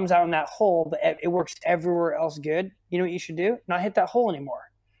 it bottoms out in that hole, but it works everywhere else good. You know what you should do? Not hit that hole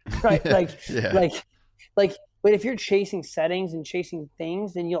anymore, right? But if you're chasing settings and chasing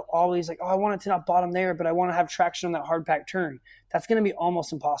things, then you'll always oh, I want it to not bottom there, but I want to have traction on that hard pack turn. That's going to be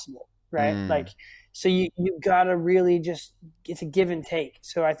almost impossible, right? So you got to really it's a give and take.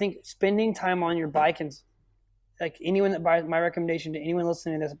 So I think spending time on your bike, and anyone that buys, my recommendation to anyone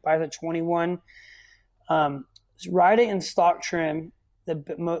listening to this, buys a 21, ride it in stock trim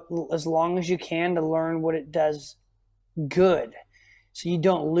as long as you can to learn what it does good, so you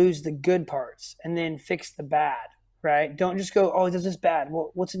don't lose the good parts, and then fix the bad, right? Don't just go, oh, it does this bad.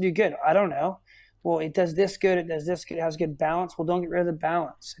 Well, what's it do good? I don't know. Well, it does this good. It does this good. It has good balance. Well, don't get rid of the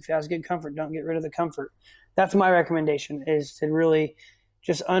balance. If it has good comfort, don't get rid of the comfort. That's my recommendation, is to really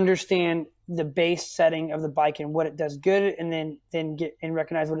just understand the base setting of the bike and what it does good, and then get and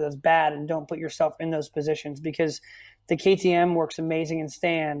recognize what it does bad, and don't put yourself in those positions, because the KTM works amazing in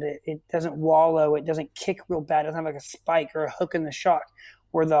stand. It doesn't wallow. It doesn't kick real bad. It doesn't have a spike or a hook in the shock,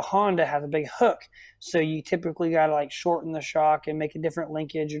 where the Honda has a big hook. So you typically got to shorten the shock and make a different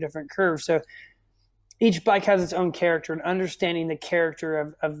linkage or different curve. So each bike has its own character, and understanding the character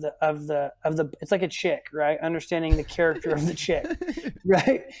of the it's like a chick, right? Understanding the character of the chick,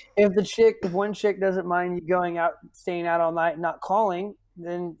 right? If one chick doesn't mind you going out, staying out all night, not calling,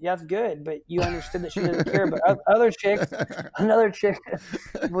 then that's good. But you understood that she doesn't care. But another chick,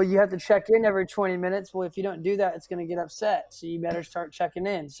 well, you have to check in every 20 minutes. Well, if you don't do that, it's going to get upset. So you better start checking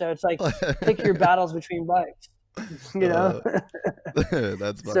in. So it's like pick your battles between bikes.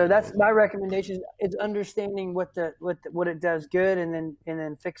 That's so that's my recommendation. It's understanding what it does good, and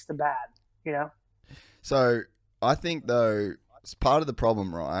then fix the bad. So I think though it's part of the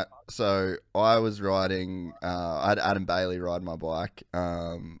problem, right? So I was riding. I had Adam Bailey ride my bike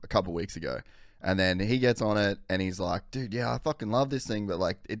a couple weeks ago, and then he gets on it and he's like, "Dude, yeah, I fucking love this thing, but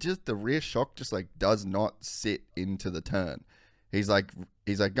like the rear shock just like does not sit into the turn." He's like,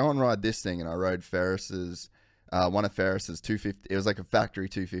 "Go and ride this thing," and I rode Ferris's. One of Ferris's 250, it was like a factory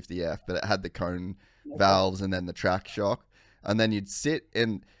 250F, but it had the cone valves and then the track shock. And then you'd sit,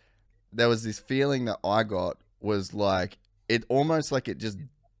 and there was this feeling that I got was like, it almost like it just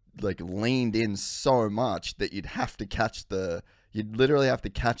like leaned in so much that you'd literally have to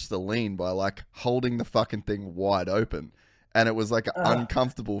catch the lean by like holding the fucking thing wide open. And it was like an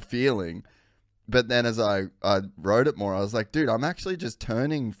uncomfortable feeling. But then as I rode it more, I was like, dude, I'm actually just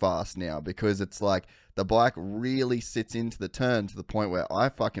turning fast now, because it's like the bike really sits into the turn to the point where I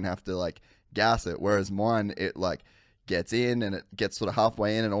fucking have to like gas it. Whereas mine, it like gets in and it gets sort of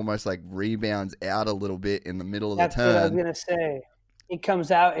halfway in and almost like rebounds out a little bit in the middle of the turn. That's what I was going to say. It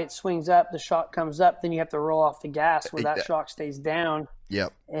comes out, it swings up, the shock comes up, then you have to roll off the gas where that shock stays down.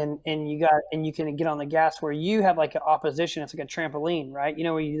 Yep. And you can get on the gas where you have like an opposition. It's like a trampoline, right?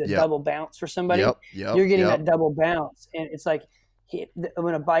 Where you do the double bounce for somebody. Yep. You're getting that double bounce, and it's like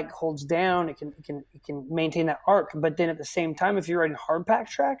when a bike holds down, it can maintain that arc. But then at the same time, if you're riding hard pack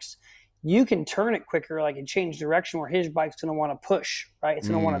tracks, you can turn it quicker, like and change direction where his bike's going to want to push, right? It's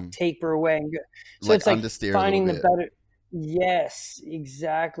going to want to taper away and go. So it's like finding the better. Yes,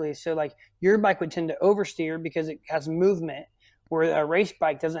 exactly. So like your bike would tend to oversteer because it has movement, where a race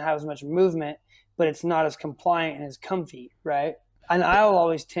bike doesn't have as much movement, but it's not as compliant and as comfy, right? And I'll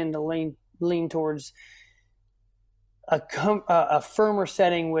always tend to lean towards a firmer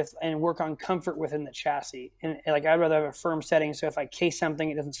setting and work on comfort within the chassis. And like I'd rather have a firm setting, so if I case something,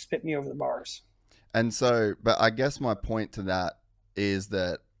 it doesn't spit me over the bars. And so, but I guess my point to that is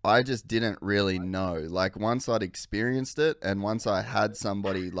that I just didn't really know. Like once I'd experienced it, and once I had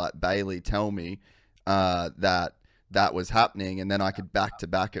somebody like Bailey tell me that was happening, and then I could back to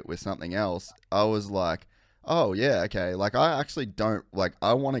back it with something else, I was like, oh yeah, okay. Like I actually don't like.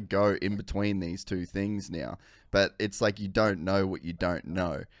 I want to go in between these two things now, but it's like you don't know what you don't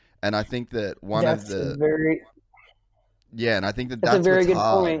know, and I think that and I think that's a very good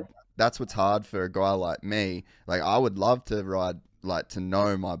point. That's what's hard for a guy like me. Like I would love to ride. Like to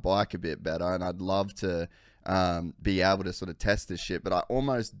know my bike a bit better, and I'd love to be able to sort of test this shit, but I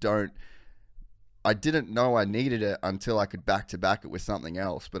didn't know I needed it until I could back to back it with something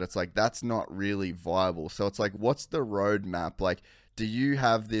else. But it's like that's not really viable. So it's like, what's the roadmap? Like, do you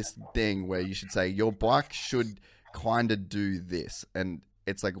have this thing where you should say your bike should kind of do this, and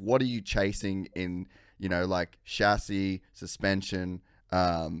it's like, what are you chasing in, like chassis, suspension,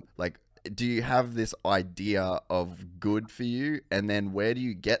 like, do you have this idea of good for you? And then where do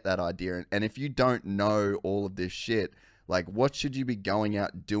you get that idea? And if you don't know all of this shit, like what should you be going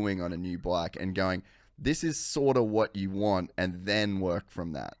out doing on a new bike and going, this is sort of what you want, and then work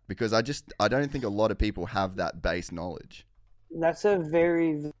from that? Because I don't think a lot of people have that base knowledge. That's a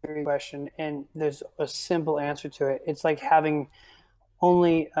very, very question. And there's a simple answer to it. It's like having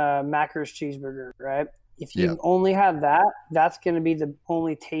only Macker's cheeseburger, right? If you only have that, that's going to be the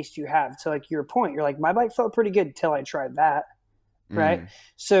only taste you have. So like your point, you're like, my bike felt pretty good until I tried that, right?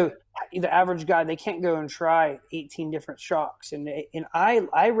 So the average guy, they can't go and try 18 different shocks. And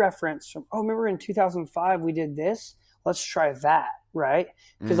I reference from, remember in 2005 we did this? Let's try that, right?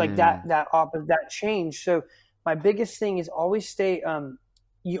 Because like that changed. So my biggest thing is always stay.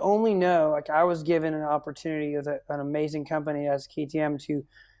 You only know, like I was given an opportunity with an amazing company as KTM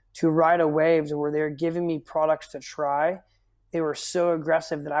to ride a waves where they're giving me products to try. They were so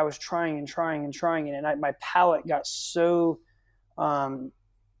aggressive that I was trying and trying and trying it. And my palate got so, I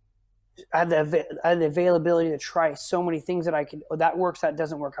had the availability to try so many things that I could, that works, that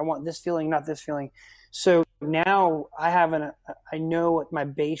doesn't work. I want this feeling, not this feeling. So now I know what my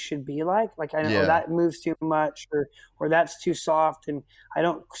base should be like. Like I know that moves too much or that's too soft, and I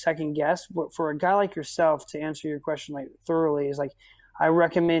don't second guess. But for a guy like yourself, to answer your question like thoroughly, is like, I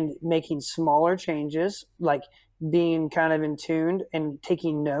recommend making smaller changes, like being kind of in tuned and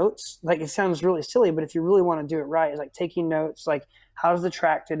taking notes. Like, it sounds really silly, but if you really want to do it right, it's like taking notes, like, how's the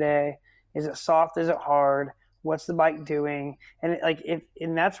track today? Is it soft? Is it hard? What's the bike doing? And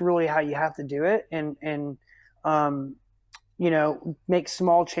and that's really how you have to do it. And make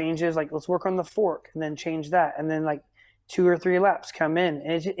small changes. Like, let's work on the fork and then change that. And then like 2 or 3 laps come in.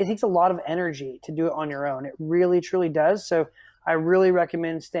 And it takes a lot of energy to do it on your own. It really, truly does. So I really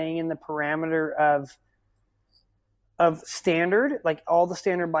recommend staying in the parameter of standard. Like, all the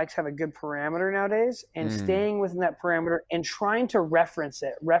standard bikes have a good parameter nowadays, and staying within that parameter and trying to reference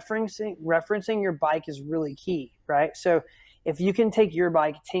it. Referencing your bike is really key, right? So if you can take your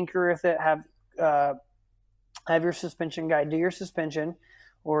bike, tinker with it, have your suspension guy do your suspension,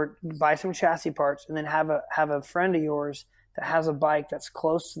 or buy some chassis parts, and then have a friend of yours that has a bike that's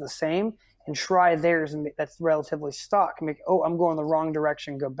close to the same, and try theirs, and that's relatively stock, and I'm going the wrong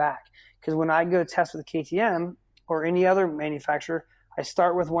direction, go back. Because when I go test with KTM or any other manufacturer, I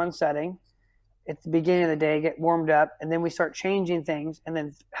start with one setting at the beginning of the day, get warmed up, and then we start changing things. And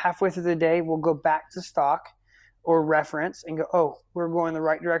then halfway through the day, we'll go back to stock or reference and go, oh, we're going the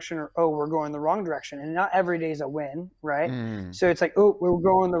right direction, or, oh, we're going the wrong direction. And not every day is a win, right? So it's like, oh, we're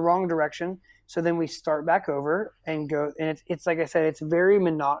going the wrong direction. So then we start back over and go. And it's like I said, it's very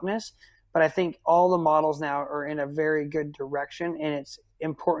monotonous, but I think all the models now are in a very good direction, and it's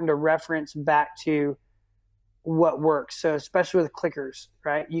important to reference back to what works. So especially with clickers,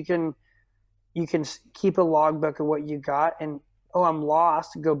 right? You can keep a logbook of what you got, and oh, I'm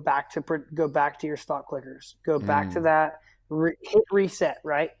lost. Go back to your stock clickers. Go back to that. Hit reset,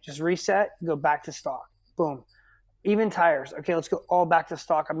 right? Just reset. Go back to stock. Boom. Even tires. Okay, let's go all back to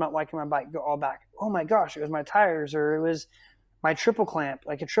stock. I'm not liking my bike. Go all back. Oh my gosh, it was my tires, or it was my triple clamp.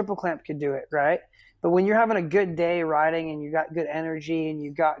 Like, a triple clamp could do it, right? But when you're having a good day riding, and you got good energy, and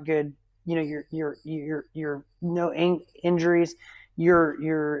you got good, you're no injuries,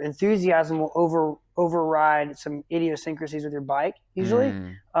 your enthusiasm will override some idiosyncrasies with your bike usually.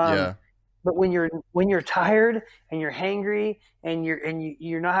 But when you're tired and you're hangry and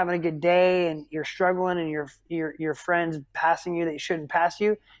you're not having a good day and you're struggling, and your friends passing you that shouldn't pass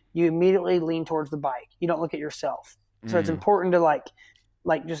you, you immediately lean towards the bike. You don't look at yourself. So it's important to like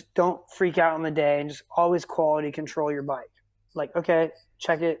just don't freak out on the day, and just always quality control your bike. Like, okay,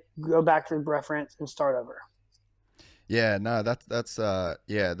 check it, go back to the reference and start over. Yeah, no, that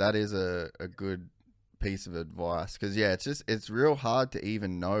is a good piece of advice, because it's real hard to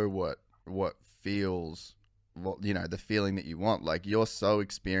even know what feels, the feeling that you want. Like, you're so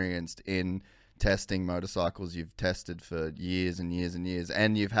experienced in testing motorcycles, you've tested for years and years and years,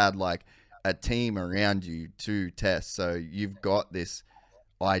 and you've had like a team around you to test, so you've got this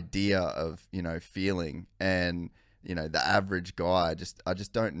idea of feeling. And the average guy, I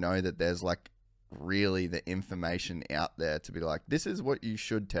just don't know that there's like really the information out there to be like, this is what you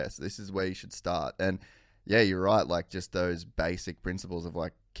should test, this is where you should start. And yeah, you're right, like just those basic principles of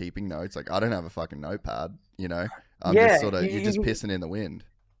like keeping notes. Like, I don't have a fucking notepad, I'm just sort of, you're just pissing in the wind.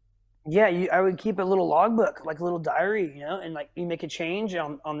 Yeah, I would keep a little logbook, like a little diary, and like, you make a change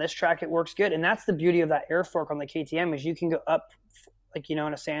on this track, it works good. And that's the beauty of that air fork on the KTM, is you can go up, like, in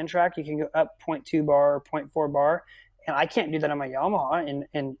a sand track, you can go up 0.2 bar or 0.4 bar. And I can't do that on my Yamaha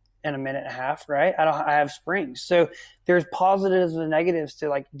in a minute and a half, right? I have springs. So there's positives and negatives to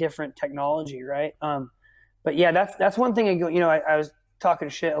like different technology, right? But yeah, that's one thing. I was talking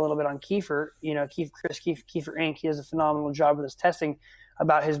shit a little bit on Kiefer, Kiefer Inc. He does a phenomenal job with his testing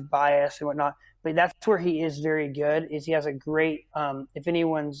about his bias and whatnot. But that's where he is very good, is he has a great, if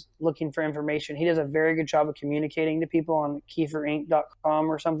anyone's looking for information, he does a very good job of communicating to people on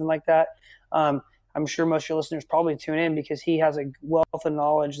kieferinc.com or something like that. I'm sure most of your listeners probably tune in because he has a wealth of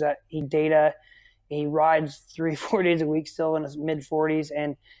knowledge that he rides 3-4 days a week still in his mid 40s,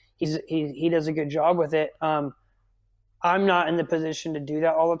 and he does a good job with it. I'm not in the position to do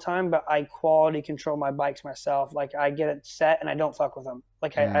that all the time, but I quality control my bikes myself. Like, I get it set and I don't fuck with them.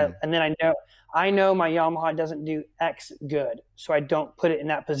 Like, and then I know my Yamaha doesn't do X good, so I don't put it in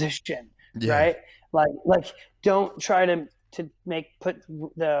that position, right? Like don't try to put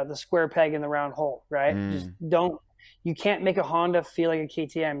the square peg in the round hole, right? Just don't. You can't make a Honda feel like a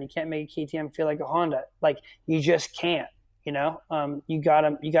KTM. You can't make a KTM feel like a Honda. Like, you just can't. You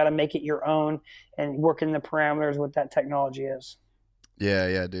gotta make it your own and work in the parameters what that technology is.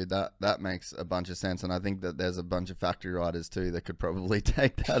 Yeah, dude, that makes a bunch of sense, and I think that there's a bunch of factory riders too that could probably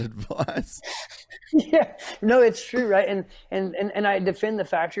take that advice. Yeah, no, it's true, right? And I defend the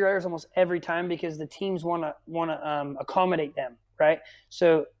factory riders almost every time because the teams want to accommodate them, right?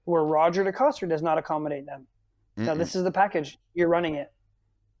 So where Roger DeCoster does not accommodate them. Now, this is the package, you're running it.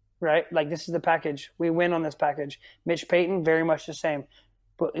 right? Like, this is the package. We win on this package. Mitch Payton, very much the same.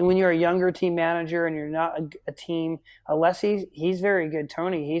 But when you're a younger team manager and you're not a team, unless he's very good,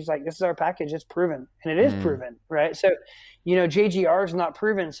 Tony, he's like, this is our package. It's proven. And it is proven, right? So, JGR is not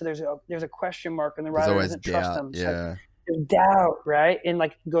proven. So there's a question mark, and the rider doesn't trust him. So Yeah. there's doubt, right? And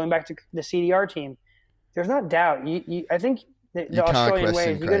like going back to the CDR team, there's not doubt. I think the Australian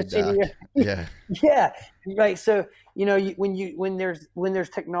way is you go to CDR. Yeah. Yeah. Right. So, when there's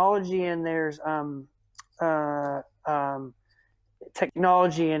technology and there's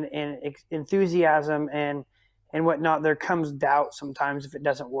technology and enthusiasm and whatnot, there comes doubt sometimes if it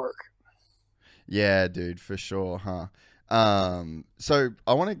doesn't work. Yeah, dude, for sure, huh? So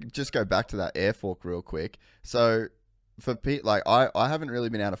I want to just go back to that air fork real quick. So for Pete, like I haven't really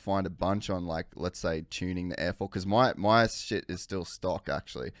been able to find a bunch on, like, let's say tuning the air fork, because my shit is still stock.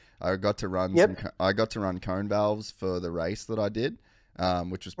 Actually, I got to run cone valves for the race that I did.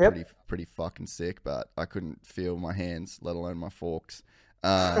 Which was pretty fucking sick, but I couldn't feel my hands, let alone my forks.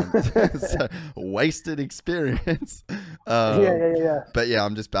 So wasted experience. Yeah. But yeah,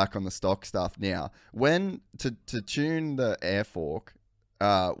 I'm just back on the stock stuff now. When to tune the air fork,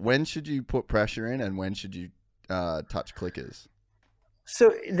 when should you put pressure in, and when should you touch clickers?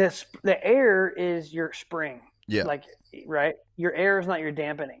 So the air is your spring. Yeah. Like, right? Your air is not your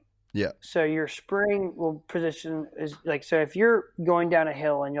dampening. Yeah. So your spring will position is like, so if you're going down a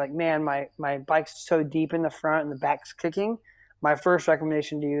hill and you're like, man, my bike's so deep in the front and the back's kicking, my first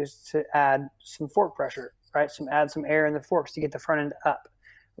recommendation to you is to add some fork pressure, right? Add some air in the forks to get the front end up,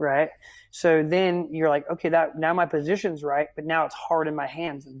 right? So then you're like, okay, now my position's right, but now it's hard in my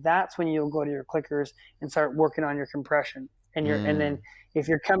hands. That's when you'll go to your clickers and start working on your compression. And and then if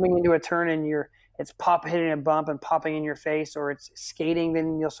you're coming into a turn and it's hitting a bump and popping in your face, or it's skating,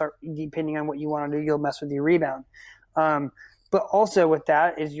 then you'll start, depending on what you want to do, you'll mess with your rebound. But also with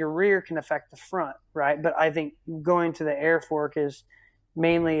that is your rear can affect the front, right? But I think going to the air fork is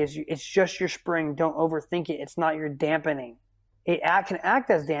mainly it's just your spring. Don't overthink it. It's not your dampening. It can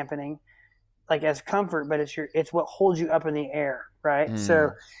act as dampening, like as comfort, but it's what holds you up in the air, right?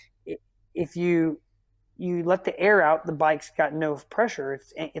 So if you let the air out, the bike's got no pressure.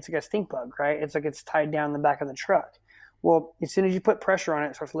 It's like a stink bug, right? It's like it's tied down the back of the truck. Well, as soon as you put pressure on it,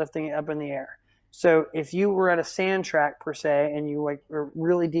 it starts lifting it up in the air. So if you were at a sand track per se, and you like are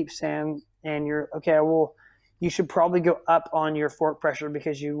really deep sand, and you're okay, well, you should probably go up on your fork pressure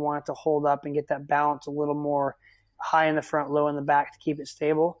because you want it to hold up and get that balance a little more high in the front, low in the back to keep it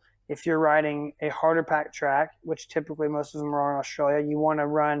stable. If you're riding a harder pack track, which typically most of them are in Australia, you want to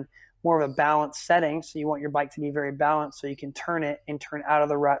run more of a balanced setting. So you want your bike to be very balanced so you can turn it and turn out of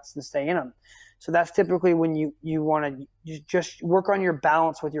the ruts and stay in them. So that's typically when you want to just work on your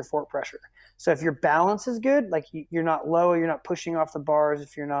balance with your fork pressure. So if your balance is good, like you're not low, you're not pushing off the bars,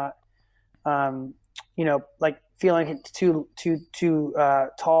 if you're not, like feeling it's too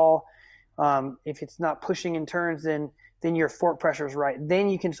tall, if it's not pushing in turns, then your fork pressure is right. Then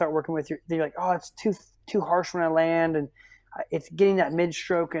you can start working with you're like, oh, it's too harsh when I land, and it's getting that mid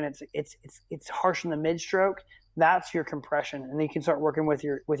stroke, and it's harsh in the mid stroke. That's your compression, and then you can start working with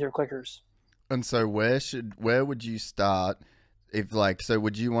your clickers. And so where would you start if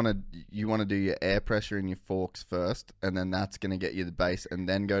would you want to do your air pressure in your forks first, and then that's going to get you the base, and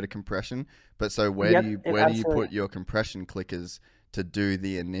then go to compression? But so where do you put your compression clickers to do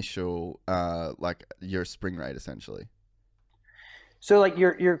the initial your spring rate essentially? So like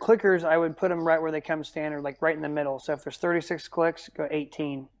your clickers, I would put them right where they come standard, like right in the middle. So if there's 36 clicks, go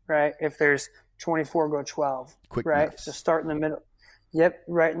 18, right? If there's 24, go 12, Quick right? maths. So start in the middle. Yep,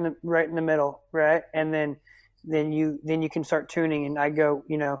 right in the middle, right? And then you can start tuning. And I go,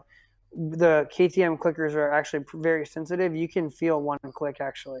 the KTM clickers are actually very sensitive. You can feel one click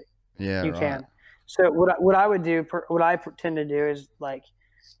actually. Yeah, you right. can. So what I would do, what I tend to do is like,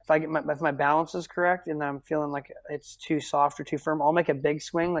 if my balance is correct and I'm feeling like it's too soft or too firm, I'll make a big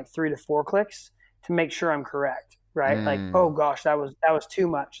swing, like 3 to 4 clicks, to make sure I'm correct, right? Like, oh gosh, that was too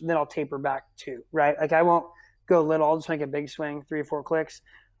much. And then I'll taper back 2, right? Like I won't go little. I'll just make a big swing, 3 or 4 clicks.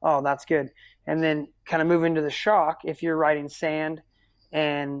 Oh, that's good. And then kind of move into the shock. If you're riding sand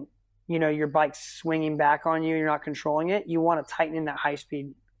and your bike's swinging back on you, you're not controlling it, you want to tighten in that high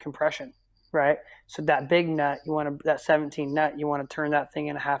speed compression, right? So that big nut, that 17 nut, you want to turn that thing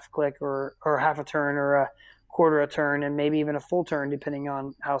in a half click or half a turn or a quarter a turn, and maybe even a full turn depending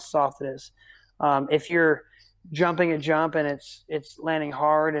on how soft it is. If you're jumping a jump and it's landing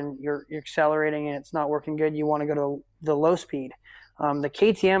hard and you're accelerating and it's not working good, you want to go to the low speed. The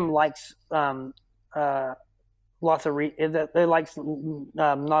KTM likes lots of it likes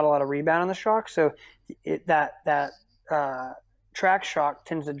not a lot of rebound on the shock, so that track shock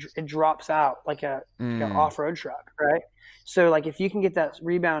it drops out like a off-road truck, right? So like if you can get that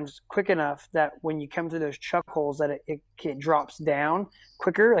rebound quick enough that when you come through those chuck holes that it drops down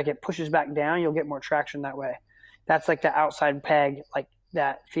quicker, like it pushes back down, you'll get more traction that way. That's like the outside peg, like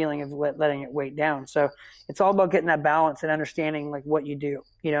that feeling of letting it weight down. So it's all about getting that balance and understanding like what you do,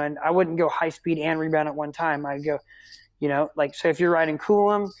 and I wouldn't go high speed and rebound at one time. I'd go, like, so if you're riding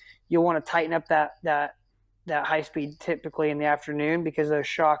Coolum, you'll want to tighten up that high speed typically in the afternoon because those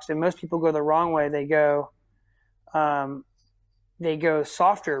shocks, and most people go the wrong way. They go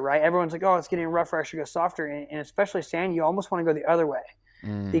softer, right? Everyone's like, oh, it's getting rougher, I should go softer. And especially sand, you almost want to go the other way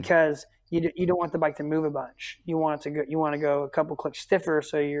because you don't want the bike to move a bunch. You want to go a couple clicks stiffer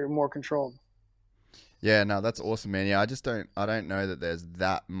so you're more controlled. Yeah, no, that's awesome, man. Yeah, I don't know that there's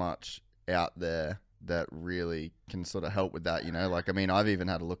that much out there that really can sort of help with that, Like, I mean, I've even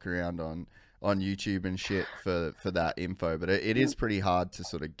had a look around on YouTube and shit for that info, but it is pretty hard to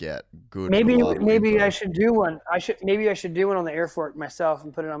sort of get good. Maybe info. I should do one. I should do one on the Air Fork myself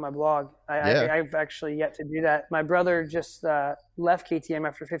and put it on my blog. I've actually yet to do that. My brother just left KTM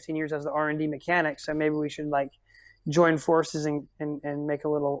after 15 years as the R&D mechanic, so maybe we should like join forces and make a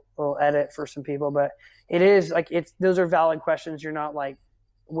little edit for some people. But it is like those are valid questions. You're not like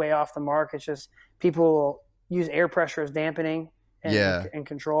way off the mark. It's just people will use air pressure as dampening and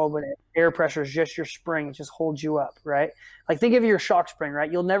control, but air pressure is just your spring. It just holds you up, right? Like think of your shock spring, right?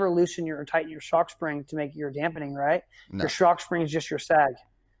 You'll never loosen or tighten your shock spring to make your dampening, right? No. Your shock spring is just your sag.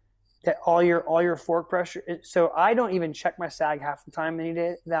 That all your fork pressure. So I don't even check my sag half the time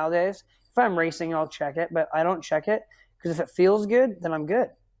nowadays. If I'm racing, I'll check it, but I don't check it because if it feels good, then I'm good,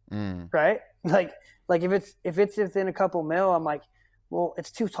 right? Like if it's within a couple mil, I'm like, well,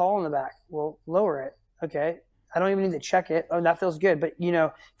 it's too tall in the back. Well, lower it. Okay. I don't even need to check it. Oh, that feels good. But,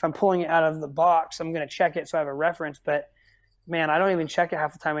 if I'm pulling it out of the box, I'm going to check it so I have a reference. But, man, I don't even check it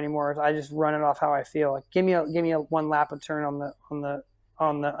half the time anymore. I just run it off how I feel. Like, give me a one lap of turn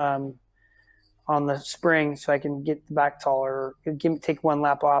on the spring so I can get the back taller. Or take one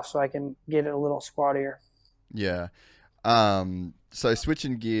lap off so I can get it a little squattier. Yeah. So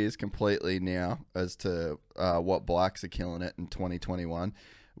switching gears completely now as to what bikes are killing it in 2021.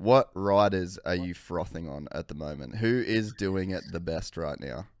 What riders are you frothing on at the moment? Who is doing it the best right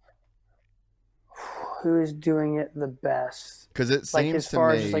now? Who is doing it the best? Because it seems like as to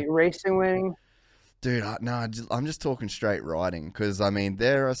far me, as like racing winning. Dude, I'm just talking straight riding. Because I mean,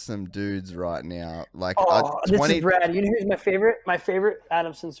 there are some dudes right now. Like, this is Brad. You know who's my favorite? My favorite,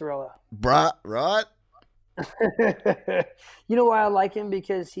 Adam Cincerella. Right? You know why I like him?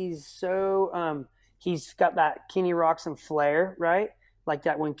 Because he's so he's got that Kenny Roczen flair, right? Like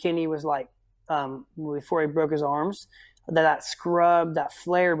that when Kenny was like before he broke his arms, that scrub, that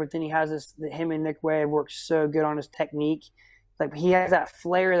flair. But then he has him and Nick Wade worked so good on his technique. Like he has that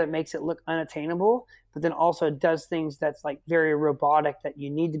flair that makes it look unattainable, but then also does things that's like very robotic that you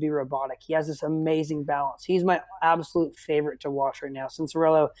need to be robotic. He has this amazing balance. He's my absolute favorite to watch right now.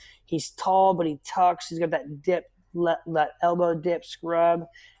 Cincerello, he's tall, but he tucks. He's got that dip, that elbow dip scrub.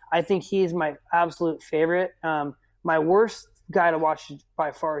 I think he's my absolute favorite. My worst guy to watch by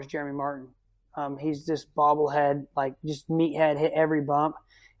far is Jeremy Martin. He's just bobblehead, like just meathead, hit every bump.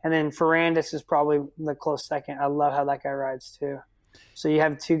 And then Ferrandis is probably the close second. I love how that guy rides too. So you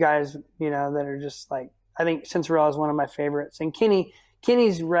have two guys, that are just like, I think Cincerella is one of my favorites. And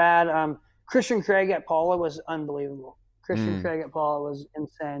Kenny's rad. Christian Craig at Paula was unbelievable. Christian Craig at Paula was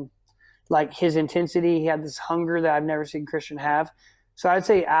insane. Like his intensity, he had this hunger that I've never seen Christian have. So I'd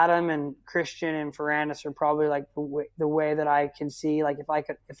say Adam and Christian and Ferrandis are probably like the way that I can see. Like if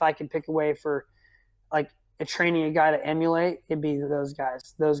I could pick a way for like training a guy to emulate, it'd be those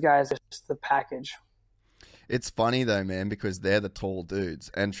guys. Those guys are just the package. It's funny though, man, because they're the tall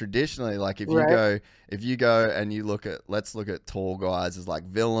dudes. And traditionally, like if you go and you let's look at tall guys as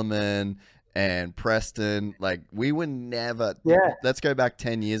like Villeman and Preston, like we were never, let's go back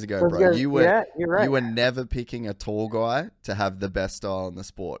 10 years ago, bro. You're right. You were never picking a tall guy to have the best style in the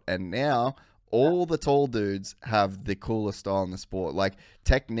sport. And now all the tall dudes have the coolest style in the sport. Like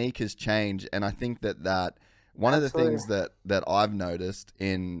technique has changed. And I think that one of the things that I've noticed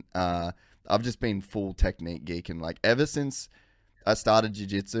in, I've just been full technique geeking. Like ever since I started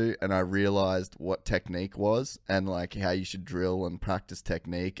jiu-jitsu and I realized what technique was and like how you should drill and practice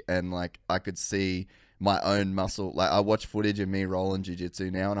technique, and like I could see my own muscle. Like I watch footage of me rolling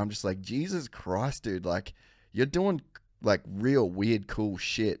jiu-jitsu now and I'm just like, Jesus Christ, dude, like you're doing like real weird cool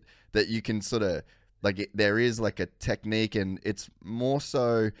shit that you can sort of there is like a technique, and it's more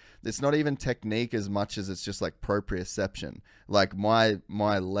so, it's not even technique as much as it's just like proprioception. Like my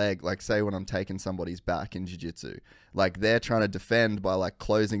leg, like say when I'm taking somebody's back in jiu-jitsu, like they're trying to defend by like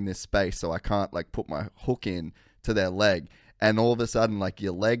closing this space so I can't like put my hook in to their leg. And all of a sudden, like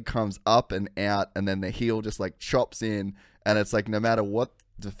your leg comes up and out, and then the heel just like chops in. And it's like, no matter what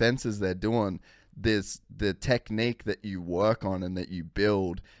defenses they're doing, there's the technique that you work on and that you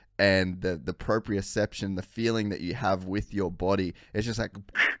build, and the proprioception, the feeling that you have with your body, it's just like,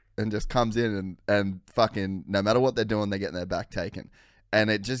 and just comes in and fucking, no matter what they're doing, they're getting their back taken.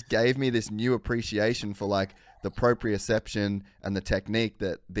 And it just gave me this new appreciation for like the proprioception and the technique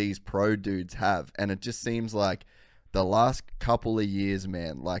that these pro dudes have. And it just seems like the last couple of years,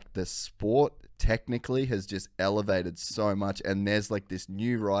 man, like the sport technically has just elevated so much. And there's like this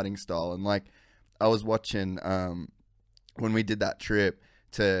new riding style. And like I was watching, when we did that trip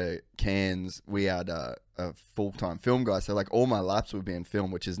to Cairns, we had a full-time film guy. So like all my laps were being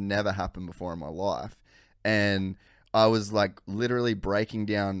filmed, which has never happened before in my life. And I was like literally breaking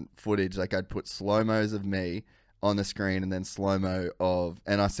down footage. Like I'd put slow-mos of me on the screen and then slow-mo of,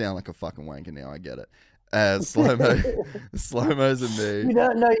 and I sound like a fucking wanker now, I get it. Slow-mos of me. You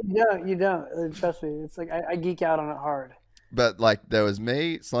don't. Trust me. It's like, I geek out on it hard. But like there was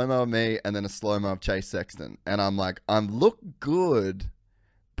me, slow-mo of me, and then a slow-mo of Chase Sexton. And I'm like, I look good,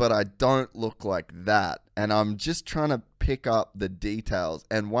 but I don't look like that. And I'm just trying to pick up the details.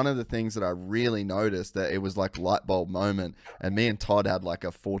 And one of the things that I really noticed, that it was like light bulb moment, and me and Todd had like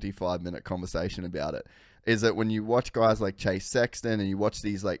a 45-minute conversation about it, is that when you watch guys like Chase Sexton and you watch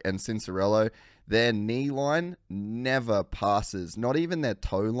these like, and Cincerello, their knee line never passes, not even their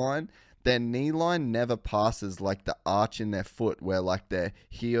toe line. Their knee line never passes like the arch in their foot, where like their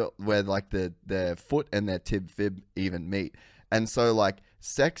heel, where like their foot and their tib fib even meet. And so like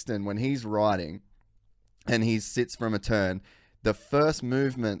Sexton, when he's riding and he sits from a turn, the first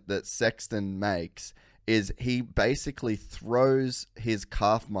movement that Sexton makes is he basically throws his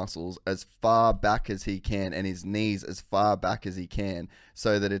calf muscles as far back as he can and his knees as far back as he can,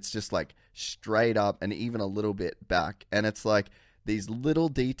 so that it's just like straight up and even a little bit back. And it's like these little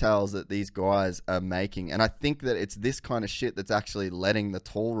details that these guys are making. And I think that it's this kind of shit that's actually letting the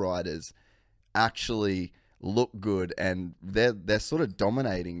tall riders actually look good, and they're sort of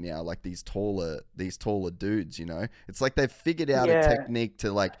dominating now, like these taller dudes, you know. It's like they've figured out a technique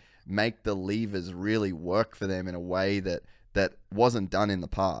to like make the levers really work for them in a way that wasn't done in the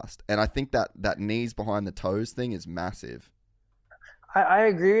past. And I think that knees behind the toes thing is massive. I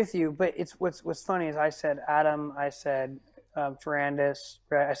agree with you, but it's what's funny is I said Adam, I said Ferrandis,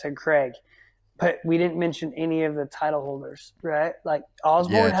 right? I said Craig, but we didn't mention any of the title holders, right? Like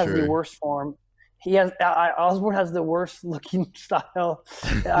Osborne has the worst form. Osborne has the worst looking style.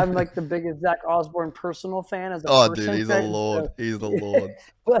 I'm like the biggest Zach Osborne personal fan as a person. Dude, he's a lord. So. He's the lord.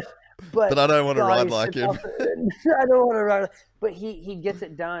 but I don't want to ride like him. I don't want to ride. But he gets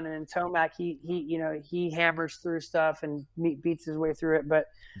it done, and in Tomac he hammers through stuff and beats his way through it. But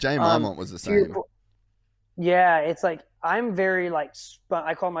Jay Marmont was the same. Yeah, it's like I'm very like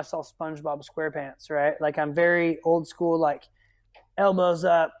I call myself SpongeBob SquarePants, right? Like I'm very old school, like elbows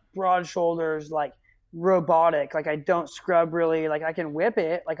up, broad shoulders, like robotic. Like I don't scrub really. Like I can whip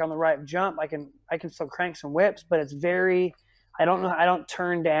it, like on the right jump. I can still crank some whips, but it's very. I don't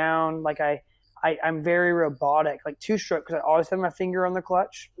turn down. Like I'm very robotic, like two stroke, because I always have my finger on the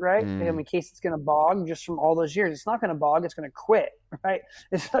clutch, right? In case it's going to bog, just from all those years. It's not going to bog. It's going to quit, right?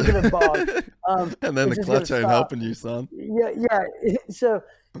 It's not going to bog. And then the clutch ain't helping you, son. Yeah.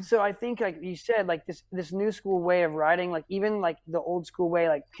 So I think, like you said, like this new school way of riding, like even like the old school way,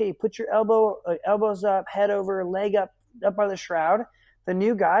 like, okay, put your elbows up, head over, leg up by the shroud. The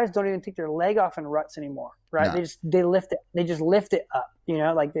new guys don't even take their leg off in ruts anymore, right? No. They lift it. They just lift it up, you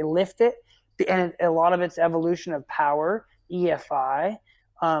know, like they lift it. And a lot of it's evolution of power, EFI.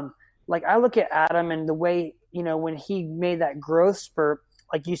 Like I look at Adam and the way, you know, when he made that growth spurt,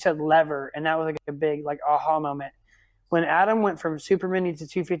 like you said, lever, and that was like a big like aha moment. When Adam went from Super Mini to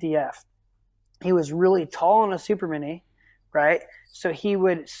 250F, he was really tall on a Super Mini, right? So he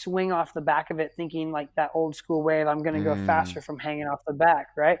would swing off the back of it thinking like that old school way of I'm going to go faster from hanging off the back,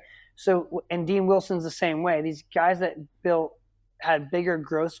 right? So, and Dean Wilson's the same way. These guys that had bigger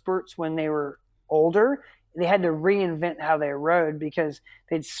growth spurts when they were older, they had to reinvent how they rode, because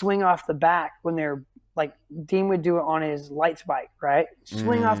they'd swing off the back when they were like Dean would do it on his lights bike, right?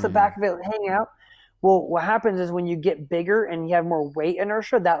 Swing off the back of it, hang out. Well, what happens is when you get bigger and you have more weight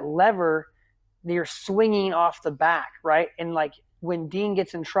inertia, that lever, you're swinging off the back, right? And like when Dean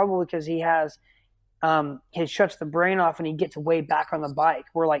gets in trouble because he has, he shuts the brain off and he gets way back on the bike.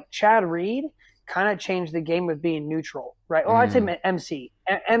 Where like Chad Reed kind of changed the game with being neutral, right? Or I'd say MC.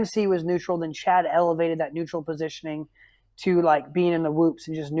 MC was neutral, then Chad elevated that neutral positioning to like being in the whoops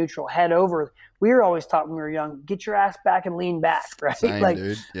and just neutral, head over. We were always taught when we were young, get your ass back and lean back, right? Same, like,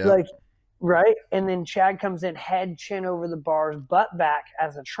 dude. Yeah. like, right. And then Chad comes in head, chin over the bars, butt back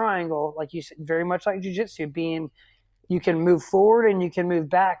as a triangle, like you said, very much like jiu-jitsu, being you can move forward and you can move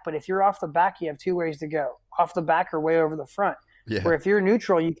back. But if you're off the back, you have two ways to go, off the back or way over the front. Yeah. Where if you're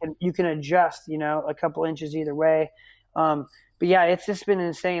neutral, you can adjust, you know, a couple inches either way. But yeah, it's just been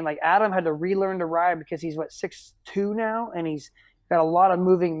insane. Like Adam had to relearn to ride because he's 6'2" now, and he's got a lot of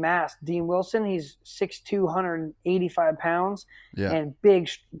moving mass. Dean Wilson, he's 6'2", 185 pounds, and big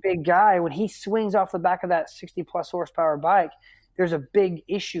guy. When he swings off the back of that 60+ horsepower bike, there's a big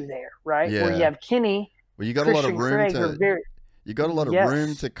issue there, right? Yeah. Where you have Kenny. Well, you got Christian a lot of room Craig you got a lot of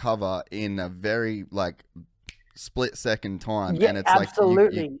room to cover in a very like split second time, and it's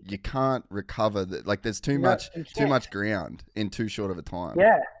absolutely. like you can't recover that. Like there's too much ground in too short of a time.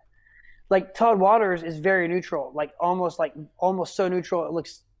 Yeah, like Todd Waters is very neutral, like almost so neutral it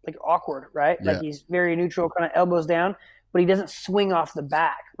looks like awkward, right? Yeah. Like he's very neutral, kind of elbows down, but he doesn't swing off the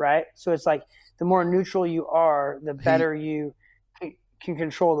back, right? So it's like the more neutral you are, the better you can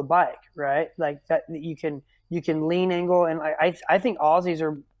control the bike, right? Like that you can lean angle, and I think Aussies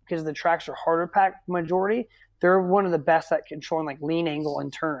are, because the tracks are harder packed majority, they're one of the best at controlling like lean angle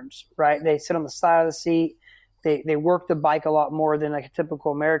and turns, right? They sit on the side of the seat. They work the bike a lot more than like a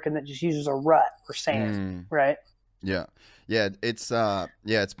typical American that just uses a rut or sand, right? Yeah.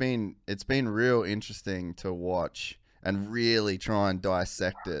 It's been real interesting to watch and really try and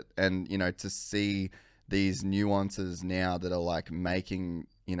dissect it, and you know, to see these nuances now that are like making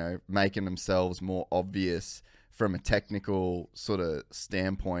themselves more obvious from a technical sort of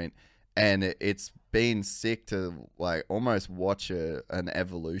standpoint. And it's been sick to like almost watch an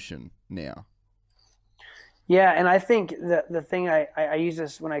evolution now. Yeah, and I think the thing I use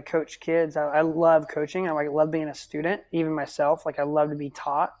this when I coach kids. I love coaching. I love being a student, even myself. Like I love to be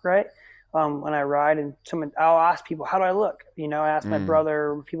taught, right? When I ride, and I'll ask people, how do I look? You know, I ask my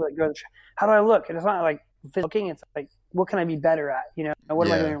brother, people that go to the how do I look? And it's not like looking. It's like, what can I be better at? You know, what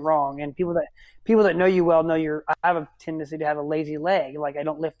am I doing wrong? And people that know you well know I have a tendency to have a lazy leg. Like I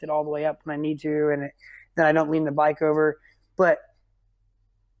don't lift it all the way up when I need to, and then I don't lean the bike over. But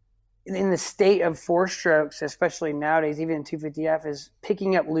in the state of four strokes, especially nowadays, even in 250F, is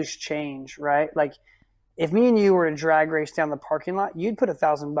picking up loose change, right? Like if me and you were to drag race down the parking lot, you'd put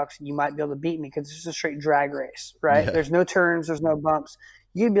 $1,000 and you might be able to beat me because it's just a straight drag race, right? Yeah. There's no turns, there's no bumps.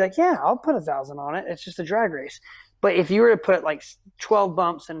 You'd be like, yeah, I'll put $1,000 on it. It's just a drag race. But if you were to put like 12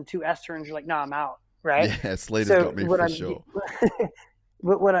 bumps and 2 S turns, you're like, nah, I'm out, right? Yeah, Slater's got me for sure.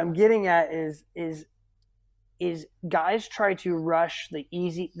 But what I'm getting at is guys try to rush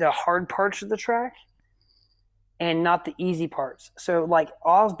the hard parts of the track and not the easy parts. So like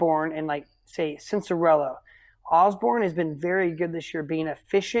Osborne and like say Cincerello, Osborne has been very good this year being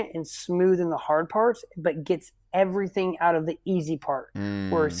efficient and smooth in the hard parts, but gets everything out of the easy part.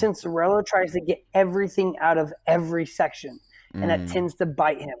 Where Cincerello tries to get everything out of every section, and that tends to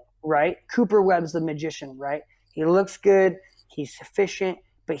bite him, right? Cooper Webb's the magician, right? He looks good, he's efficient,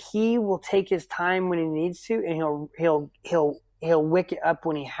 but he will take his time when he needs to, and he'll wick it up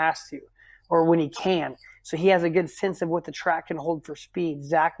when he has to or when he can. So he has a good sense of what the track can hold for speed.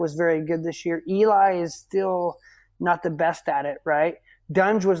 Zach was very good this year. Eli is still not the best at it, right?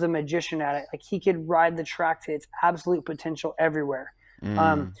 Dunge was the magician at it. Like he could ride the track to its absolute potential everywhere.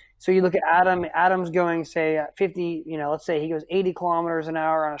 So you look at Adam. Adam's going, say, 50. You know, let's say he goes 80 kilometers an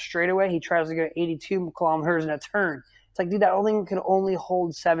hour on a straightaway. He tries to go 82 kilometers in a turn. It's like, dude, that thing can only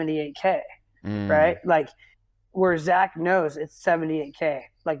hold 78K, right? Like, where Zach knows it's 78K.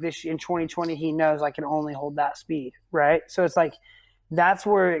 Like this in 2020, he knows I can only hold that speed, right? So it's like that's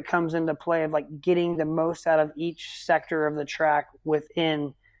where it comes into play of like getting the most out of each sector of the track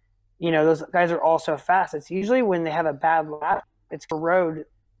within. You know, those guys are also fast. It's usually when they have a bad lap, it's a road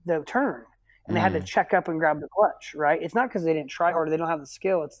the turn, and they had to check up and grab the clutch, right? It's not because they didn't try hard, they don't have the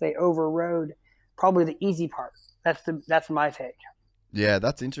skill. It's they overrode probably the easy part. That's my take. Yeah,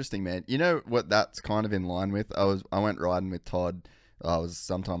 that's interesting, man. You know what that's kind of in line with? I went riding with Todd. It was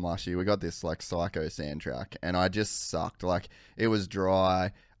sometime last year. We got this like psycho sand track, and I just sucked. Like it was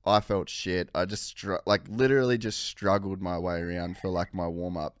dry. I felt shit. I just literally just struggled my way around for like my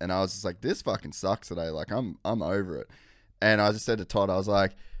warm up, and I was just like, this fucking sucks today. Like I'm over it. And I just said to Todd, I was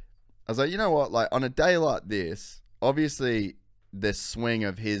like, you know what? Like on a day like this, obviously the swing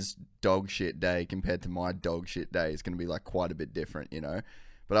of his dog shit day compared to my dog shit day is going to be like quite a bit different, you know?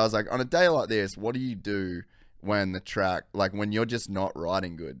 But I was like, on a day like this, what do you do when the track, like when you're just not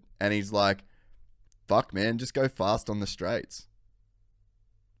riding good? And he's like, fuck, man, just go fast on the straights.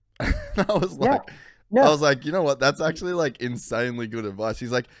 I was Yeah. like, No. I was like, you know what? That's actually like insanely good advice.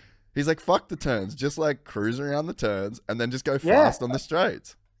 He's like, fuck the turns, just like cruise around the turns and then just go Yeah. fast on the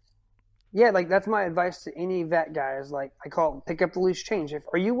straights. Yeah, like that's my advice to any vet guy is like I call it pick up the loose change. If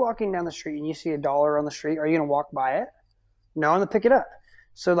are you walking down the street and you see $1 on the street, are you gonna walk by it? No, I'm gonna pick it up.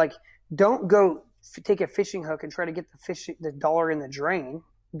 So like, don't go take a fishing hook and try to get the dollar in the drain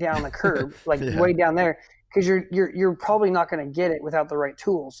down the curb, like Yeah. way down there, because you're probably not gonna get it without the right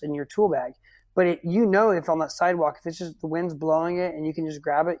tools in your tool bag. But if on that sidewalk, if it's just the wind's blowing it and you can just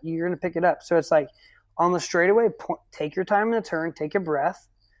grab it, you're gonna pick it up. So it's like on the straightaway, take your time in the turn, take a breath.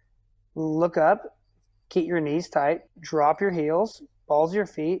 Look up, keep your knees tight, drop your heels, balls of your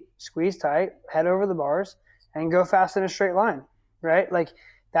feet, squeeze tight, head over the bars, and go fast in a straight line, right? Like,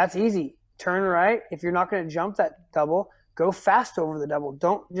 that's easy. Turn right. If you're not going to jump that double, go fast over the double.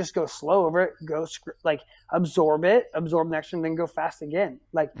 Don't just go slow over it. Go, absorb the next one, then go fast again.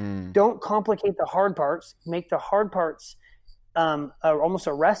 Like, don't complicate the hard parts. Make the hard parts almost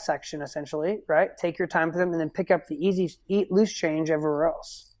a rest section, essentially, right? Take your time for them, and then pick up the easy, loose change everywhere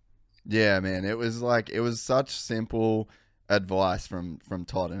else. Yeah, man, it was such simple advice from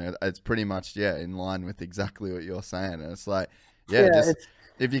Todd, and it's pretty much in line with exactly what you're saying. And it's like,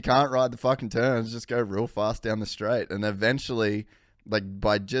 if you can't ride the fucking turns, just go real fast down the straight, and eventually,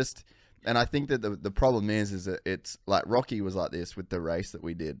 and I think that the problem is that it's like Rocky was like this with the race that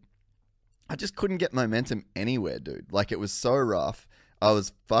we did. I just couldn't get momentum anywhere, dude. Like, it was so rough. I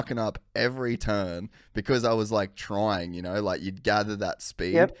was fucking up every turn because I was like trying, like you'd gather that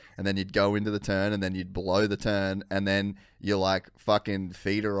speed and then you'd go into the turn and then you'd blow the turn and then you're like fucking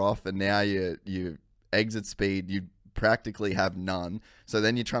feet are off and now you exit speed, you practically have none. So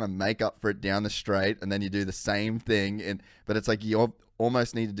then you're trying to make up for it down the straight and then you do the same thing. But it's like you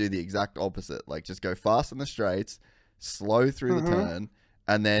almost need to do the exact opposite. Like, just go fast on the straights, slow through the turn,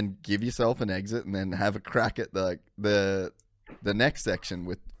 and then give yourself an exit and then have a crack at the next section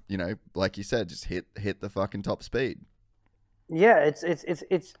with, like you said, just hit the fucking top speed. Yeah,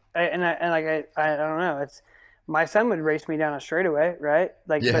 I don't know. It's my son would race me down a straightaway, right?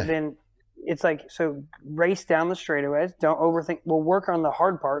 Like, but then it's like, so race down the straightaways. Don't overthink. We'll work on the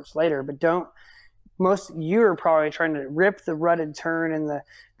hard parts later, but you're probably trying to rip the rutted turn and the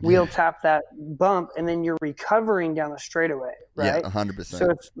wheel tap that bump, and then you're recovering down the straightaway, right? Yeah, 100%.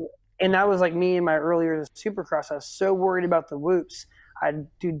 So and that was like me in my earlier Supercross. I was so worried about the whoops. I'd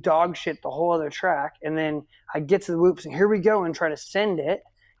do dog shit the whole other track, and then I'd get to the whoops, and here we go, and try to send it.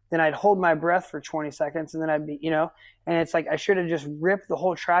 Then I'd hold my breath for 20 seconds, and then I'd be, and it's like I should have just ripped the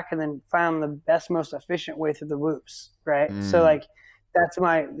whole track and then found the best, most efficient way through the whoops, right? So like that's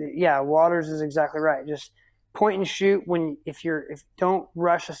Waters is exactly right. Just point and shoot if don't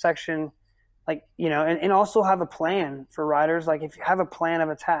rush a section. Like, and also have a plan for riders. Like, if you have a plan of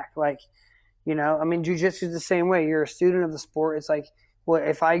attack, like, jiu-jitsu is the same way. You're a student of the sport. It's like, well,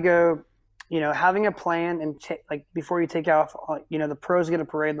 if I go, having a plan and like before you take off, the pros get a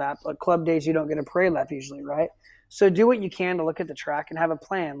parade lap. Like, club days, you don't get a parade lap usually, right? So do what you can to look at the track and have a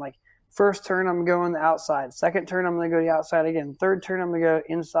plan. Like, first turn, I'm going the outside. Second turn, I'm going to go the outside again. Third turn, I'm going to go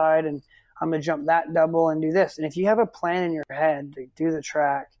inside, and I'm going to jump that double and do this. And if you have a plan in your head to do the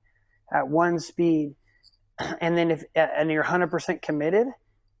track at one speed, and then and you're 100% committed,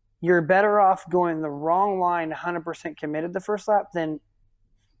 you're better off going the wrong line 100% committed the first lap than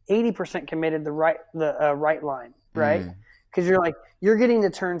 80% committed the right line, right? Because you're getting the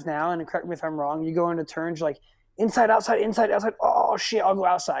turns now, and correct me if I'm wrong, you go into turns like inside, outside, oh shit, I'll go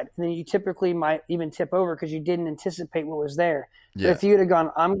outside. And then you typically might even tip over because you didn't anticipate what was there. Yeah. But if you would have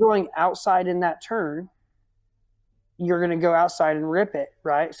gone, I'm going outside in that turn, you're going to go outside and rip it,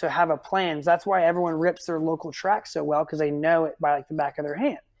 right? So have a plan. That's why everyone rips their local track so well, because they know it by like the back of their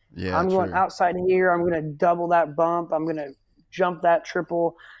hand. Yeah, I'm going outside here. I'm going to double that bump. I'm going to jump that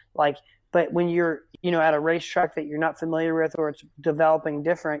triple. But when you're, at a racetrack that you're not familiar with, or it's developing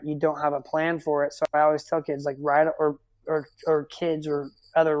different, you don't have a plan for it. So I always tell kids, like, ride or kids or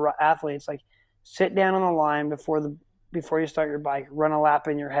other athletes, like, sit down on the line before you start your bike, run a lap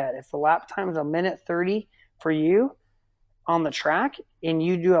in your head. If the lap time is 1:30 for you on the track, and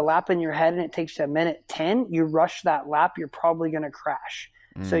you do a lap in your head and it takes you 1:10, you rush that lap, you're probably going to crash.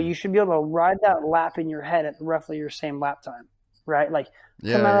 So you should be able to ride that lap in your head at roughly your same lap time, right? Like,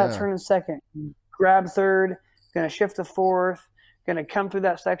 come out of that turn in second, grab third, going to shift to fourth, going to come through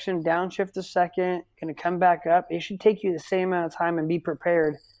that section, downshift to second, going to come back up. It should take you the same amount of time and be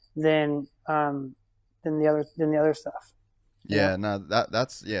prepared than the other stuff. Yeah, no,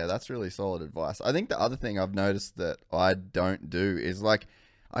 that's really solid advice. I think the other thing I've noticed that I don't do is, like,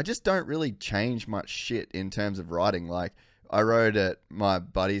 I just don't really change much shit in terms of riding. Like, I rode at my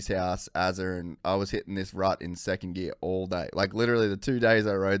buddy's house, Azza, and I was hitting this rut in second gear all day. Like, literally the 2 days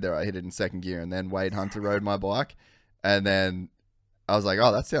I rode there, I hit it in second gear, and then Wade Hunter rode my bike, and then I was like,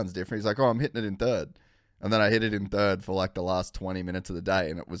 oh, that sounds different. He's like, oh, I'm hitting it in third. And then I hit it in third for like the last 20 minutes of the day,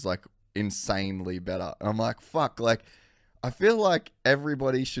 and it was like insanely better. And I'm like, fuck, like, I feel like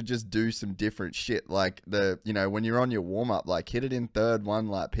everybody should just do some different shit. Like, when you're on your warm up, like, hit it in third one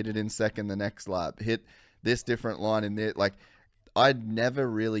lap, hit it in second the next lap, hit this different line in there. Like, I'd never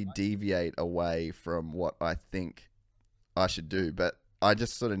really deviate away from what I think I should do, but I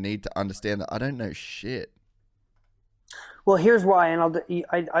just sort of need to understand that I don't know shit. Well, here's why, and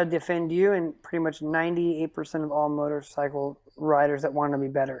I defend you and pretty much 98% of all motorcycle riders that want to be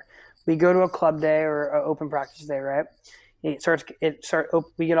better. We go to a club day or an open practice day, right? We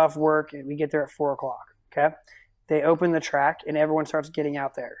get off work and we get there at 4:00. Okay, they open the track and everyone starts getting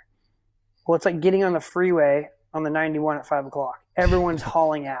out there. Well, it's like getting on the freeway on the 91 at 5:00. Everyone's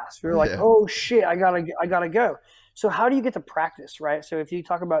hauling ass. You're like, oh shit, I gotta go. So how do you get to practice, right? So if you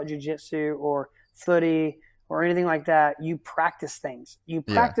talk about jiu-jitsu or footy or anything like that, you practice things. You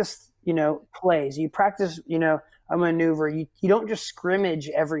practice, plays. You practice, a maneuver. You don't just scrimmage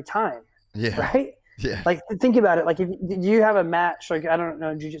every time, right? Yeah. Like, think about it. Like, if you have a match, like, I don't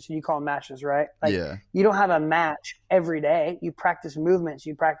know, jiu-jitsu, you call them matches, right? Like, you don't have a match every day. You practice movements.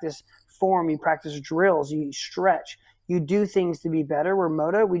 You practice form. You practice drills. You stretch. You do things to be better. Where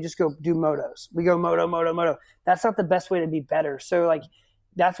moto, we just go do motos. We go moto. That's not the best way to be better. So, like,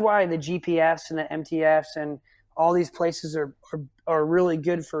 that's why the GPFs and the MTFs and all these places are really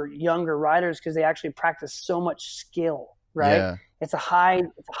good for younger riders, because they actually practice so much skill, right? Yeah. It's a high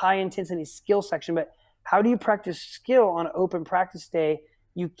intensity skill section, but how do you practice skill on an open practice day?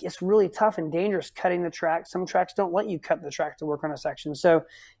 It's really tough and dangerous cutting the track. Some tracks don't let you cut the track to work on a section. So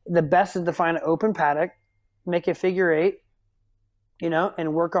the best is to find an open paddock, make a figure eight,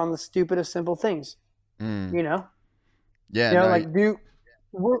 and work on the stupidest simple things, Yeah. Like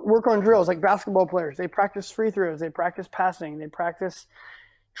work on drills. Like basketball players, they practice free throws, they practice passing, they practice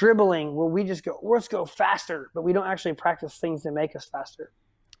dribbling. Well, let's go faster, but we don't actually practice things that make us faster.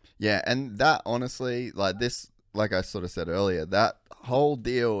 Yeah, and that, honestly, like I sort of said earlier, that whole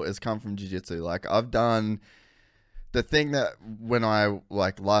deal has come from jiu-jitsu. Like, I've done the thing that when I,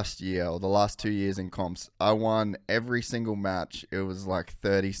 like, last year or the last 2 years in comps, I won every single match. It was like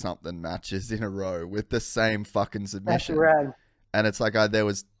 30-something matches in a row with the same fucking submission. That's rad. And it's like, there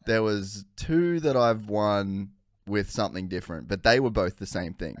was 2 that I've won with something different, but they were both the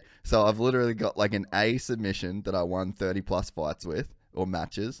same thing. So I've literally got like an A submission that I won 30 plus fights with, or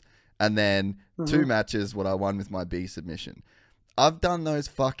matches, and then 2 matches what I won with my B submission. I've done those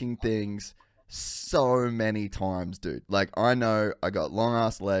fucking things so many times, dude. Like, I know I got long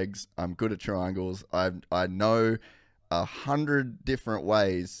ass legs. I'm good at triangles. I know 100 different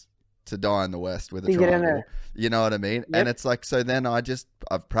ways to die in the West with a triangle. You know what I mean? Yep. And it's like, so then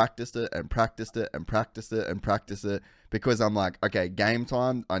I've practiced it and practiced it and practiced it and practiced it, because I'm like, okay, game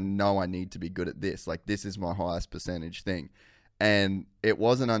time, I know I need to be good at this. Like, this is my highest percentage thing. And it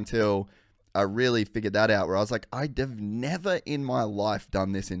wasn't until I really figured that out where I was like, I'd have never in my life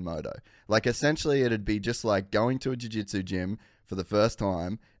done this in moto. Like, essentially it'd be just like going to a jiu-jitsu gym for the first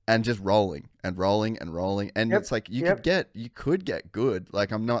time and just rolling and rolling and rolling. And it's like, you could get good.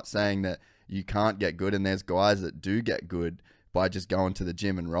 Like, I'm not saying that you can't get good, and there's guys that do get good by just going to the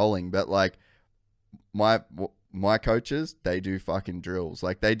gym and rolling. But like, my coaches, they do fucking drills.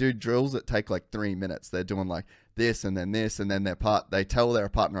 Like, they do drills that take like 3 minutes. They're doing like this and then this, and then they tell their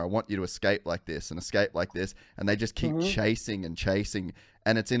partner, I want you to escape like this and escape like this. And they just keep chasing and chasing.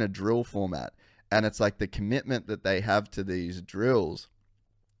 And it's in a drill format. And it's like the commitment that they have to these drills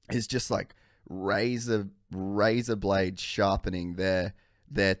is just like razor blade sharpening their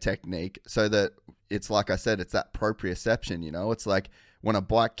technique, so that it's, like I said, it's that proprioception, It's like when a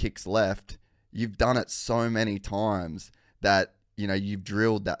bike kicks left, you've done it so many times that, you've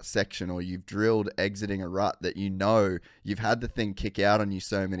drilled that section, or you've drilled exiting a rut, that you've had the thing kick out on you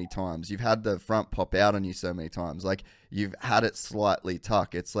so many times. You've had the front pop out on you so many times. Like, you've had it slightly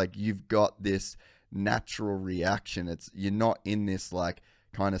tuck. It's like you've got this natural reaction. You're not in this like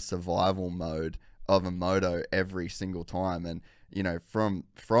kind of survival mode of a moto every single time. And, from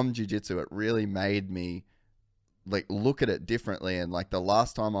jiu-jitsu, it really made me like look at it differently. And like, the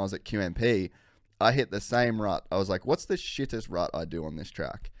last time I was at QMP, I hit the same rut. I was like, what's the shittest rut I do on this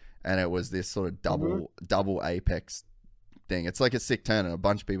track? And it was this sort of double apex thing. It's like a sick turn, and a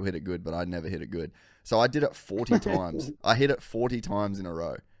bunch of people hit it good, but I never hit it good. So I did it 40 times. I hit it 40 times in a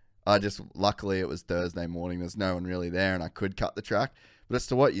row. Luckily it was Thursday morning. There's no one really there, and I could cut the track. But as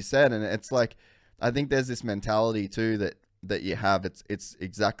to what you said, and it's like, I think there's this mentality too that you have. It's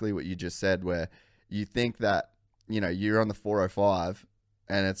exactly what you just said, where you think that, you know, you're on the 405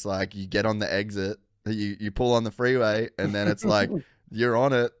 and it's like you get on the exit, you pull on the freeway, and then it's like you're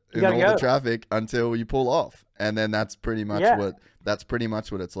on it in all the traffic until you pull off. And then that's pretty much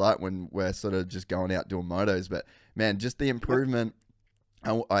what it's like when we're sort of just going out doing motos. But man, just the improvement.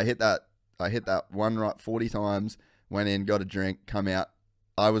 I hit that one right 40 times, went in, got a drink, come out.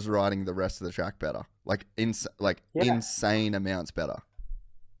 I was riding the rest of the track better, insane amounts better.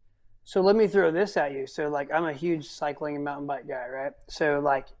 So let me throw this at you. So like, I'm a huge cycling and mountain bike guy, right? So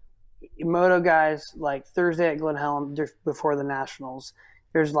like moto guys, like Thursday at Glen Helen before the Nationals,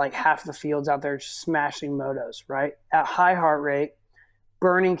 there's like half the fields out there just smashing motos, right? At high heart rate,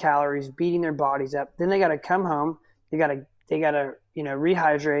 burning calories, beating their bodies up. Then they got to come home. They got to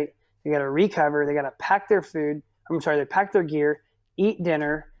rehydrate. They got to recover. They got to pack their food. They pack their gear, eat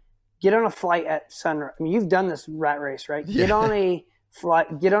dinner, get on a flight at sunrise. I mean, you've done this rat race, right? Yeah. Get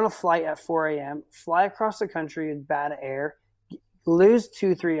on a flight at 4 a.m., fly across the country with bad air, lose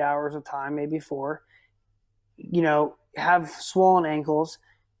 2-3 hours of time, maybe 4, have swollen ankles,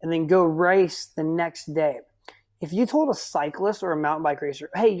 and then go race the next day. If you told a cyclist or a mountain bike racer,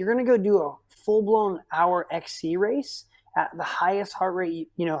 hey, you're going to go do a full-blown hour XC race at the highest heart rate,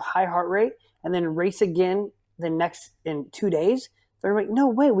 high heart rate, and then race again in 2 days, they're like, no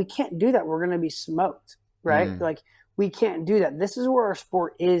way, we can't do that. We're going to be smoked, right? Like, we can't do that. This is where our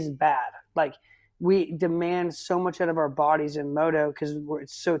sport is bad. Like, we demand so much out of our bodies in moto because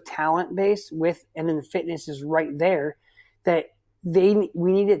it's so talent-based and then the fitness is right there that we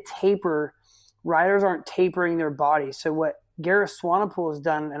need to taper. Riders aren't tapering their bodies. So what Gareth Swanepoel has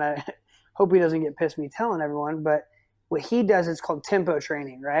done, and I hope he doesn't get pissed me telling everyone, but what he does is called tempo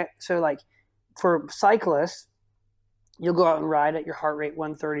training, right? So like for cyclists, you'll go out and ride at your heart rate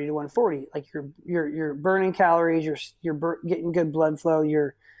 130 to 140. Like you're burning calories, you're getting good blood flow,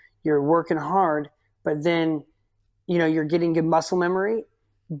 you're working hard, but then you're getting good muscle memory,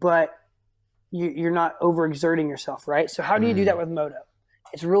 but you're not overexerting yourself, right? So how do you do that with moto?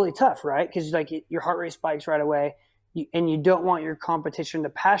 It's really tough, right? Because like your heart rate spikes right away, and you don't want your competition to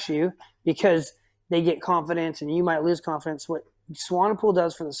pass you because they get confidence and you might lose confidence. What Swanepoel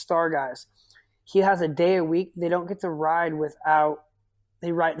does for the star guys, he has a day a week. They don't get to ride they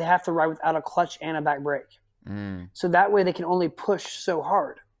have to ride without a clutch and a back brake. So that way they can only push so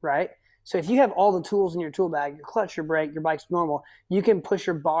hard, right? So if you have all the tools in your tool bag, your clutch, your brake, your bike's normal, you can push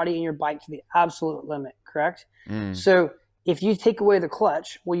your body and your bike to the absolute limit, correct? So if you take away the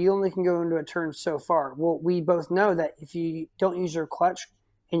clutch, well, you only can go into a turn so far. Well, we both know that if you don't use your clutch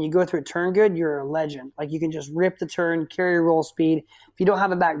and you go through a turn good, you're a legend. Like you can just rip the turn, carry roll speed. If you don't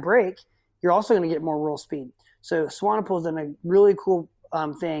have a back brake, you're also going to get more roll speed. So Swanepoel's done a really cool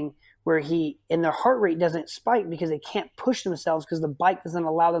thing where their heart rate doesn't spike because they can't push themselves because the bike doesn't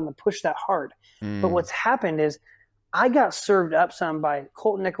allow them to push that hard. But what's happened is I got served up some by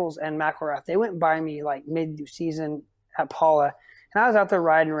Colt Nichols and McElrath. They went by me like mid-season at Paula, and I was out there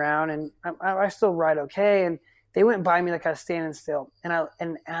riding around, and I still ride okay, and they went by me like I was standing still.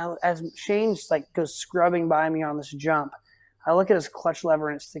 And as Shane's like goes scrubbing by me on this jump, I look at his clutch lever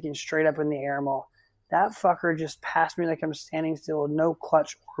and it's sticking straight up in the air. That fucker just passed me like I'm standing still, no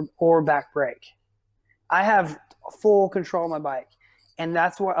clutch or back brake. I have full control of my bike. And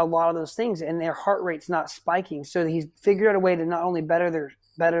that's what a lot of those things, and their heart rate's not spiking. So he's figured out a way to not only better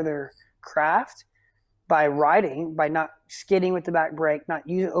their craft by riding, by not skidding with the back brake, not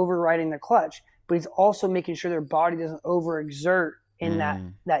overriding the clutch, but he's also making sure their body doesn't overexert in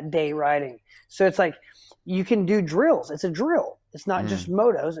that day riding. So it's like you can do drills. It's a drill. It's not just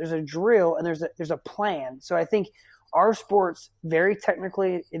motos. There's a drill and there's a plan. So I think our sport's very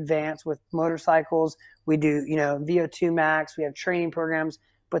technically advanced with motorcycles. We do, VO2 max. We have training programs,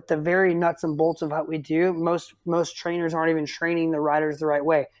 but the very nuts and bolts of what we do, most trainers aren't even training the riders the right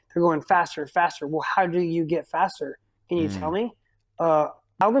way. They're going faster. Well, how do you get faster? Can you tell me?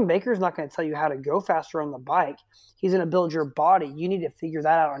 Alvin Baker's not going to tell you how to go faster on the bike. He's going to build your body. You need to figure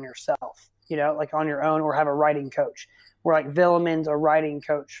that out on yourself, like on your own, or have a riding coach. Where like Villeman's a riding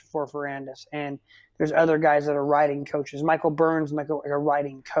coach for Ferrandis, and there's other guys that are riding coaches. Michael Burns, like a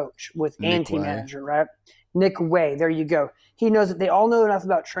riding coach with team manager, right? Nick Way, there you go. He knows that they all know enough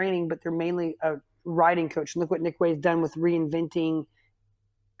about training, but they're mainly a riding coach. And look what Nick Way's done with reinventing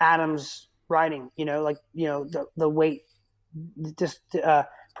Adams riding. The weight,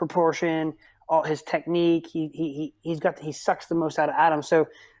 proportion, all his technique. He sucks the most out of Adams. So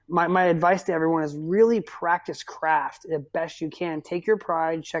my advice to everyone is really practice craft the best you can. Take your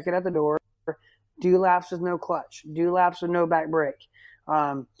pride, check it at the door. Do laps with no clutch. Do laps with no back brake.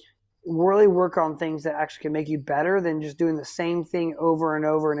 Really work on things that actually can make you better than just doing the same thing over and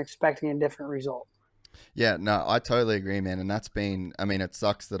over and expecting a different result. Yeah, no, I totally agree, man. And that's been, I mean, it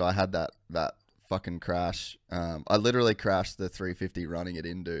sucks that I had that fucking crash. I literally crashed the 350 running it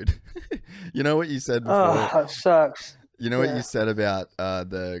in, dude. You know what you said before? Oh, that sucks. You know what you said about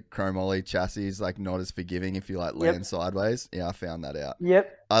the chromoly chassis, like not as forgiving if you like land sideways? Yeah, I found that out.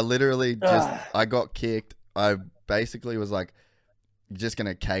 Yep. I literally I got kicked. I basically was like, just going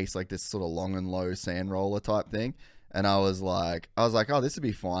to case like this sort of long and low sand roller type thing. And I was like, oh, this would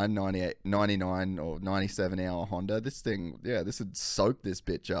be fine. 99 or 97 hour Honda. This thing, this would soak this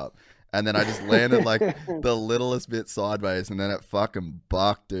bitch up. And then I just landed like the littlest bit sideways, and then it fucking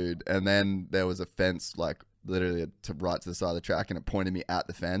bucked, dude. And then there was a fence like literally right to the side of the track, and it pointed me at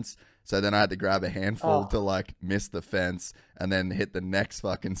the fence. So then I had to grab a handful to like miss the fence and then hit the next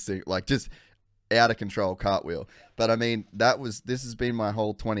fucking like just out of control cartwheel. But I mean, this has been my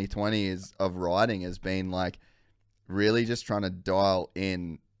whole 2020 of riding, has been like really just trying to dial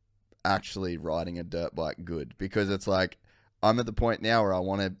in actually riding a dirt bike good, because it's like I'm at the point now where I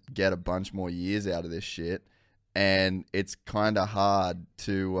want to get a bunch more years out of this shit, and it's kind of hard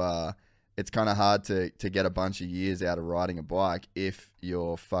to get a bunch of years out of riding a bike if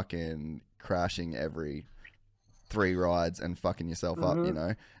you're fucking crashing every 3 rides and fucking yourself up, you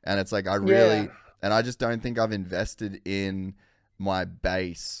know? And it's like, and I just don't think I've invested in my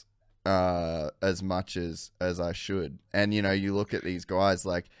base as much as I should. And, you know, you look at these guys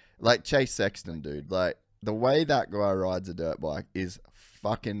like Chase Sexton, dude, like the way that guy rides a dirt bike is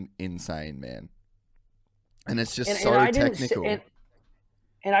fucking insane, man. And it's just technical.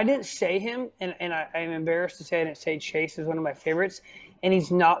 And I didn't say him, and I'm embarrassed to say I didn't say Chase is one of my favorites, and he's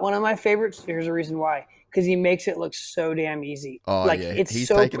not one of my favorites. Here's the reason why: because he makes it look so damn easy. Oh like, yeah, he's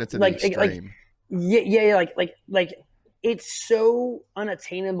taking it to the extreme. Like it's so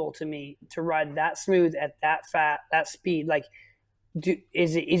unattainable to me to ride that smooth at that speed. Like,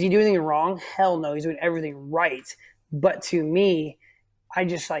 is he doing anything wrong? Hell no, he's doing everything right. But to me, I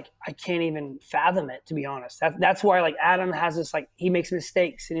just I can't even fathom it, to be honest. That's why Adam has this he makes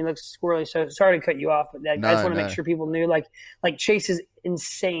mistakes and he looks squirrely. So sorry to cut you off, but I just want to make sure people knew like Chase is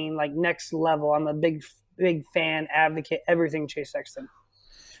insane, like next level. I'm a big fan, advocate, everything Chase Sexton.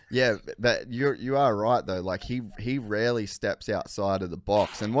 Yeah, but you are right though. Like he rarely steps outside of the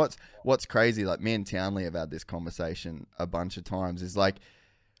box. And what's crazy, like me and Townley have had this conversation a bunch of times, is like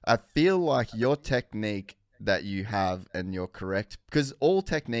I feel like your technique that you have, and you're correct, because all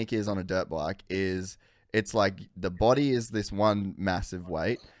technique is on a dirt bike is it's like the body is this one massive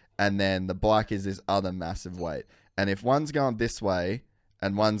weight and then the bike is this other massive weight, and if one's going this way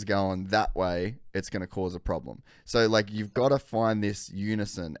and one's going that way, it's going to cause a problem. So like you've got to find this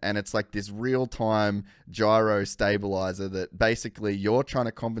unison, and it's like this real-time gyro stabilizer that basically you're trying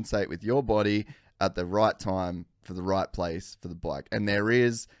to compensate with your body at the right time for the right place for the bike. And there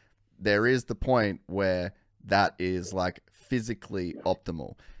is the point where that is like physically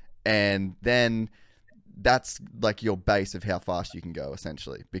optimal, and then that's like your base of how fast you can go,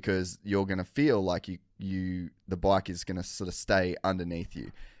 essentially, because you're going to feel like the bike is going to sort of stay underneath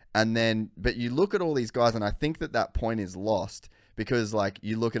you. And then but you look at all these guys, and I think that point is lost, because like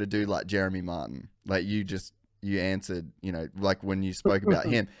you look at a dude like Jeremy Martin, like you answered, you know, like when you spoke about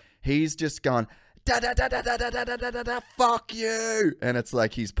him, he's just gone da da da da da da da da da da, fuck you, and it's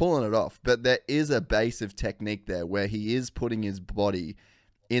like he's pulling it off. But there is a base of technique there where he is putting his body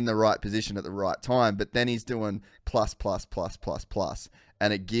in the right position at the right time, but then he's doing plus,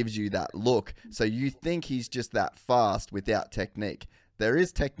 and it gives you that look. So you think he's just that fast without technique. There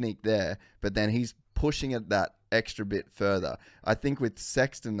is technique there, but then he's pushing it that extra bit further. I think with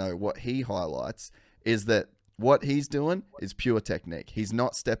Sexton though, what he highlights is that what he's doing is pure technique. He's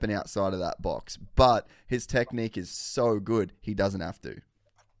not stepping outside of that box, but his technique is so good, he doesn't have to.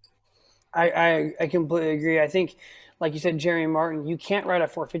 I completely agree. I think, like you said, Jeremy Martin, you can't ride a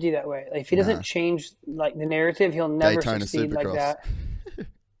 450 that way. Like, if he doesn't change like the narrative, he'll never Daytona succeed Supercross. like that.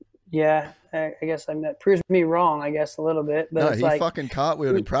 Yeah, I guess that proves me wrong, I guess, a little bit. But no, it's he like, fucking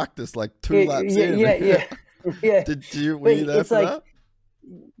cartwheeled in practice like 2 laps in. Yeah. Were you there for that?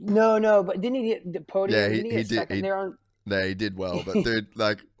 No, but didn't he get the podium? Yeah, didn't he get second there on? Yeah, he did well, but dude,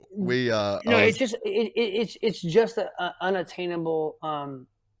 like it's just unattainable.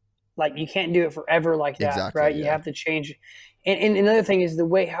 Like you can't do it forever like that, exactly, right? Yeah. You have to change. And another thing is the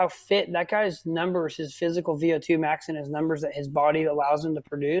way how fit that guy's numbers, his physical VO2 max and his numbers that his body allows him to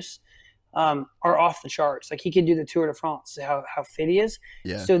produce are off the charts. Like he could do the Tour de France, how fit he is.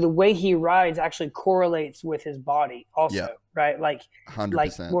 Yeah. So the way he rides actually correlates with his body also, right? Like 100%.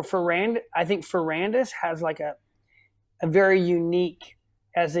 Like I think Ferrandis has like a a very unique,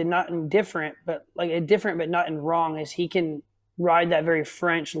 as in not indifferent, but like a different, but not in wrong, is he can ride that very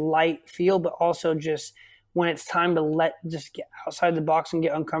French light feel, but also just when it's time to just get outside the box and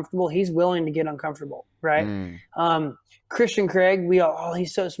get uncomfortable, he's willing to get uncomfortable, right? Christian Craig,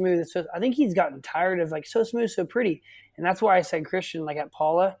 he's so smooth. I think he's gotten tired of like so smooth, so pretty. And that's why I said Christian, like at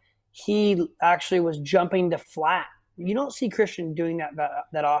Paula, he actually was jumping to flat. You don't see Christian doing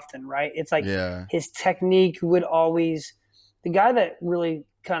that often, right? It's like his technique would always, the guy that really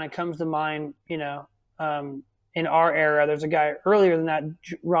kind of comes to mind, in our era, there's a guy earlier than that,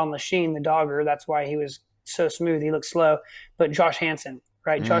 Ron Lachine, the dogger. That's why he was so smooth. He looked slow. But Josh Hansen,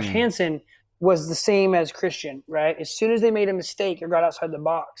 right? Josh Hansen was the same as Christian, right? As soon as they made a mistake or got outside the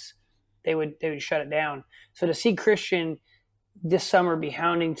box, they would shut it down. So to see Christian this summer be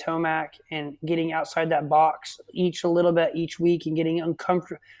hounding Tomac and getting outside that box a little bit each week and getting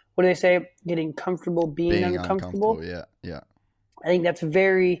uncomfortable. What do they say? Getting comfortable being uncomfortable. Yeah. I think that's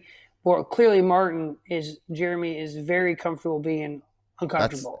clearly Jeremy is very comfortable being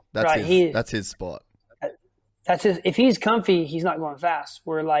uncomfortable. That's his spot. If he's comfy, he's not going fast.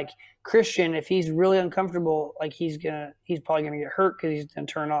 Where like Christian, if he's really uncomfortable, like he's probably gonna get hurt because he's gonna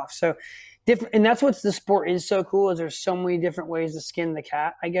turn off. So different, and that's what the sport is so cool, is there's so many different ways to skin the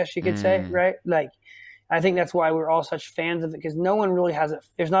cat, I guess you could say, right? Like I think that's why we're all such fans of it, because no one really has it.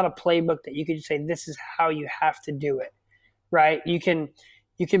 There's not a playbook that you could say this is how you have to do it, right? You can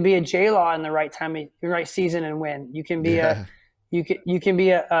be a J-Law in the right time, the right season and win. You can be You can be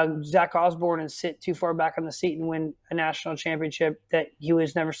a Zach Osborne and sit too far back on the seat and win a national championship that he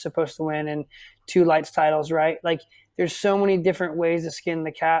was never supposed to win, and 2 lights titles, right? Like there's so many different ways to skin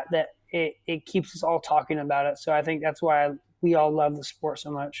the cat that it keeps us all talking about it. So I think that's why we all love the sport so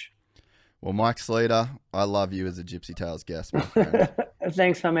much. Well, Mike Slater, I love you as a Gypsy Tales guest, my friend.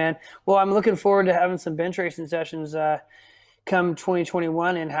 Thanks, my man. Well, I'm looking forward to having some bench racing sessions come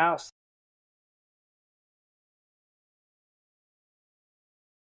 2021 in-house.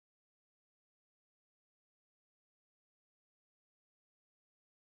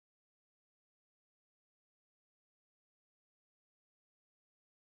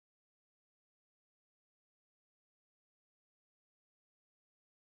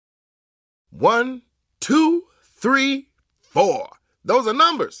 One, 2, 3, 4. Those are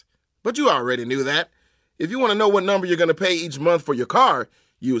numbers, but you already knew that. If you want to know what number you're going to pay each month for your car,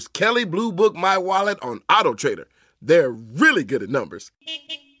 use Kelley Blue Book My Wallet on AutoTrader. They're really good at numbers.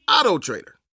 AutoTrader.